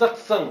 in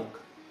satsang,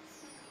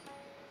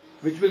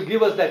 which will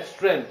give us that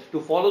strength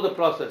to follow the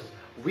process,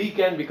 we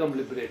can become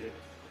liberated.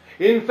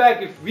 In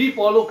fact, if we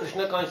follow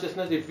Krishna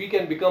consciousness, if we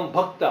can become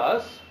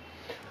bhaktas,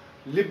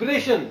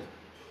 liberation,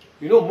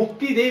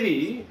 Mukti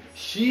Devi,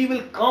 she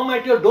will come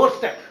at your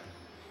doorstep.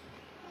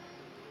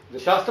 The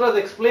Shastras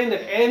explain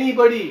that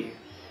anybody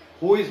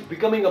who is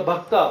becoming a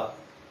bhakta,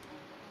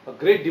 a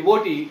great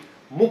devotee,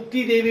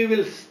 Mukti Devi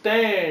will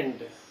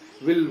stand,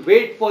 will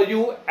wait for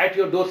you at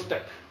your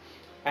doorstep,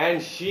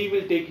 and she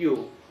will take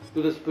you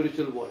to the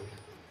spiritual world.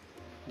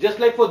 Just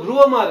like for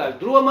Dhruva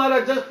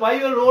Maharaj, just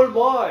 5-year-old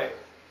boy.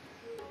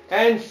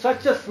 And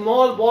such a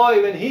small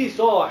boy, when he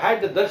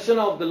had the darshan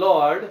of the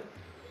Lord,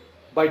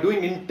 by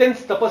doing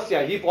intense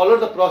tapasya, he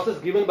followed the process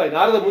given by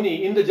Narada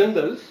Muni in the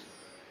jungles,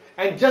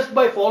 and just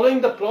by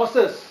following the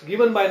process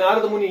given by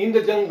Narada Muni in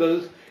the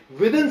jungles,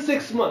 within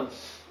 6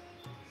 months,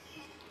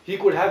 he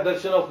could have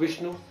darshan of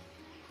Vishnu.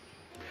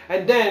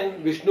 And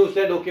then Vishnu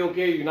said,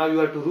 okay, now you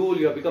have to rule,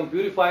 you have become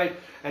purified.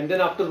 And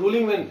then after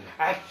ruling, when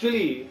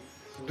actually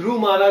Dhruva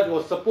Maharaj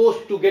was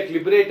supposed to get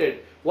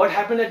liberated, what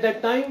happened at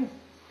that time?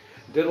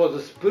 There was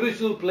a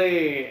spiritual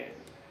plane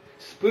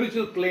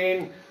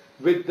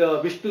with the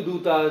Vishnu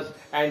Dutas,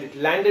 and it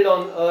landed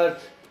on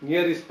earth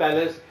near his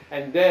palace,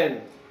 and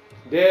then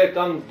there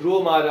comes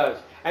Dhruva Maharaj.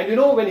 And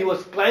when he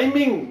was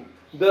climbing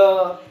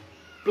the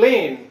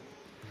plane,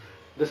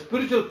 the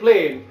spiritual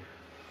plane,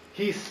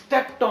 he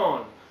stepped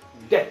on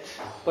death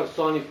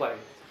personified.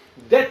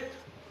 Death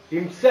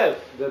himself,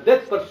 the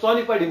death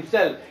personified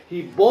himself,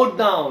 he bowed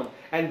down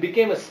and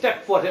became a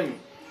step for him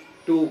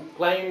to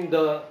climb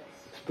the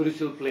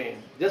spiritual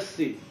plane. Just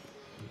see.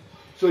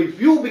 So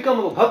if you become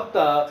a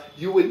bhakta,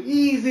 you will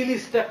easily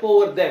step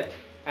over that,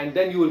 and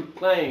then you will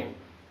climb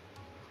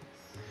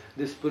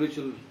the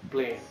spiritual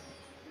plane.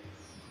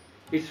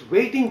 It's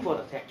waiting for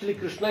us. Actually,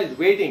 Krishna is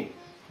waiting.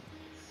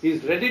 He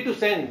is ready to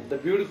send the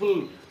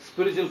beautiful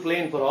spiritual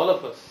plane for all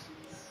of us.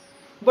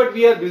 But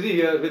we are busy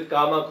here with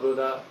Kama,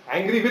 Krodha,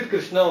 angry with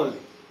Krishna only.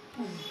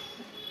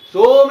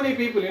 So many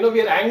people,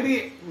 we are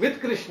angry with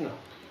Krishna.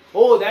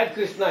 Oh, that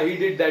Krishna, he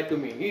did that to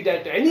me.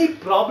 Any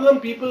problem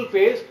people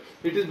face,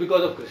 it is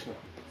because of Krishna.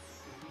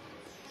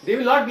 They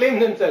will not blame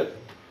themselves.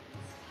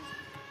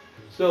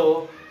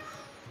 So,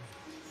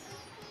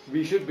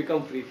 we should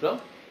become free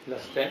from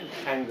lust and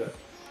anger.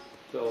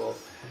 So,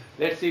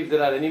 let's see if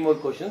there are any more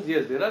questions.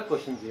 Yes, there are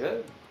questions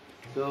here.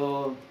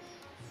 So,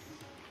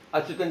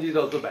 Achyutanji is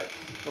also back.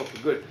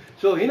 Okay, good.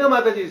 So, Hina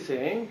Mataji is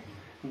saying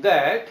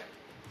that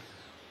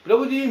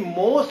Prabhuji,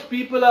 most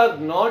people are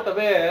not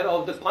aware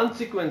of the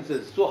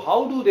consequences. So,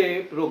 how do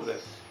they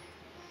progress?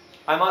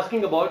 I am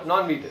asking about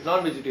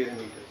non-vegetarian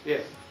eaters.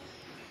 Yes.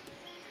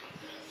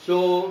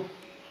 So,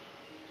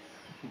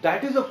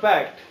 that is a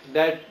fact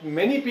that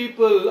many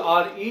people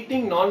are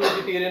eating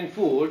non-vegetarian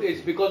food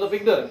is because of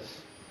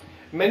ignorance.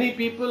 Many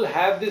people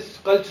have this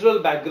cultural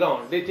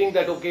background. They think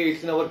that, okay,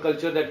 it's in our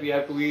culture that we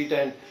have to eat,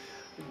 and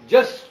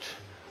just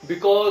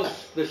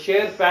because the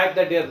sheer fact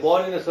that they are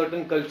born in a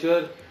certain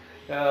culture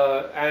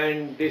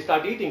and they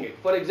start eating it.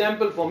 For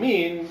example, for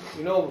me,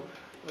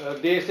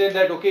 they say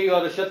that, okay, you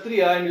are a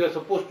Kshatriya and you are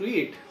supposed to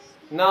eat.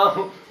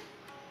 Now,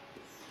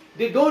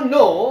 they don't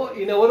know,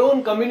 in our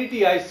own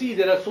community I see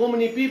there are so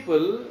many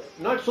people,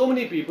 not so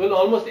many people,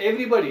 almost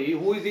everybody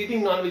who is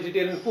eating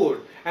non-vegetarian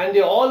food, and they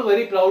all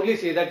very proudly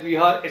say that we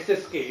are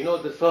SSK,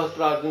 the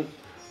Sahasrarjun,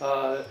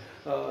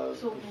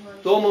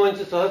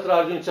 Somavancha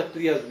Sahasrarjun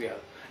Kshatriyas we are.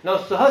 Now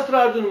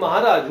Sahasrarjun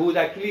Maharaj, who is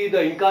actually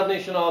the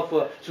incarnation of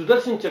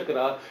Sudarshan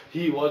Chakra,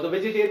 he was a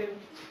vegetarian.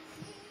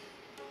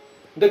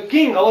 The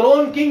king, our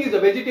own king, is a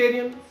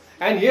vegetarian.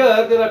 And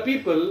here there are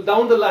people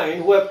down the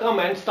line who have come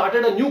and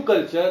started a new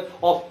culture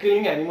of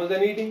killing animals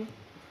and eating.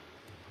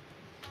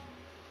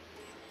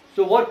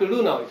 So what to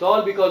do now? It's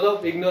all because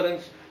of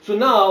ignorance. So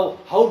now,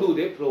 how do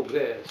they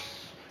progress?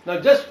 Now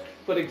just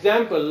for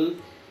example,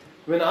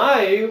 when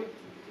I,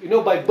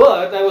 by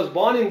birth, I was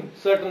born in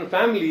certain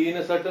family, in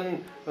a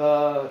certain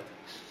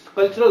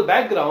cultural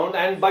background,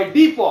 and by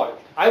default,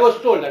 I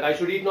was told that I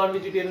should eat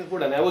non-vegetarian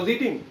food, and I was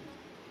eating.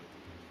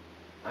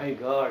 My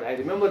God, I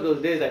remember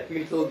those days. I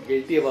feel so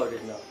guilty about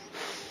it now.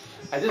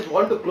 I just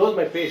want to close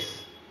my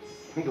face.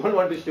 I don't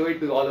want to show it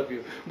to all of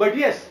you. But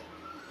yes,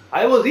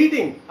 I was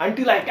eating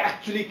until I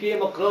actually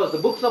came across the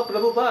books of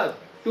Prabhupada,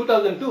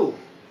 2002.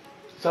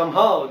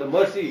 Somehow the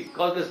mercy,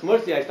 causeless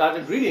mercy, I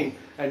started reading,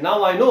 and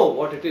now I know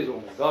what it is.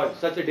 Oh my God,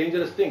 such a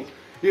dangerous thing.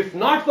 If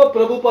not for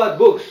Prabhupada's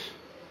books,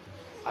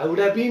 I would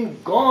have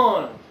been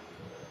gone.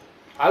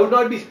 I would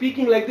not be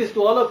speaking like this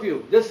to all of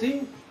you. Just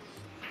see.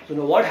 So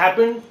now what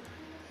happened?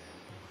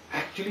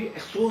 Actually,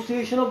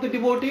 association of the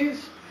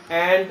devotees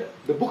and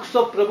the books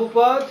of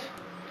Prabhupada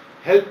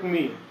helped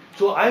me.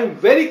 So I am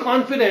very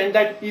confident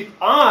that if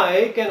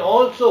I can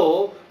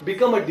also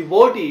become a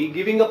devotee,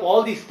 giving up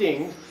all these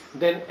things,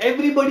 then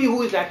everybody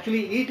who is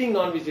actually eating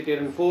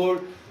non-vegetarian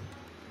food,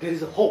 there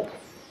is a hope.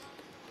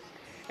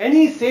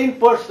 Any sane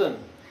person,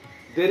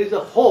 there is a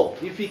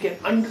hope if he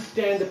can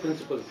understand the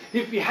principle,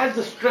 if he has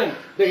the strength,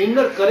 the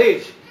inner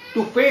courage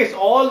to face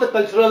all the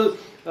cultural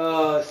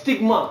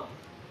stigma,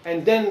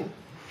 and then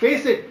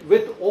face it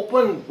with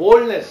open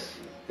boldness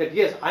that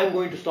yes, I am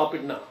going to stop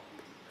it now.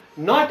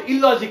 Not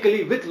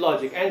illogically, with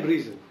logic and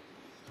reason.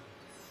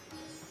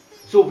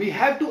 So we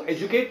have to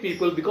educate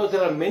people, because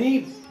there are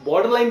many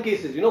borderline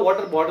cases. You know what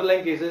are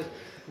borderline cases?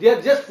 They are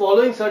just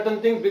following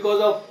certain things because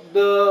of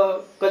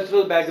the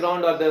cultural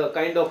background or the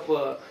kind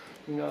of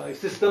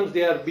systems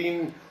they are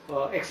being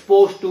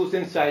exposed to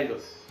since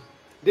childhood.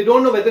 They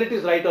don't know whether it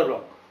is right or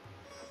wrong.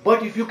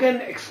 But if you can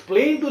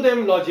explain to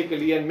them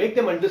logically and make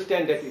them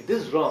understand that it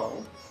is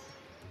wrong,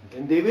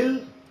 then they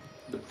will,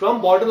 from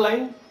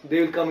borderline,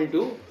 they will come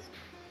into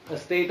a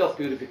state of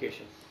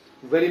purification.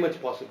 Very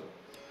much possible.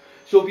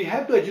 So we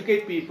have to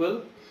educate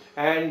people,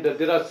 and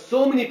there are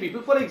so many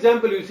people. For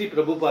example, you see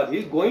Prabhupada, he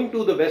is going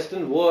to the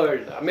Western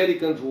world,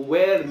 Americans who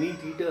were meat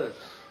eaters.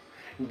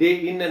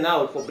 Day in and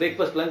out, for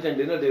breakfast, lunch and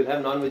dinner, they will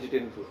have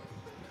non-vegetarian food.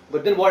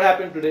 But then what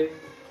happened today?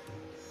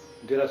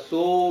 There are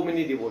so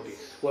many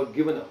devotees who have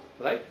given up,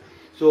 right?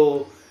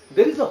 So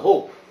there is a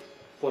hope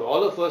for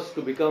all of us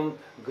to become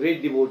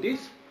great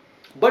devotees,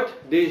 but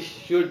they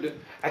should,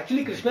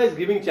 actually Krishna is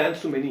giving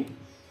chance to many,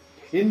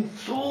 in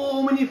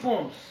so many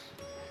forms.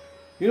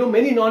 You know,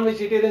 many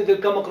non-vegetarians will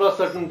come across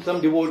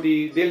some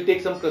devotee, they'll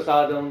take some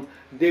prasadam,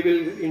 they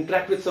will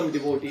interact with some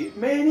devotee.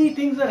 Many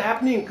things are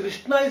happening.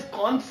 Krishna is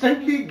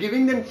constantly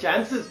giving them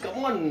chances.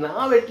 Come on,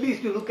 now at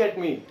least you look at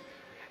me.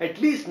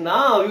 At least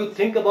now you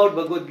think about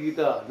Bhagavad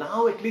Gita.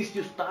 Now at least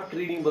you start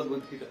reading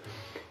Bhagavad Gita.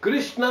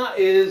 Krishna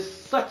is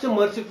such a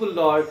merciful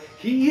Lord.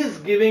 He is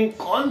giving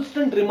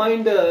constant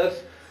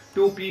reminders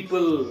to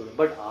people.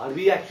 But are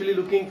we actually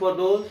looking for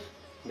those?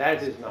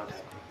 That is not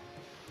happening.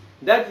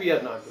 That we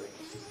are not doing.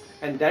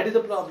 And that is a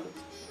problem.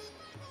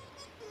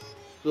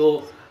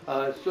 So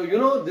you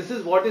know, this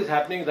is what is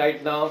happening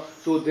right now.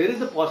 So there is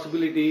a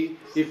possibility,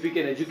 if we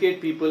can educate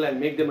people and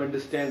make them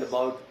understand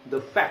about the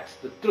facts,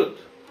 the truth.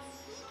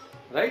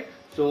 Right?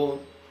 So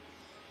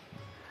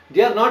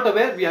they are not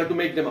aware, we have to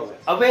make them aware.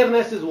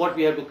 Awareness is what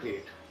we have to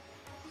create.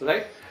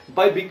 Right?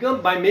 By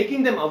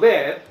making them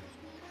aware,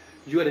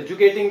 you are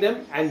educating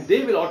them and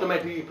they will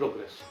automatically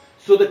progress.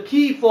 So the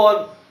key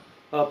for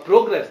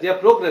progress, their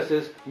progress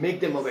is make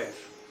them aware.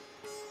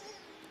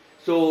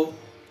 So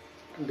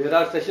there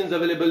are sessions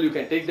available, you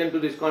can take them to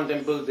the ISKCON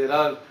temples, there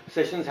are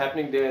sessions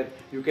happening there,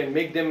 you can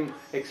make them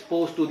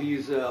exposed to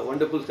these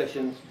wonderful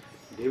sessions.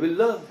 They will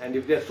learn, and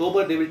if they are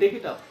sober, they will take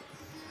it up.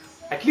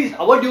 At least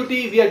our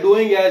duty we are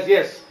doing as,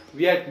 yes,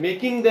 we are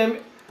making them,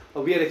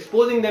 we are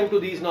exposing them to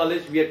these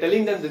knowledge, we are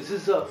telling them this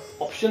is an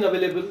option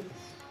available.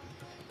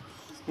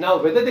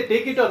 Now whether they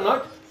take it or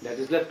not, that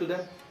is left to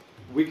them.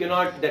 We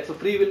cannot, that's a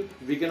free will,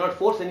 we cannot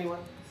force anyone.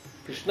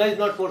 Krishna is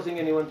not forcing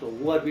anyone, so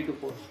who are we to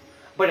force?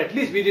 But at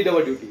least we did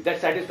our duty. That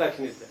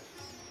satisfaction is there.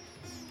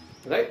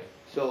 Right?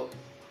 So,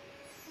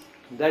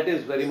 that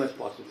is very much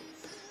possible.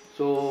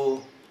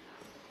 So,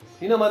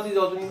 Hinamati is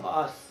also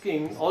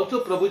asking,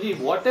 also Prabhuji,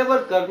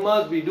 whatever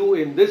karmas we do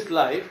in this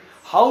life,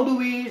 how do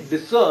we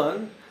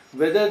discern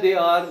whether they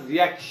are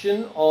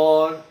reaction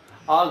or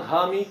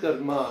aghami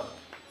karma?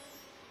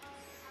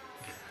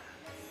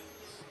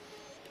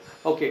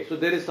 Okay, so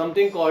there is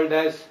something called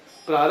as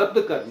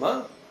prarabdha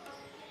karma,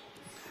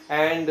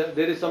 and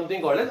there is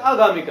something called as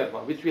agami karma,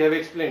 which we have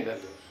explained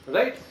earlier,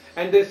 right?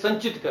 And there is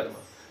sanchit karma.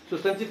 So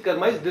sanchit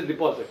karma is the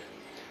deposit.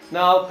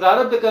 Now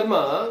prarabdha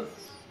karma,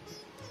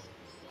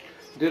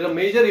 there are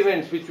major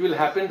events which will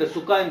happen, the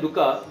sukha and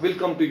dukkha will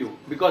come to you,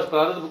 because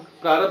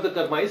prarabdha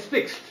karma is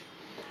fixed.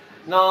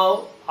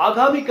 Now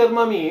agami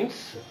karma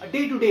means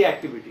day-to-day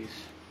activities.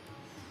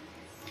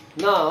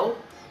 Now,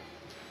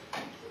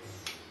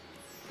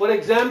 for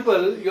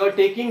example, you are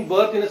taking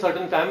birth in a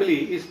certain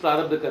family is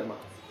prarabdha karma.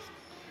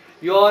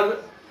 Your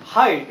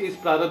height is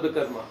prarabdha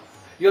karma.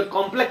 Your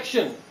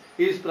complexion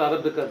is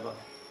prarabdha karma.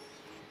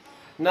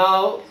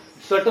 Now,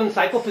 certain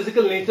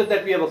psychophysical nature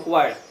that we have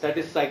acquired, that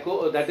is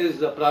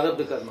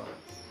prarabdha karma.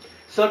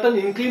 Certain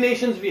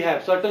inclinations we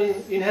have,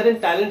 certain inherent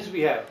talents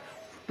we have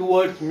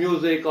towards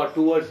music or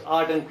towards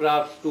art and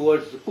crafts,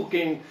 towards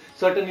cooking,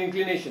 certain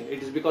inclination,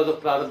 it is because of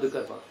prarabdha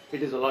karma.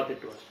 It is allotted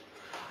to us.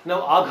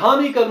 Now,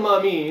 aghami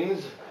karma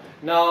means,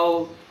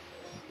 now,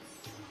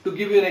 to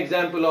give you an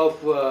example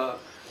of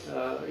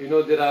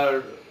there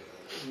are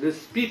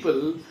these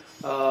people,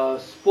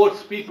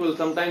 sports people,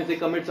 sometimes they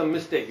commit some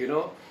mistake,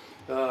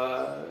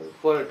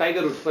 for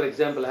Tiger Woods, for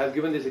example, I have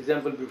given this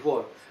example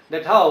before,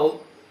 that how,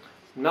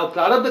 now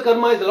prarabdha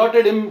karma has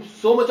allotted him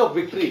so much of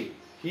victory,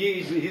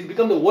 he's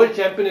become the world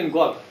champion in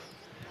golf,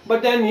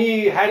 but then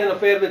he had an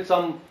affair with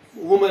some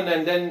woman,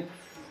 and then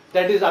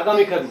that is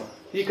agami karma,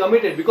 he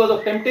committed, because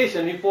of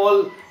temptation, he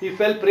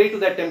fell prey to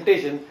that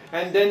temptation,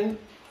 and then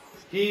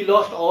he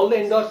lost all the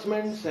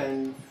endorsements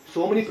and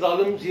so many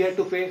problems he had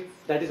to face.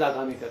 That is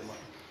agami karma.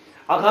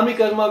 Agami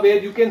karma, where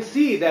you can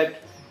see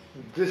that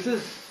this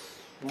is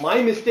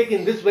my mistake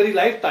in this very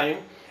lifetime,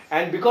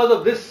 and because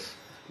of this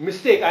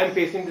mistake I am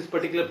facing this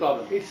particular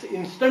problem. It's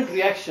instant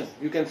reaction,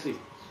 you can see.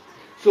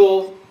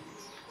 So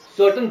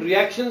certain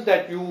reactions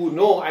that you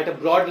know at a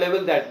broad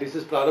level that this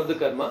is prarabdha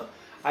karma,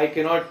 I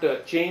cannot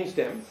change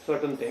them,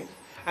 certain things.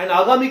 And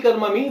agami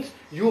karma means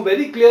you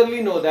very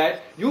clearly know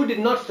that you did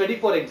not study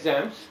for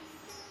exams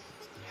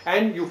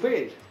and you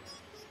failed.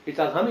 It's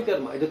agami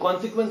karma, the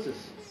consequences.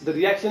 The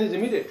reaction is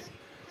immediate.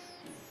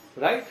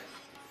 Right?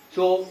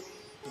 So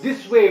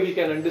this way we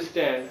can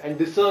understand and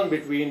discern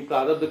between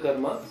prarabdha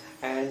karma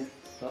and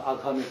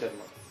agami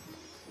karma.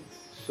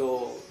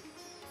 So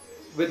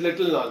with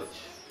little knowledge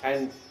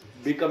and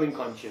becoming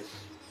conscious.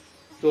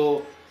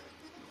 So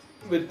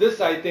with this,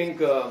 I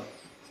think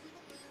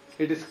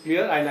it is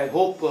clear, and I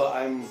hope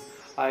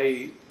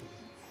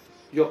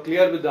you're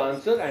clear with the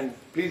answer, and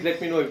please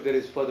let me know if there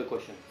is further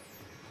question.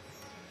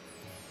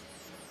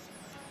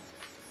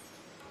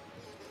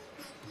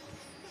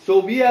 So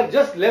we are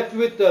just left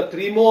with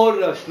 3 more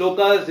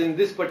shlokas in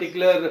this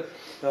particular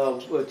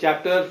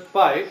chapter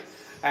 5,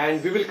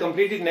 and we will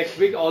complete it next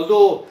week.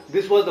 Although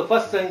this was the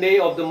first Sunday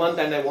of the month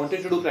and I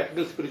wanted to do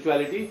practical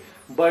spirituality,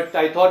 but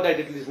I thought that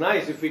it is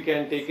nice if we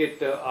can take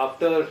it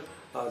after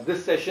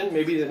this session,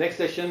 maybe the next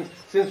session.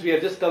 Since we are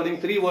just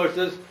covering 3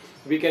 verses,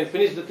 we can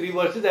finish the 3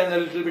 verses and a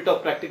little bit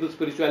of practical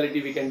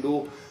spirituality we can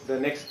do the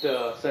next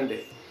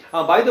Sunday.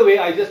 By the way,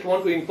 I just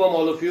want to inform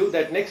all of you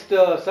that next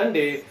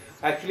Sunday,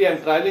 actually I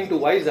am traveling to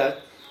Vizag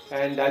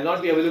and I will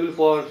not be available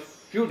for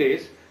few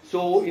days.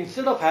 So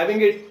instead of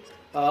having it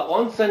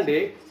on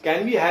Sunday,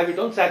 can we have it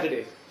on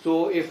Saturday?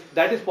 So if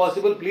that is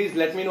possible, please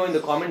let me know in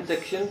the comment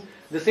section.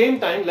 The same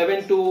time,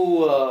 11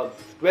 to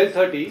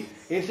 12:30,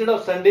 instead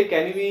of Sunday,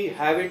 can we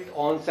have it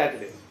on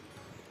Saturday?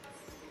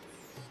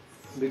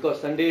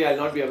 Because Sunday I will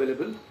not be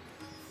available,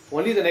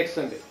 only the next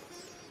Sunday.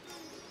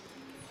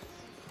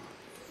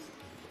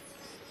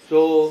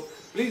 So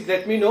please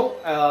let me know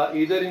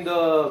either in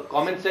the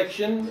comment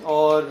section,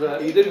 or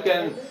either you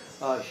can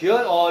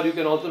share, or you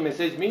can also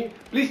message me.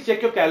 Please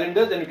check your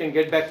calendars and you can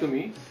get back to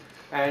me,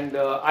 and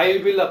I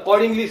will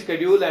accordingly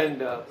schedule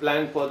and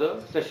plan for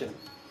the session.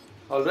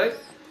 Alright.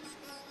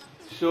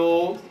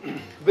 So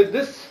with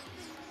this,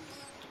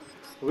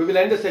 we will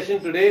end the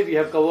session today. We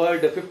have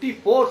covered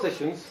 54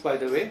 sessions, by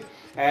the way,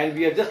 and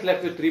we are just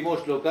left with 3 more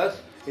shlokas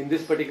in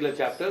this particular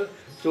chapter.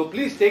 So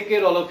please take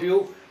care, all of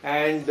you,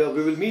 and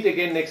we will meet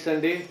again next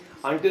Sunday.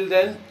 Until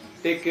then,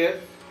 take care.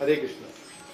 Hare Krishna.